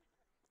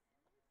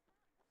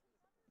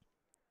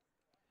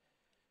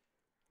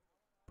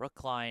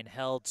 Brookline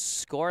held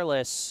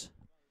scoreless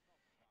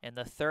in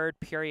the third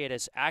period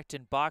as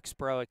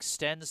Acton-Boxborough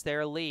extends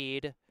their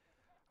lead.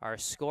 Our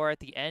score at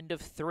the end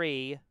of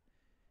 3,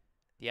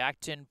 the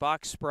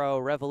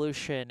Acton-Boxborough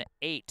Revolution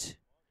 8,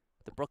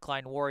 the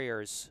Brookline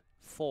Warriors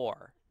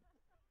 4.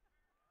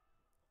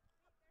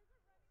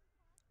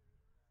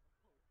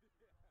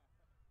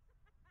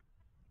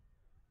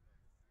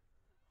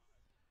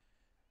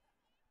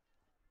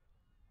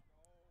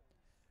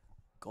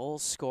 Goal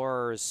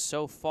scorers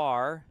so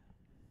far.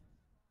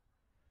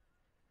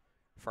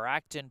 For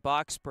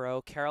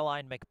Acton-Boxborough,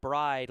 Caroline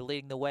McBride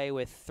leading the way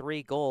with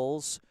 3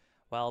 goals,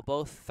 while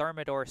both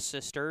Thermidor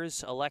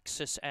sisters,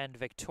 Alexis and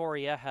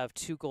Victoria, have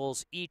 2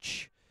 goals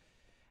each,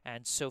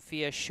 and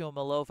Sofia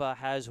Shumilova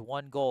has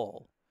 1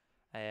 goal.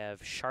 I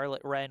have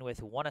Charlotte Wren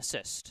with 1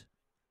 assist.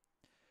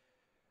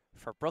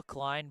 For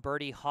Brookline,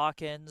 Birdie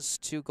Hawkins,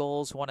 2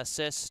 goals, 1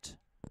 assist.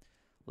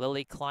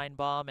 Lily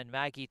Kleinbaum and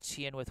Maggie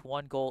Tien with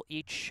 1 goal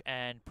each,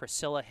 and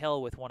Priscilla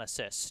Hill with 1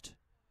 assist.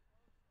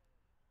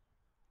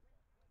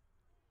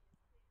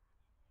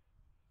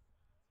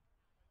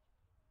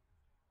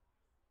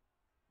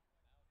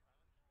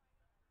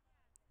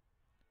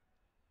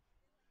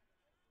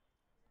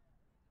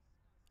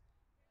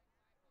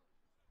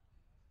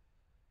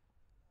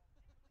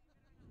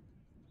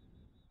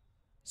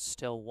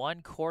 Still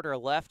 1 quarter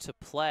left to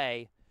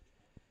play,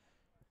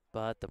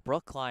 but the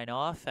Brookline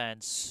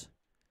offense,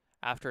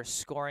 after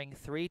scoring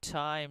 3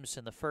 times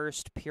in the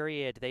first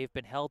period, they've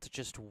been held to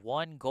just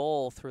 1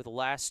 goal through the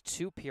last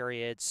 2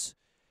 periods.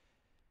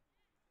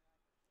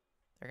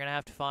 They're going to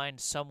have to find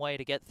some way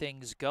to get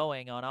things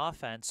going on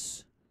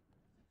offense,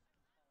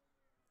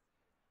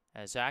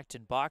 as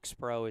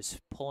Acton-Boxborough is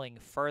pulling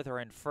further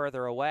and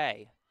further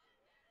away.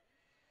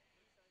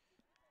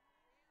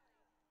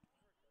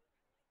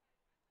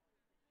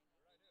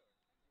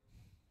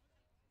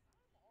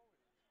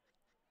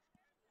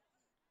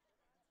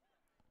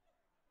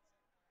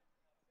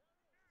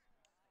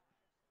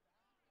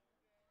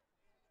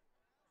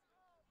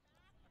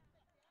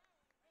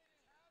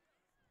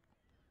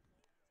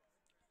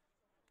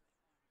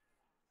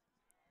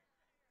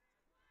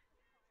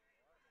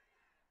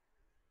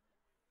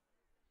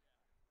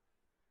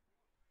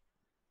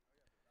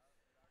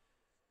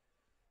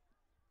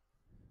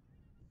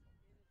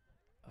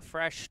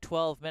 Fresh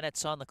 12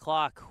 minutes on the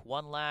clock.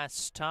 One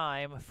last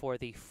time for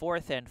the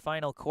 4th and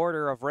final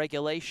quarter of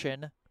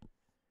regulation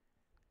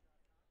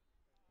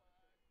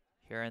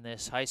here in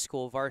this high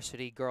school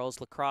varsity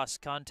girls lacrosse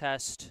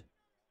contest.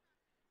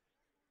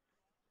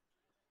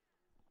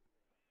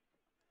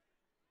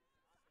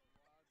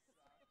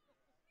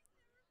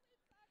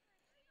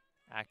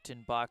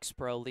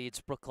 Acton-Boxborough leads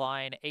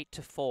Brookline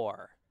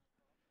 8-4.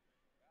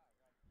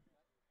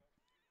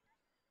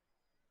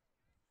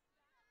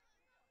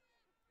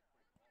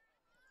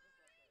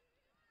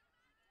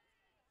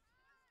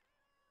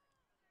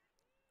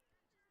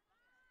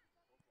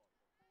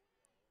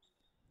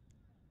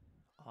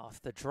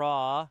 Off the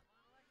draw,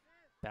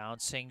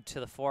 bouncing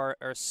to the far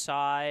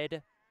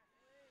side,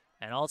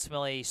 and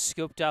ultimately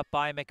scooped up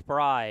by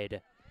McBride.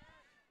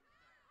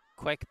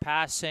 Quick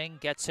passing,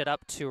 gets it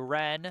up to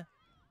Wren.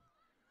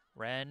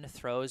 Wren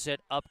throws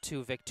it up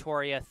to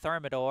Victoria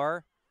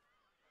Thermidor.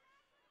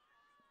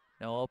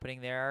 No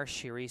opening there.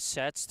 She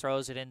resets,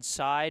 throws it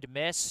inside,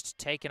 missed,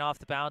 taken off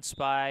the bounce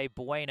by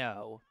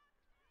Bueno.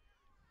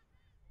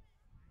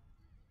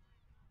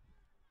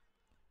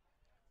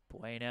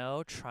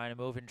 Bueno trying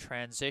to move in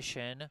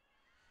transition,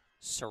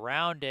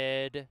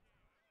 surrounded,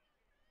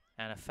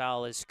 and a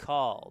foul is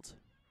called.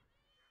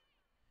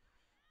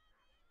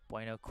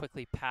 Bueno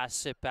quickly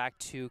passes it back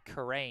to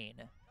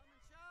Karain.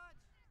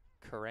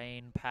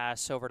 Karain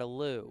pass over to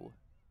Liu.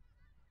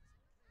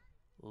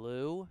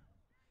 Liu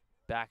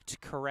back to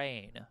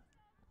Karain.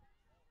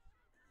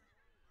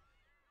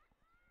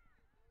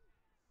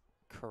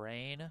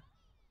 Karain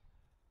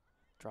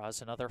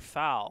draws another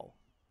foul.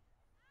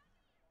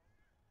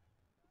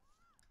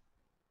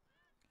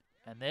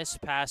 And this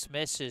pass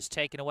misses,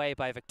 taken away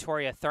by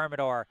Victoria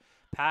Thermidor.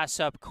 Pass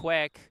up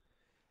quick,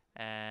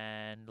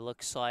 and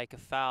looks like a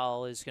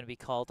foul is going to be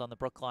called on the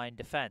Brookline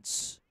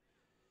defense.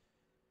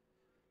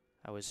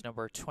 That was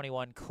number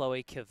 21,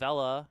 Chloe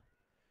Cavella,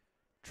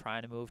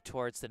 trying to move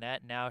towards the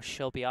net. Now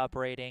she'll be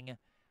operating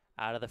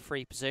out of the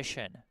free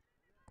position.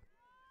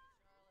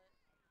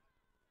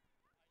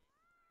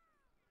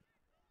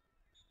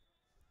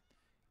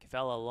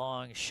 Cavella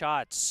long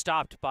shot,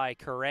 stopped by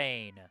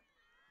Karain.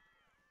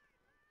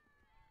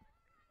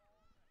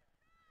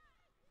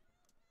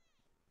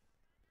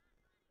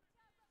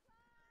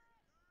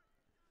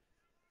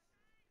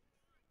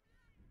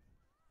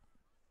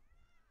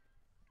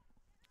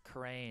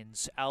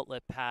 Karain's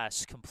outlet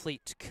pass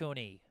complete to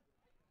Cooney.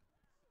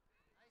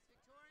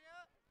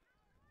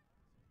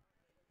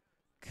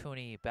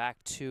 Cooney back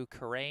to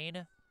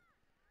Karain.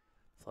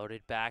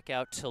 Floated back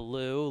out to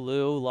Liu.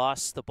 Liu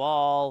lost the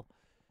ball.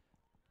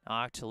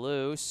 Knocked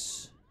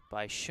loose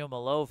by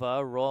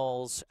Shumalova.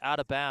 Rolls out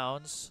of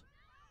bounds.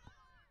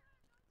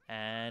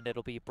 And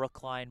it'll be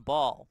Brookline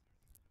ball.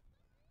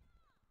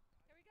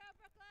 Here we go,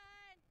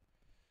 Brookline!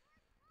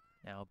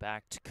 Now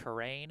back to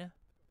Karain.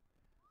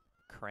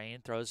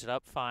 Karain throws it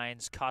up,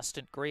 finds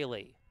Costant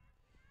Greeley.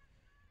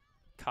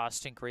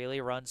 Costant Greeley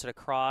runs it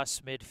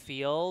across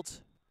midfield.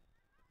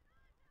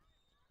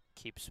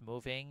 Keeps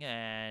moving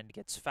and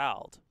gets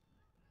fouled.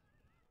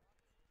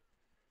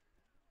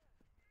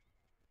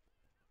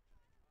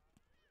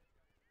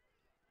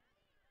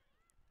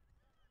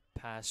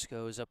 Pass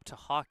goes up to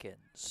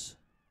Hawkins.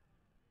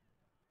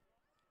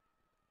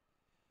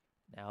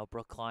 Now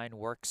Brookline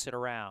works it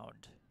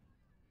around.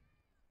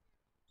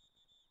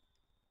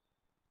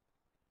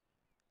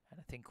 And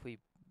I think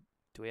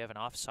do we have an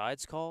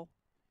offsides call?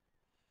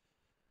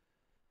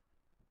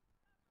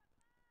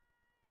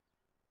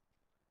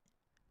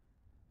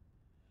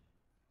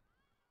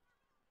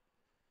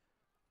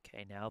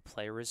 Okay, now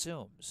play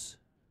resumes.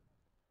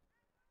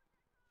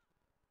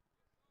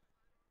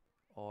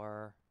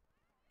 Or,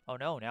 oh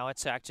no, now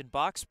it's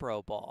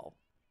Acton-Boxborough ball.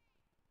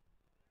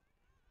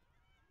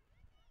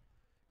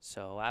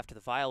 So after the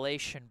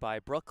violation by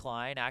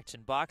Brookline,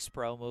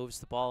 Acton-Boxborough moves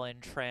the ball in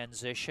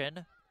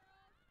transition.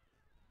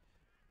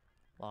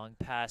 Long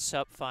pass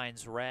up,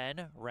 finds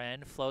Wren.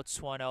 Wren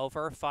floats one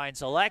over,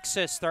 finds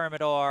Alexis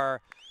Thermidor,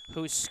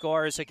 who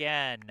scores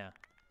again.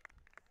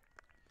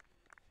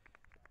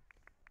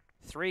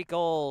 3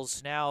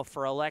 goals now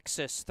for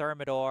Alexis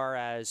Thermidor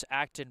as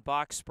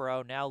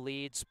Acton-Boxborough now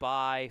leads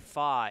by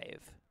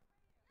 5.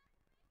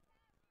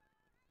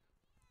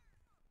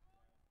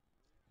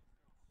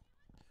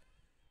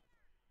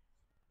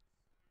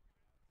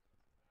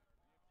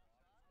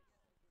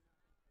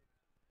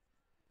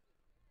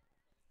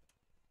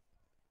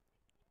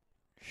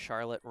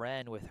 Charlotte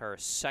Wren with her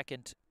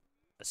second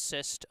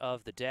assist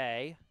of the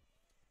day.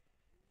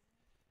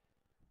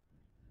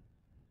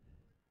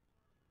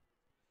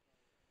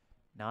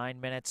 Nine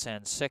minutes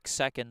and 6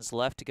 seconds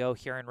left to go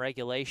here in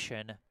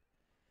regulation.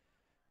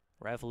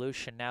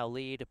 Revolution now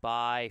lead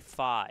by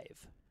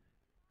 5.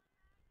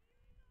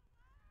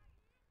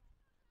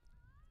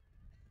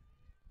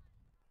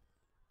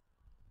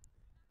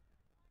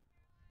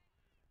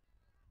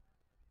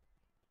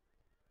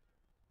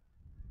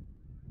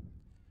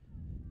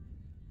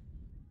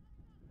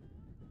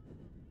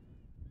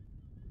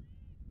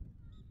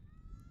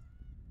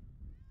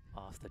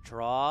 Off the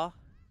draw,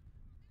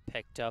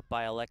 picked up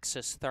by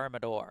Alexis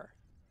Thermidor.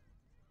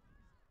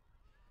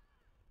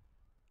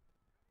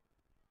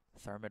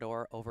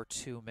 Thermidor over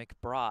to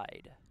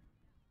McBride.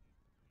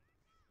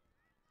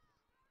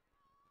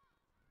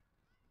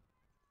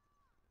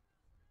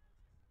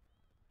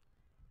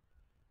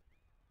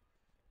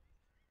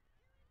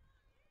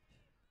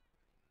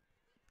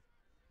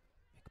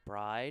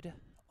 McBride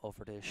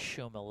over to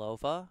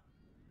Shumalova.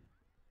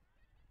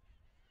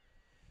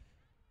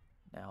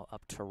 Now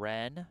up to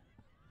Wren.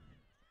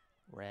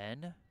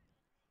 Wren.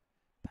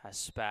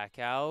 Pass back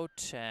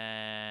out,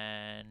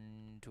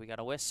 and we got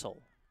a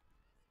whistle.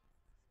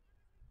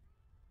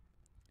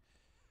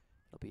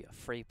 It'll be a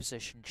free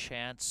position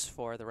chance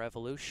for the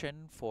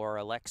Revolution for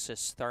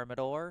Alexis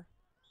Thermidor.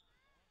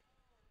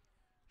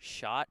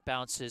 Shot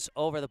bounces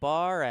over the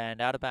bar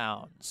and out of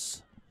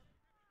bounds.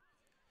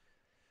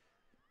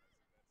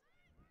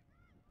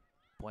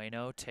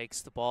 Bueno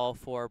takes the ball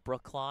for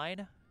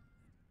Brookline.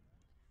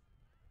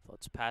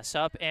 Floats pass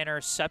up,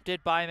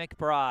 intercepted by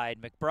McBride.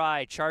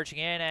 McBride charging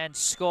in and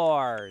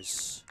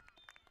scores.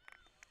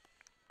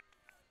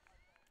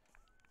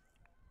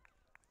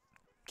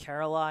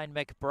 Caroline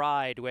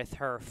McBride with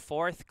her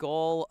 4th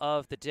goal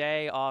of the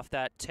day off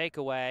that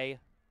takeaway.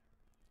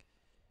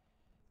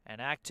 And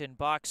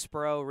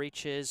Acton-Boxborough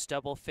reaches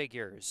double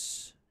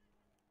figures.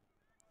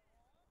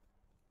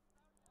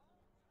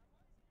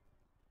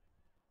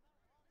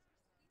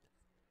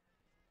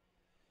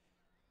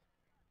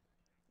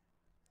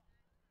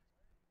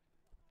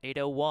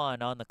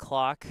 .801 on the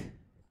clock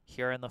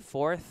here in the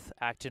 4th.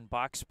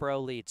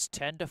 Acton-Boxborough leads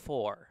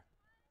 10-4.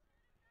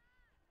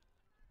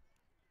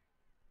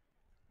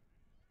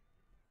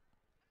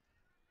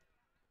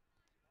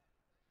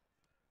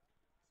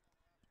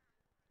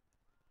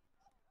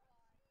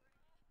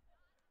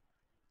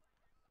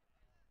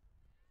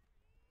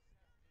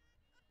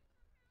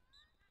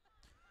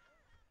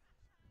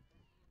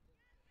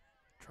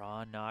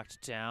 Draw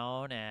knocked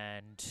down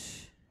and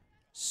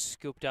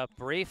scooped up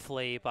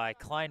briefly by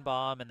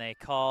Kleinbaum, and they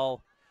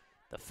call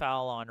the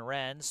foul on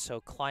Renz, so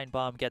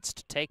Kleinbaum gets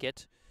to take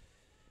it.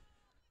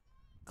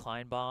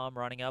 Kleinbaum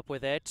running up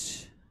with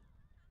it,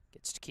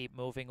 gets to keep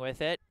moving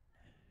with it.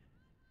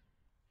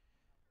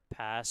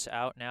 Pass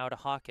out now to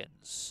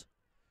Hawkins.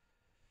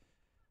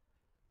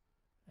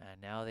 And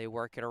now they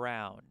work it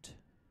around.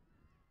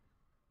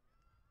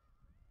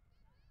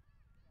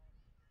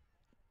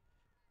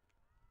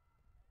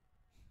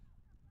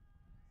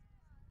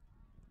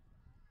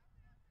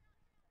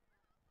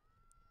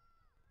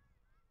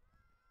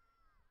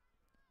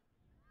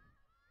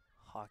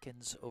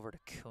 Hawkins over to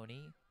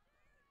Cooney.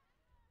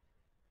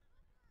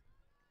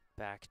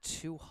 Back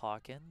to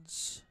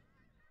Hawkins.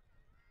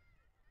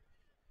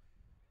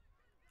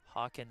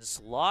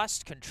 Hawkins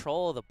lost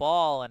control of the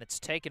ball, and it's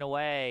taken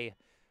away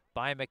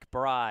by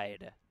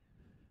McBride.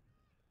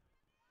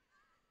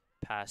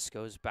 Pass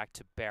goes back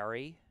to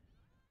Barry.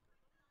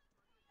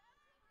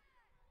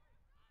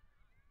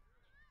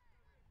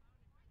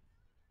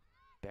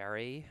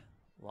 Barry,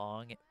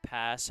 long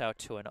pass out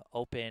to an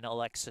open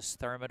Alexis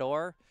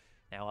Thermidor.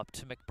 Now up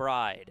to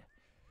McBride.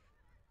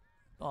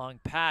 Long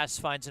pass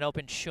finds an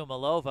open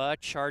Shumalova,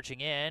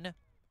 charging in.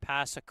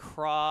 Pass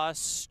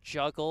across,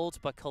 juggled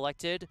but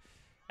collected.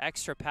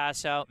 Extra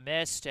pass out,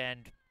 missed,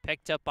 and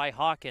picked up by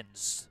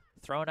Hawkins.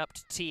 Thrown up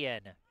to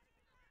Tien.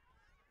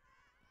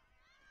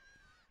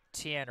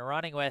 Tien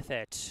running with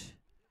it.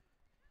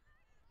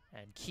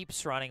 And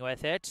keeps running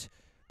with it.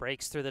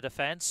 Breaks through the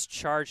defense,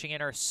 charging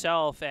in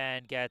herself,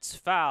 and gets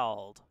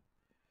fouled.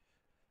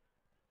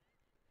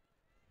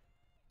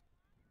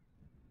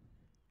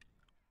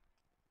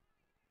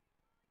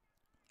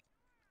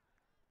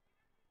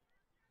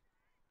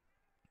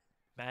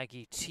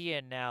 Maggie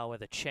Tien now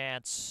with a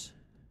chance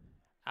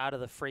out of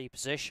the free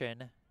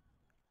position.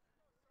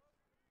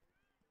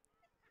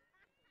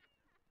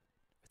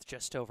 With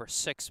just over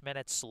 6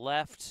 minutes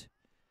left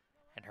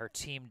and her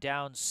team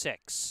down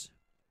 6.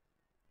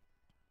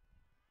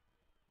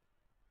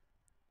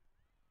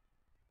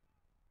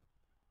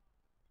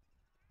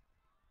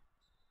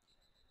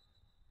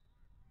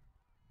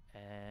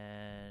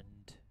 And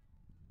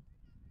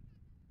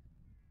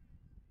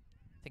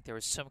I think there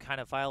was some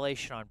kind of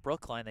violation on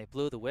Brookline. They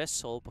blew the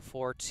whistle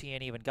before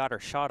Tien even got her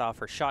shot off.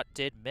 Her shot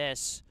did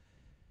miss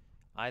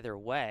either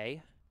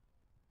way.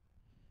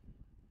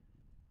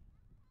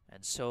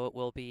 And so it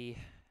will be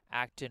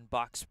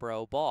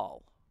Acton-Boxborough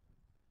ball.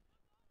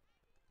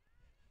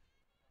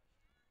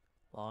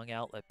 Long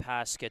outlet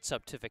pass gets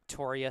up to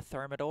Victoria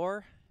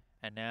Thermidor.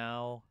 And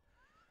now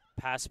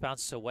pass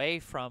bounces away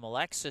from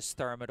Alexis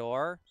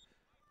Thermidor.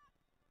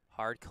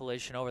 Hard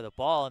collision over the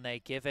ball, and they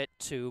give it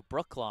to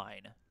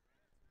Brookline.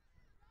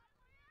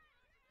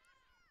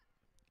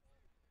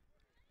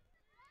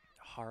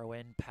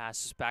 Harwin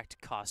passes back to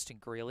Costin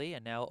Greeley,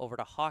 and now over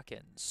to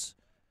Hawkins.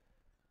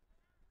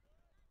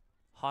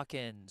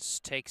 Hawkins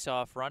takes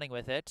off running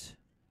with it.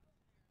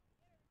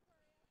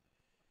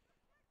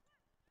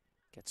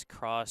 Gets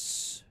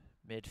across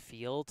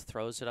midfield,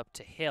 throws it up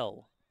to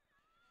Hill.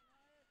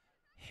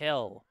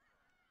 Hill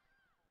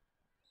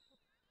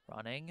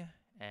running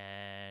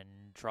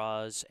and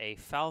draws a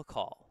foul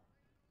call.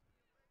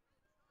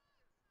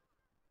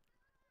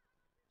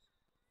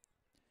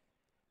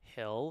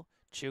 Hill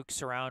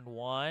jukes around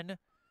one,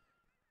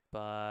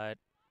 but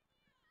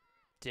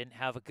didn't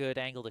have a good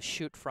angle to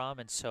shoot from,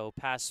 and so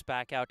passes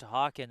back out to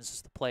Hawkins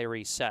as the play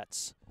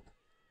resets.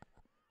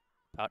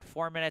 About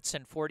 4 minutes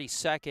and 40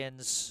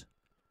 seconds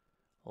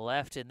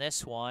left in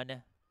this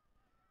one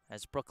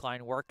as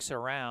Brookline works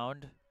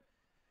around.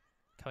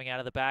 Coming out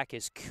of the back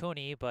is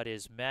Cooney, but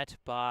is met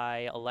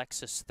by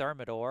Alexis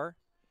Thermidor.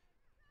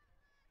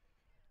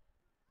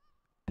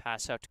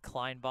 Pass out to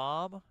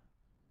Kleinbaum.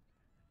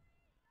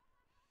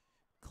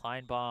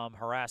 Kleinbaum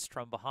harassed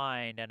from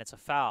behind, and it's a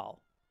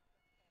foul.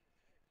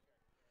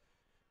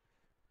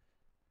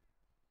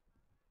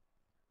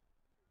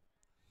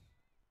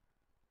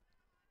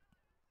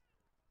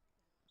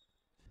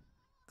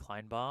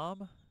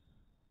 Kleinbaum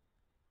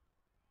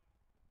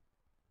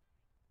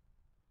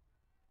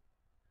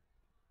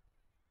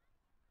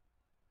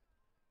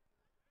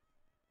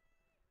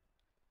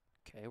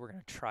Okay, we're going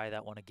to try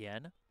that one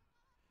again.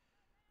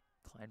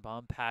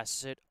 Kleinbaum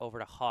passes it over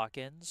to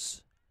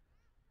Hawkins.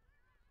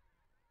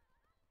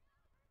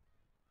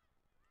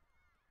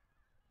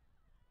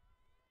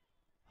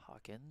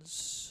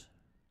 Hawkins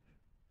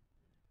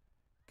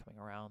coming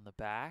around the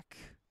back.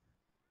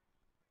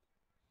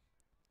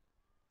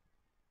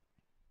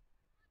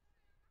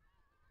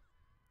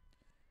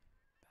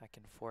 Back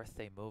and forth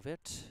they move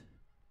it.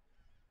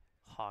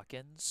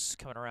 Hawkins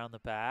coming around the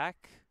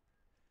back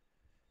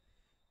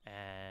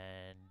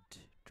and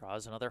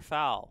draws another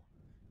foul.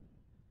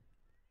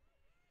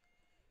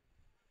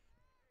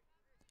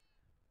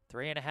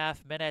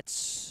 3.5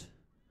 minutes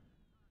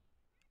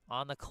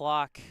on the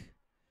clock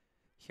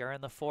here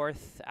in the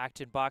fourth.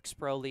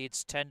 Acton-Boxborough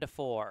leads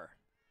 10-4.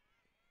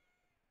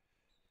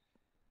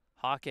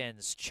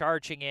 Hawkins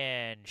charging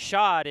in.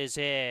 Shot is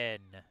in.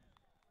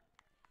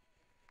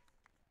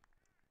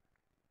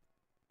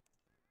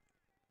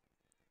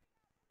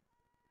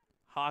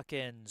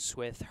 Hawkins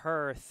with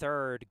her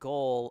third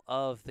goal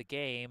of the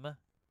game.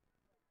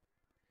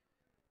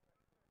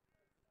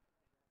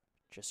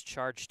 Just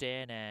charged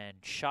in and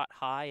shot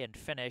high and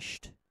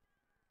finished.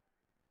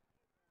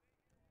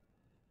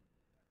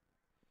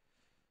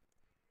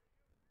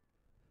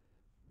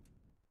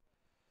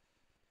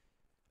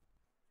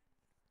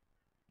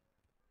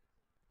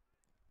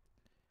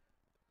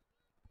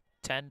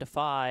 Ten to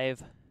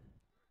 5,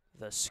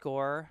 the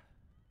score.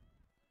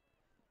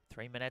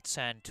 3 minutes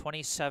and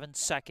 27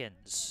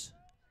 seconds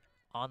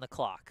on the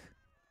clock.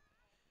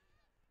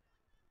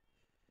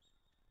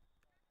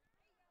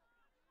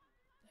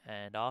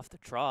 And off the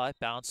draw, it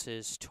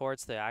bounces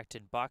towards the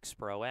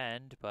Acton-Boxborough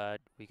end,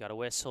 but we got a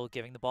whistle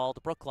giving the ball to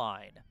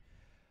Brookline.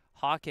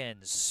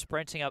 Hawkins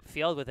sprinting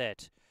upfield with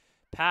it.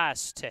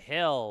 Pass to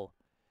Hill.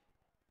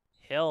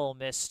 Hill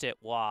missed it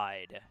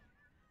wide.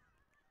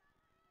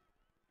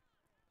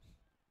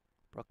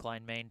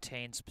 Brookline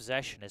maintains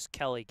possession as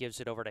Kelly gives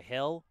it over to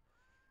Hill.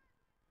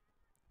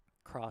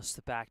 Across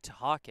the back to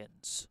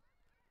Hawkins.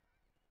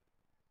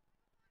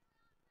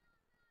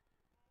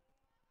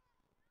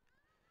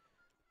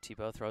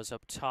 Tebow throws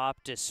up top,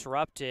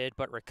 disrupted,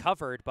 but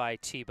recovered by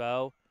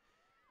Tebow.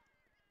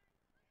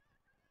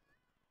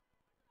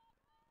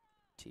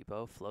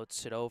 Tebow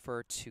floats it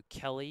over to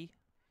Kelly.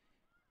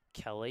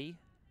 Kelly,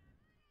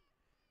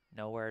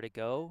 nowhere to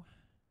go.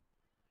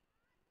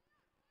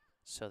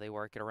 So they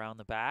work it around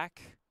the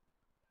back.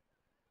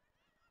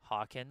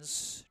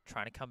 Hawkins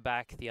trying to come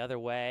back the other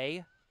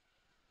way,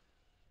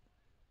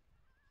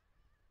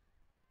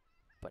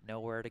 but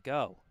nowhere to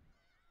go.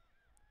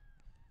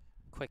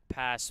 Quick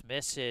pass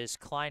misses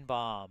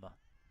Kleinbaum,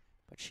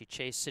 but she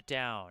chased it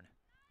down.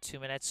 2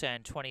 minutes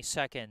and 20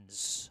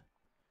 seconds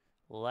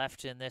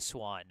left in this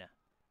one.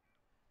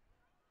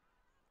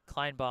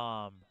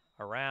 Kleinbaum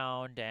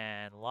around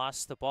and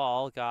lost the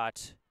ball,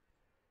 got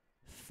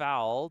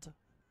fouled.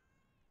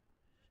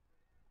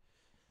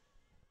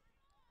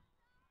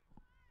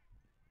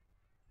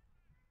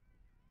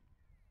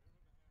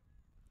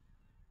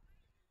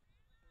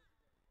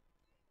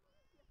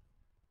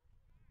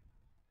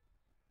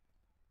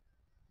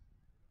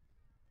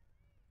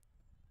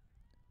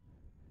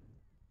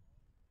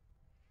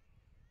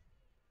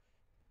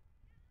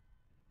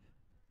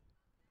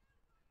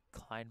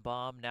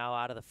 Kleinbaum now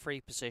out of the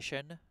free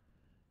position.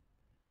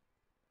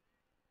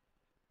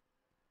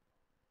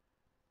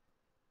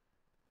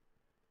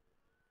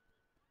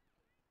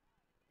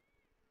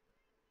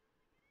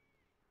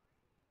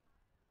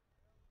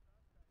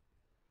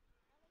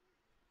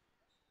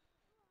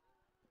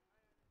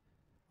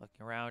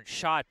 Looking around,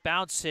 shot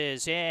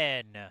bounces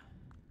in.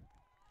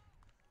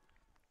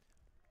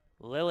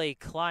 Lily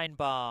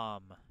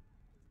Kleinbaum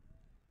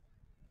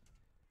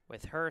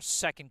with her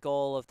second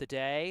goal of the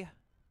day.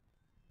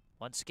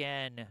 Once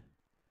again,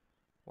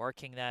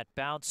 working that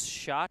bounce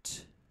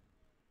shot.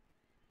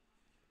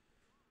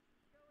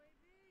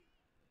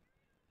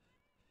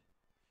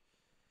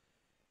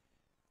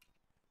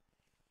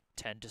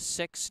 Ten to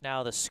 6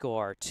 now the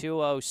score.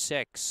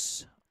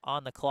 2:06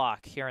 on the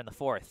clock here in the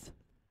fourth.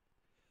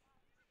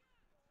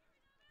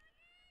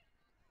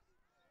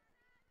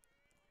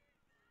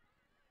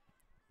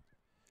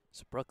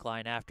 So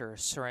Brookline, after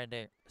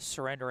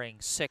surrendering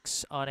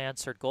 6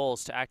 unanswered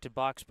goals to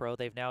Acton-Boxborough,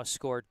 they've now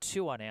scored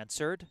 2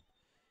 unanswered.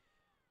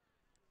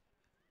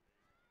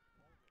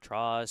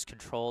 Draw is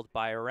controlled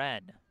by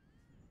Wren.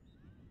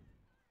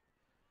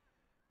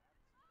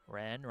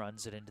 Wren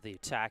runs it into the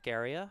attack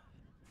area.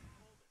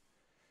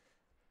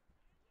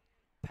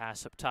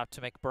 Pass up top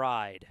to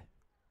McBride.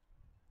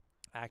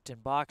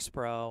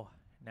 Acton-Boxborough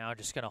now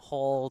just going to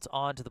hold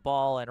on to the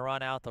ball and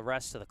run out the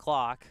rest of the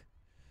clock,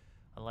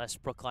 unless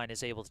Brookline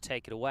is able to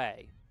take it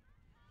away.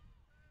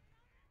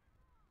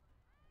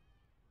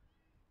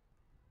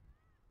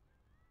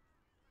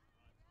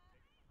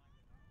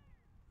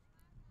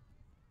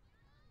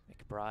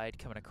 McBride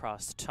coming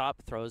across the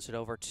top, throws it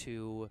over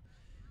to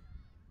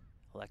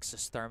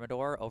Alexis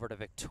Thermidor, over to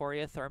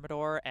Victoria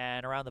Thermidor,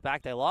 and around the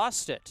back they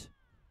lost it.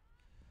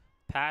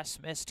 Pass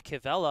missed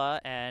Cavella,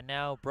 and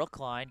now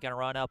Brookline going to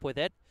run up with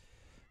it.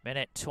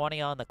 Minute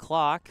 20 on the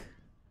clock.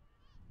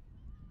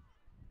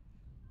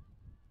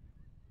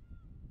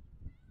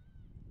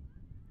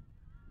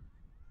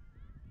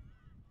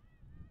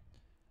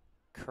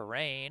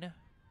 Karain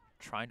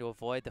trying to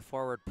avoid the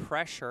forward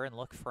pressure and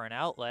look for an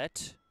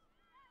outlet.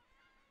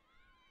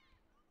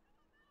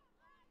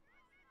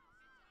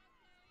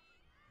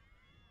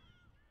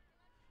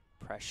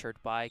 Pressured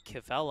by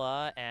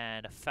Cavella,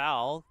 and a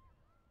foul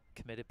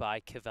committed by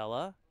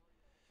Cavella.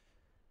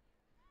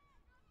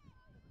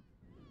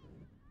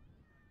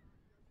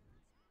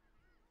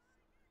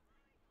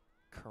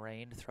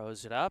 Karain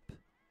throws it up.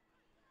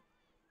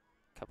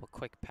 Couple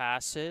quick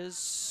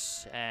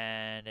passes,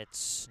 and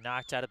it's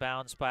knocked out of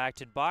bounds by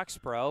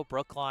Acton-Boxborough.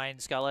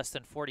 Brookline's got less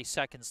than 40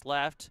 seconds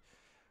left.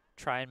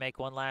 Try and make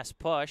one last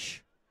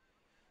push.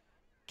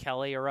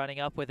 Kelly are running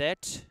up with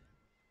it.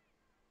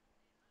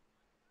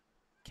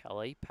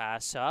 Kelly,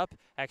 pass up.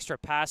 Extra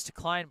pass to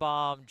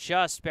Kleinbaum,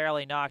 just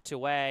barely knocked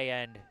away,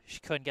 and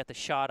she couldn't get the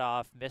shot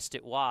off, missed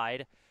it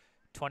wide.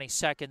 20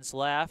 seconds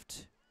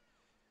left.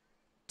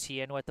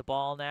 Tien with the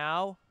ball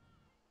now.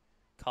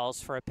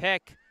 Calls for a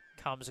pick.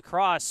 Comes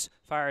across,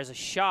 fires a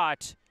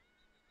shot.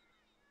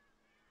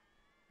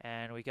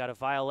 And we got a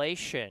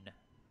violation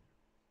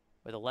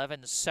with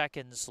 11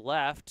 seconds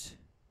left.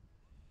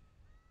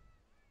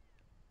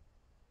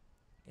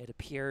 It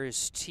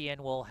appears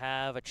Tien will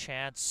have a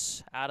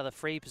chance out of the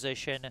free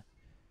position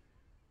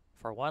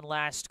for one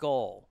last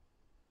goal.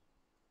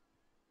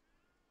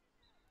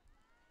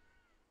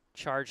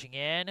 Charging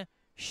in,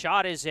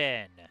 shot is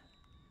in.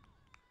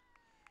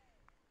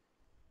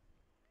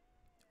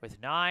 With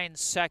 9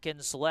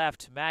 seconds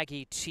left,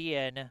 Maggie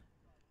Tien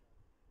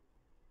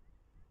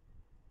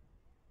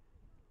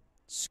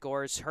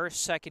scores her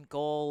second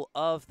goal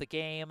of the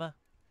game.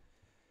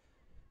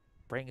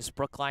 Brings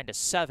Brookline to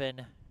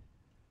 7.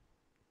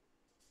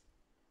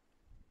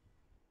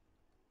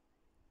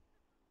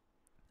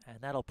 And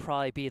that'll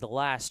probably be the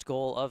last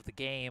goal of the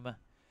game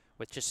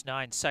with just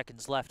 9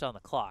 seconds left on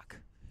the clock.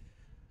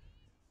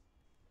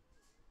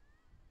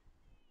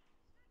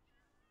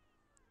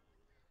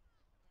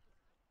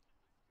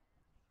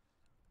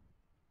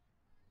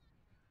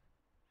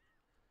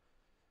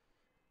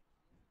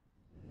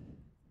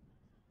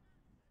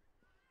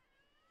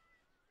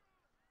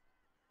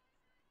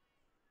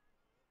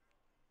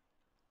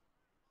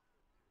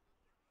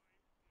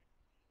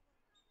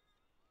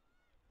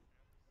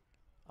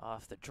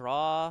 Off the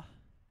draw.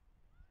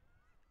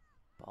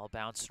 Ball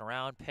bouncing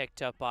around, picked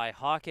up by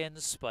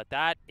Hawkins, but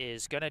that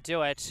is going to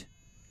do it.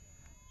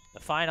 The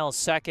final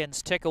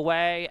seconds tick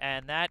away,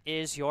 and that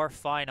is your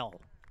final.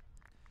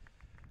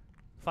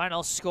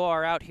 Final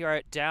score out here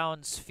at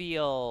Downs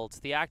Field.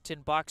 The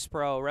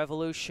Acton-Boxborough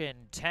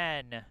Revolution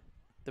 10.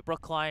 The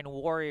Brookline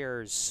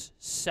Warriors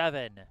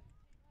 7.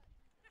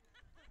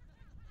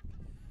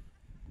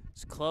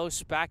 It's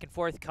close back and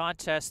forth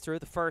contest through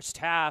the first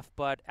half,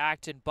 but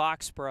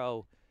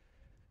Acton-Boxborough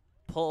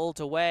pulled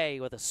away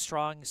with a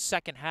strong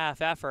second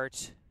half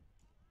effort.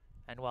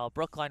 And while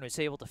Brookline was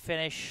able to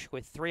finish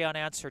with 3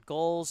 unanswered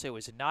goals, it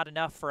was not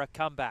enough for a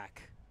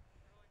comeback.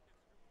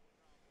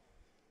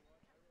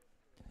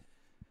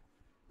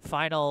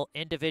 Final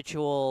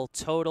individual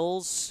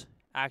totals.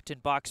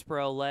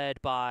 Acton-Boxborough led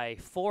by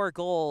 4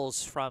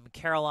 goals from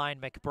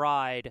Caroline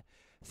McBride,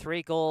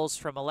 3 goals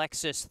from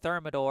Alexis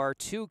Thermidor,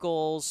 2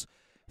 goals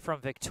from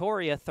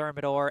Victoria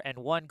Thermidor, and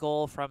 1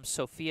 goal from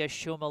Sofia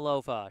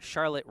Shumalova.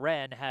 Charlotte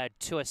Wren had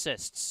 2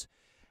 assists.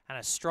 And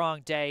a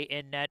strong day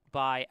in net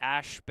by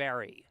Ash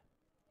Berry.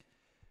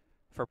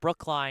 For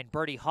Brookline,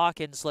 Bertie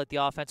Hawkins led the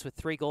offense with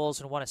 3 goals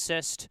and 1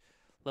 assist.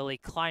 Lily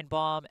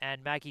Kleinbaum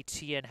and Maggie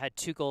Tien had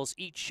 2 goals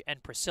each,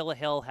 and Priscilla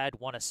Hill had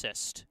 1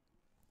 assist.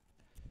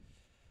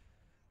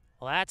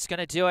 Well, that's going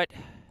to do it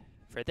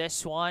for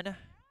this one.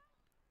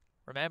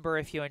 Remember,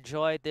 if you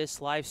enjoyed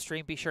this live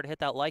stream, be sure to hit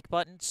that like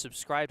button,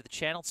 subscribe to the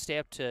channel, stay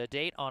up to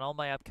date on all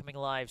my upcoming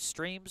live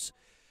streams.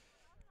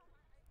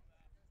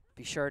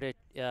 Be sure to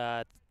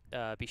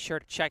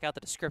check out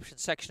the description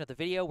section of the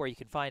video, where you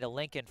can find a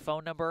link and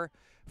phone number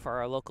for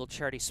our local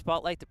charity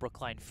spotlight, the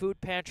Brookline Food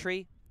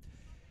Pantry.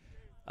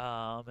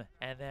 And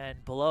then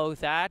below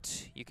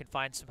that, you can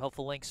find some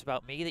helpful links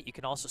about me that you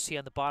can also see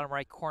on the bottom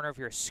right corner of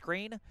your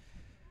screen.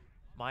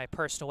 My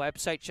personal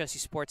website,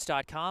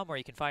 jessesports.com, where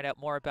you can find out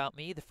more about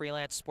me, the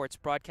freelance sports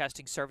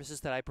broadcasting services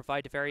that I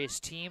provide to various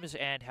teams,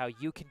 and how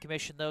you can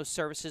commission those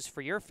services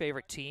for your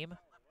favorite team.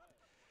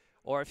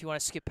 Or if you want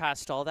to skip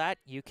past all that,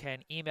 you can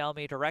email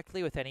me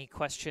directly with any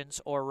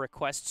questions or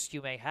requests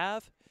you may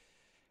have.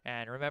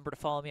 And remember to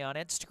follow me on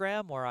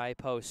Instagram, where I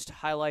post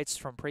highlights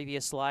from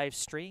previous live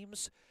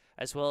streams,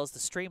 as well as the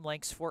stream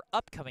links for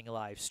upcoming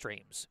live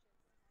streams.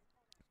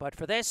 But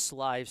for this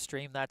live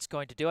stream, that's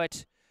going to do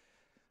it.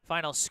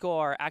 Final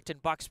score,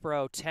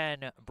 Acton-Boxborough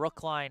 10,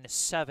 Brookline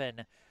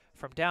 7.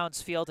 From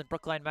Downs Field in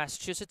Brookline,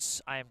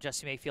 Massachusetts, I am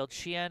Jesse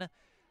Mayfield-Sheehan.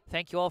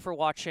 Thank you all for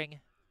watching,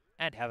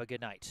 and have a good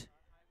night.